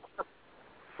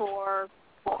for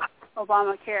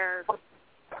Obamacare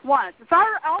once? It's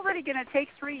already going to take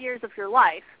 3 years of your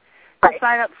life to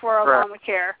sign up for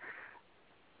Obamacare.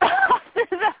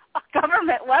 There's a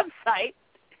government website.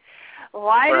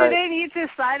 Why do they need to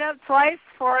sign up twice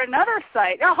for another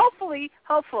site? Now, hopefully,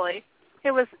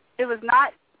 it was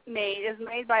not made. It was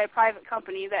made by a private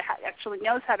company that actually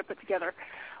knows how to put together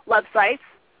websites.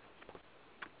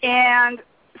 And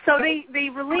so they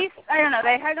released,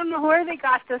 I don't know where they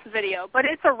got this video, but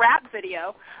it's a rap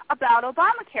video about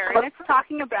Obamacare, and it's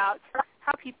talking about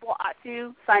how people ought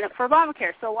to sign up for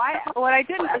Obamacare. So what I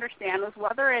didn't understand was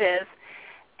whether it is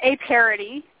a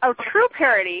parody, a true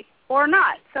parody, or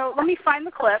not. So let me find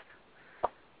the clip.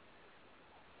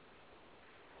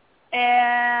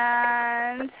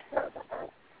 And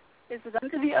is it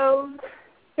under the O's?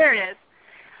 There it is.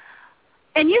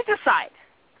 And you decide.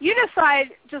 You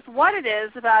decide just what it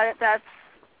is about it that's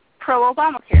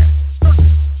pro-Obamacare.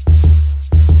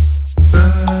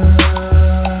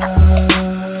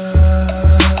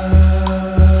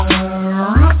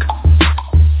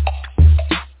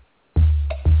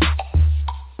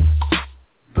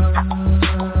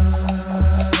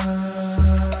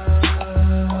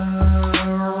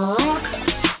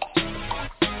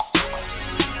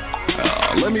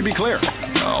 Let me be clear.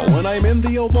 When I'm in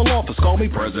the Oval Office, call me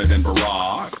President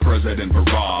Barack, President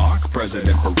Barack,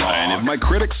 President Barack. And if my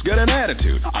critics get an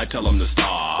attitude, I tell them to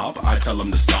stop, I tell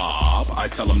them to stop, I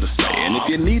tell them to stop. And if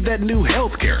you need that new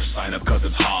health care, sign up because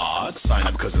it's hot, sign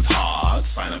up because it's hot,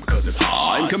 sign up because it's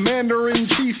hot. I'm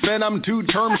Commander-in-Chief and I'm 2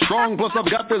 terms strong, plus I've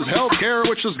got this health care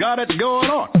which has got it going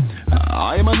on.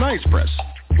 I am a nice press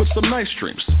with some nice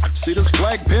streams. See this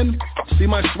flag pin? See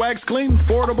my swag's clean?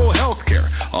 Affordable health care.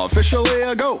 Officially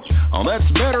a go. Oh, that's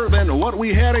better than what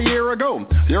we had a year ago.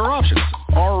 Your options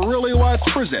are really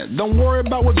widespread. Don't worry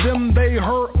about what them, they,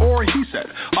 her, or he said.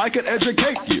 I could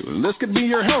educate you. This could be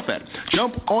your health ad.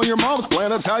 Jump on your mom's plan.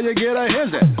 That's how you get a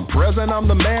his ad. Present, I'm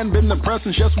the man. Been the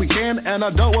president, yes we can. And I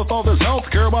dealt with all this health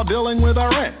care while dealing with our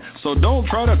rent. So don't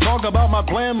try to talk about my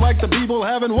plan like the people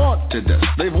haven't wanted this.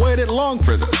 They've waited long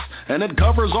for this. And it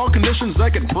covers all conditions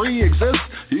that could pre-exist.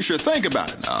 You should think about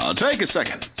it. Take a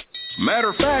second. Matter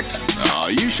of fact,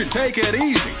 you should take it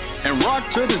easy and rock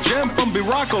to the gym from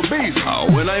Barack Obese.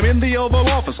 When I'm in the Oval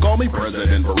Office, call me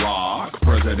President Barack,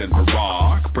 President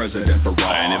Barack, President Barack.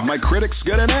 And if my critics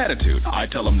get an attitude, I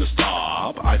tell them to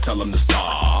stop, I tell them to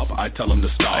stop, I tell them to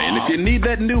stop. And if you need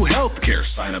that new health care,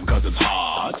 sign up because it's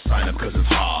hot, sign up because it's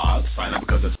hot, sign up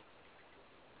because it's...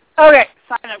 Okay,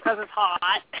 sign up because it's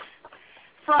hot.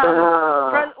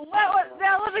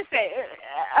 Now let me say,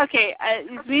 okay,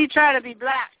 we try to be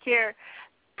black here.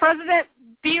 President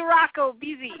Barack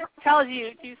Obese tells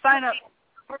you to sign up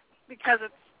because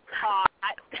it's hot.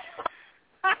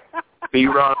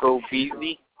 Barack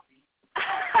Obese?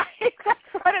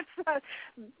 That's what it says.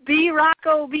 Barack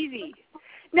Obese.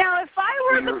 Now, if I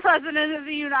were the President of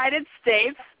the United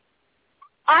States,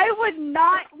 I would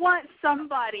not want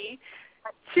somebody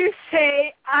to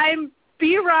say, I'm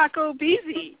Barack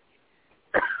Obese.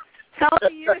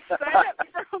 Telling you to sign up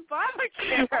for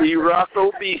Obamacare. Barack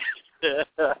Obese.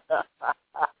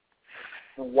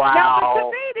 Wow.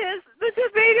 Now, the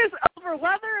debate is over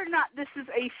whether or not this is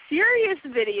a serious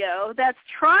video that's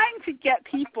trying to get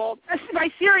people, by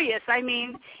serious, I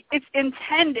mean it's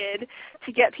intended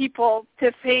to get people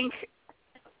to think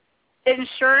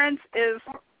insurance is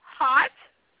hot,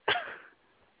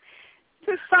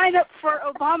 to sign up for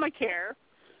Obamacare.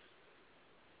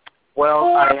 Well,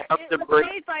 or I have to it was break.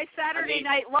 made by Saturday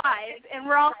Night Live, and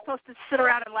we're all supposed to sit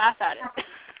around and laugh at it.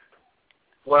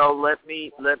 Well, let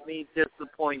me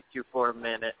disappoint you for a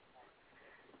minute.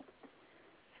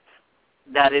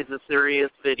 That is a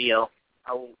serious video.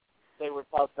 They were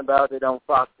talking about it on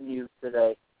Fox News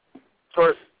today.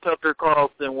 Tucker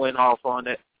Carlson went off on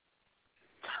it.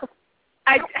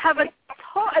 I have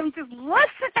I'm just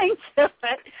listening to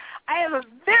it. I have a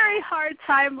very hard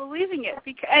time believing it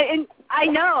and I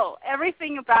know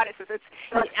everything about it. So it's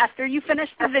after you finish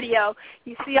the video,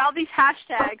 you see all these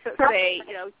hashtags that say,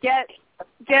 get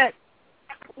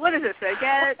what does it say?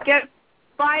 Get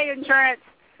buy insurance,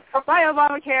 buy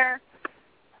Obamacare,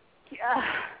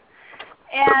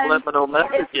 and subliminal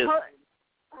messages.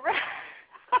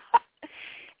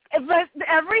 But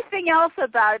everything else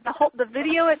about it, the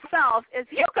video itself, is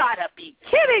you gotta be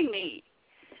kidding me.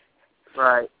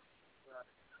 Right.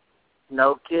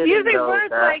 No kidding. Using though,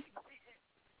 words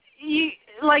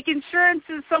like insurance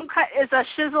is is a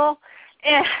shizzle.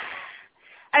 And,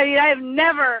 I mean, I have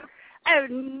never.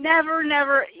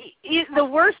 The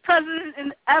worst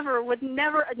president ever would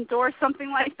never endorse something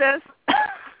like this.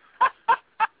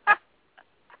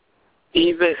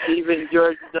 Even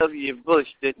George W. Bush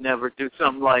did never do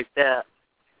something like that.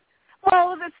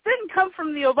 Well, this didn't come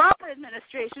from the Obama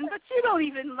administration, but you don't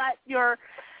even let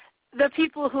the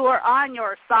people who are on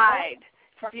your side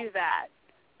do that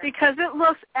because it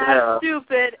looks as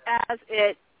stupid as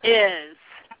it is.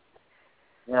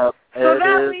 Yep. So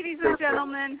that, ladies and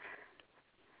gentlemen,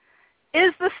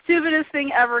 is the stupidest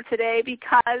thing ever today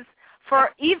because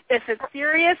if it's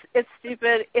serious, it's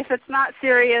stupid. If it's not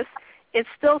serious, it's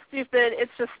still stupid.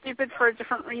 It's just stupid for a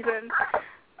different reason.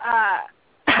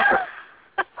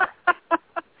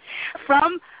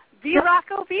 From D-Rock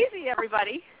Obese,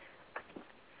 everybody.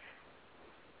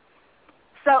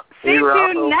 So stay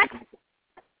tuned next.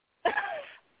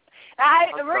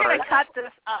 We're going to cut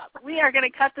this up. We are going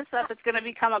to cut this up. It's going to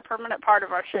become a permanent part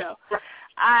of our show.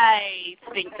 I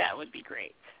think that would be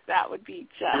great. That would be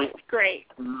just great.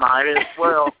 Might as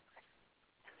well.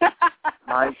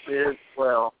 Might as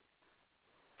well.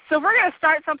 So we're going to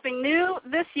start something new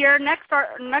this year. Next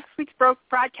week's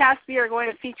broadcast, we are going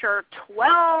to feature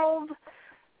 12,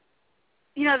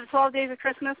 the 12 days of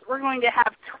Christmas. We're going to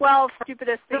have 12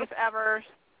 stupidest things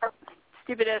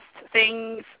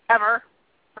ever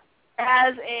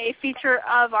as a feature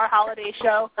of our holiday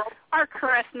show, our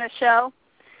Christmas show.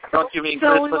 Don't you mean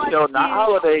Christmas show, not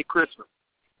holiday, Christmas?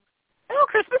 Oh,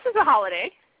 Christmas is a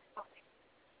holiday.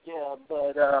 Yeah,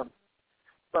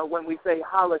 but when we say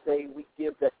holiday, we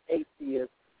give the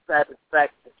atheist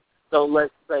satisfaction. So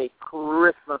let's say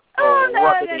Christmas. No.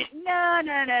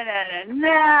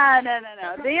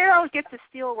 They don't get to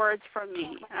steal words from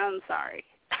me. I'm sorry.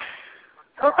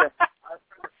 Okay.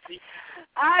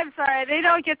 I'm sorry. They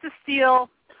don't get to steal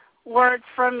words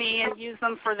from me and use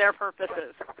them for their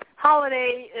purposes.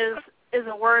 Holiday is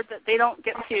a word that they don't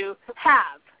get to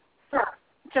have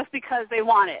just because they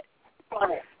want it.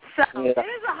 So it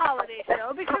is a holiday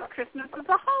show because Christmas is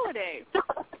a holiday. So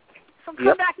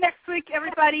come back next week,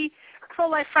 everybody.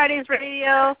 Pro-Life Fridays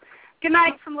Radio. Good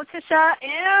night from Letitia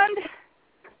and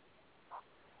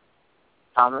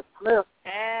Thomas Smith.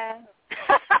 And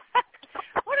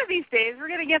one of these days we're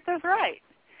going to get this right.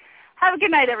 Have a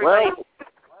good night, everybody.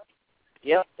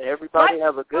 Well, everybody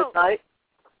have a good night.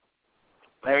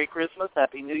 Merry Christmas,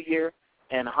 Happy New Year,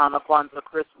 and Hana Kwanzaa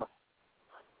Christmas.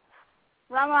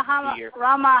 Ramahana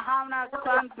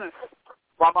Kwanzaa.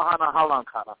 Ramahana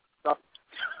Halankana. So,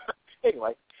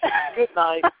 anyway, good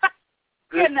night.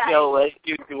 Good night. Show as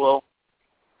usual.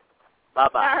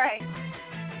 Bye-bye. All right.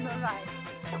 Bye-bye.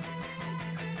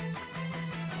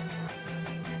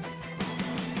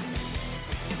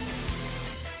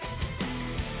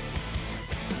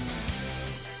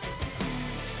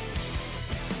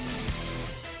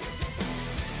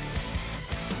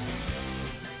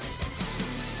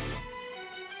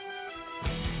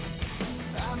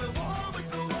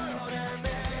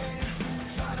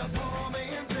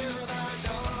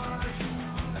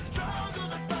 Struggle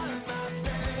to find my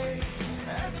stay.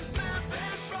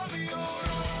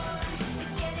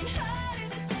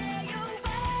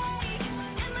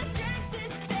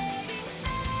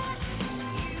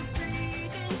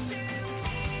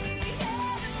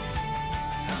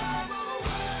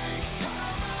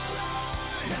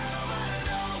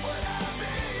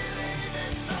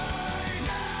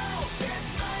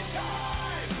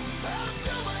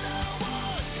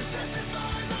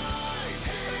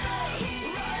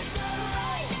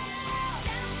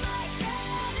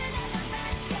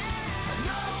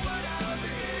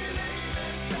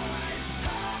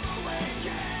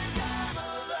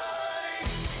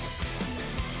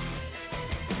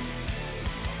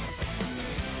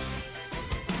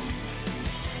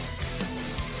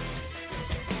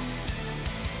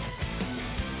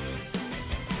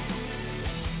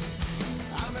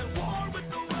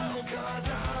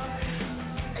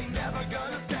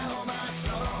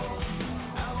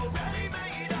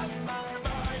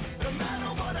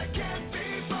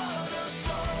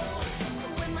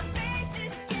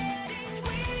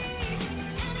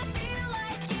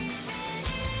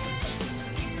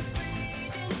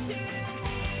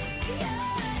 Waking up.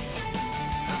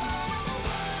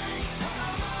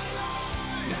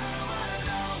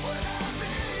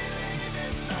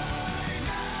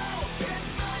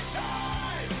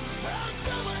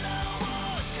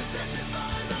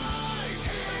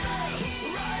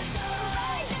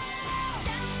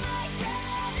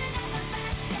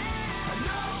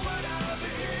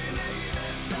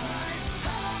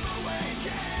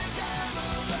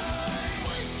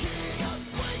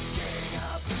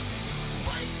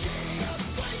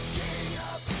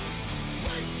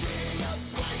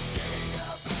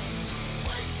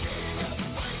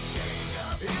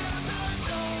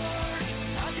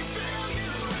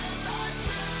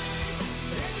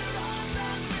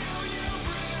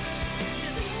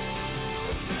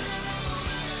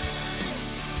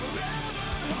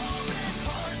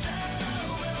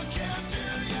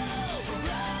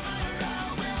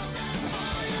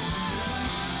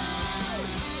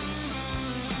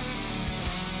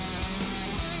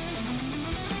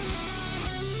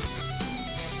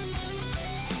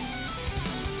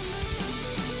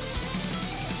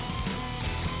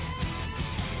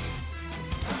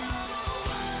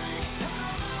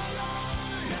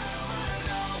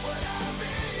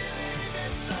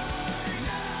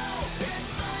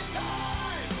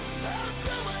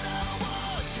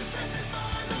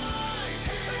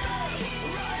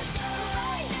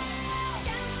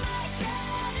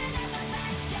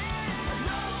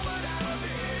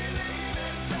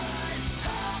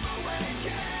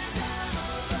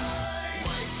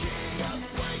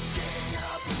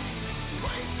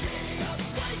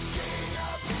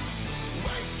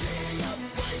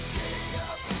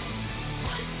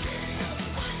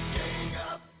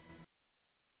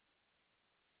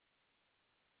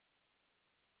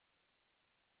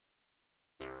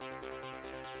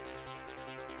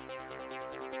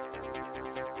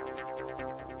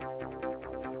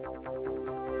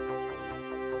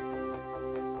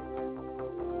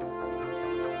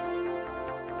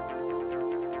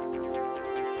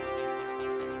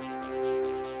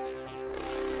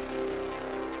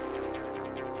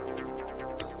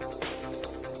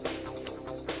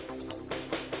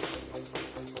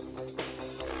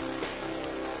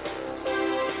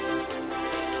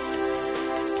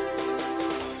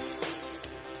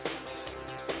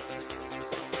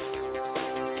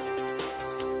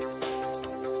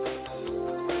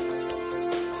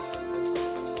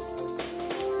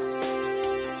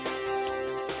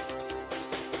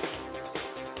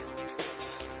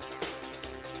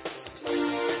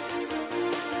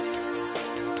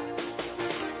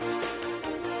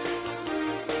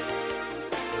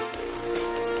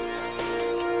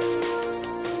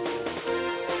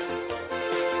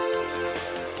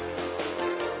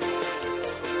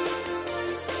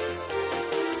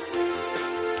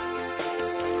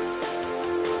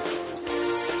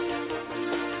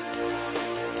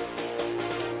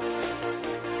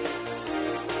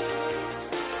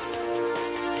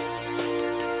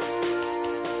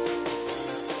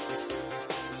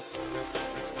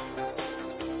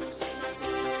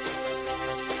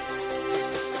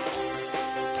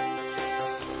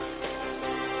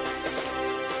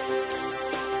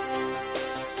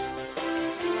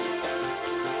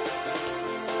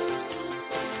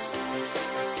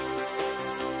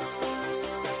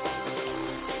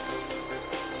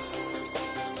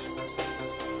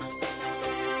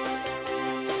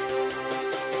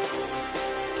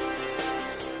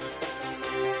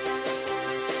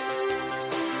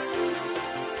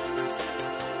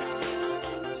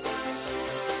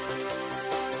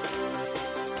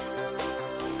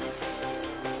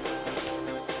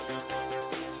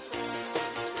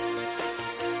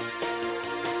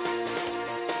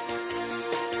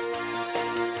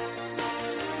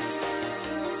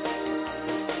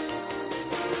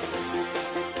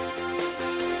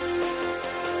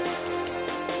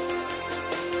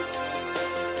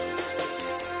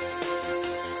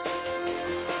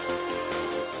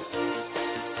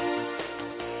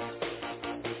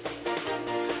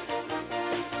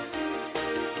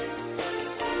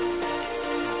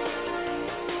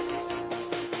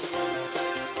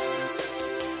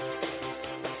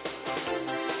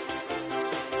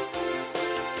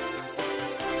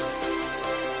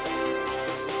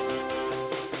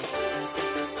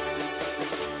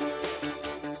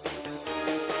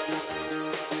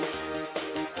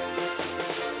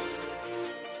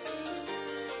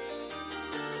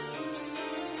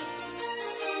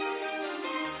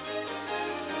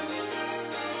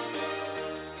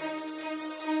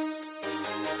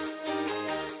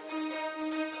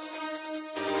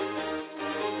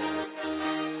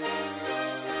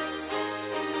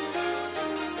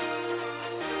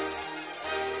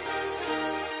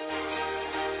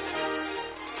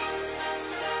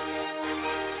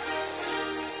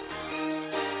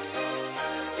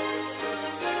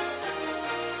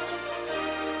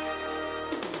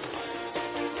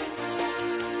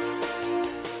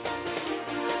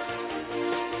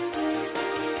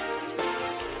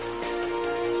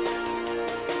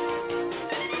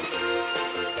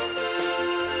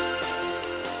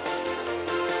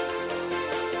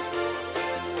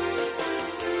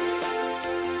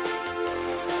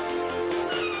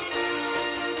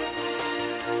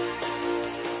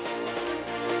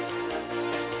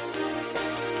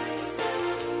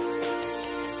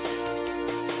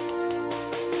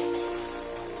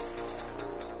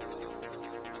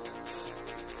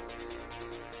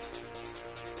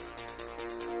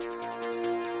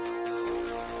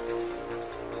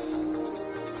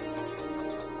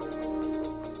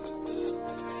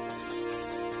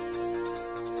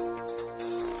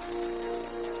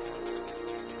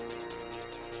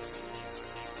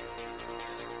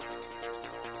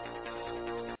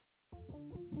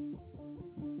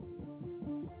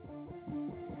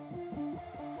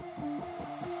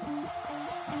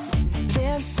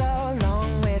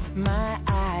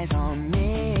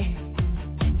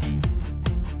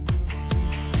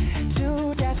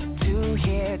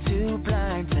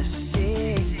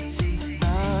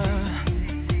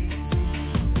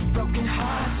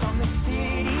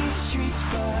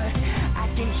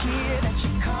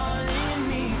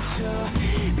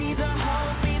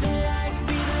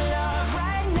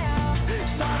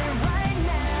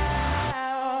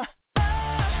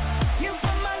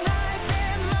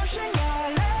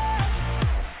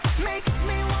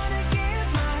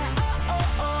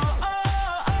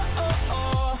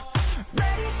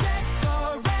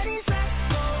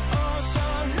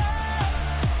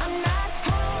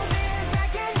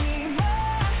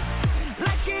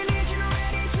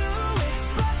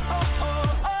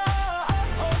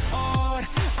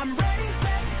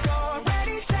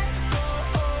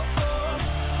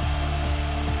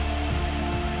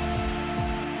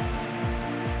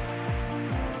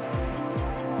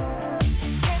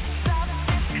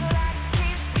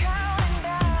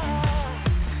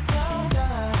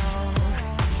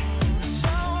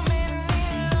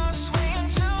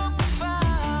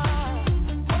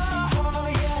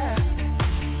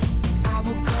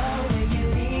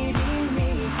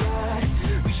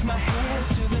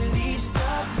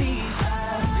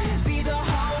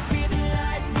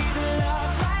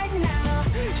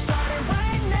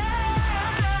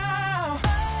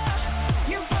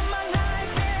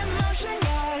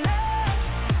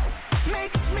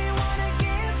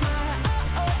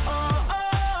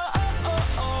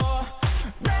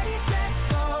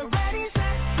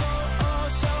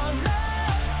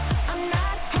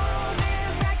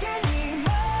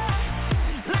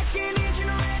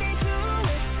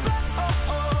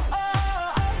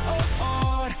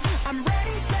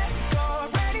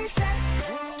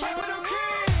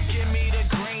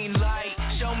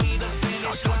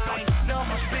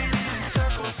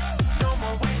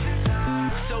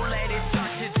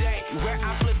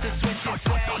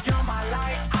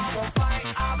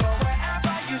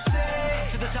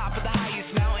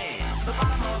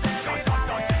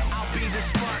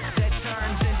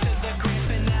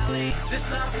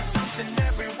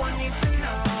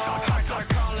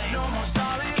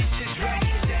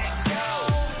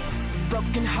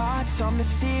 the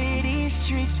city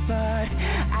streets, but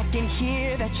I can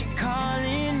hear that you're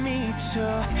calling me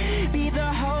to be the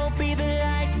hope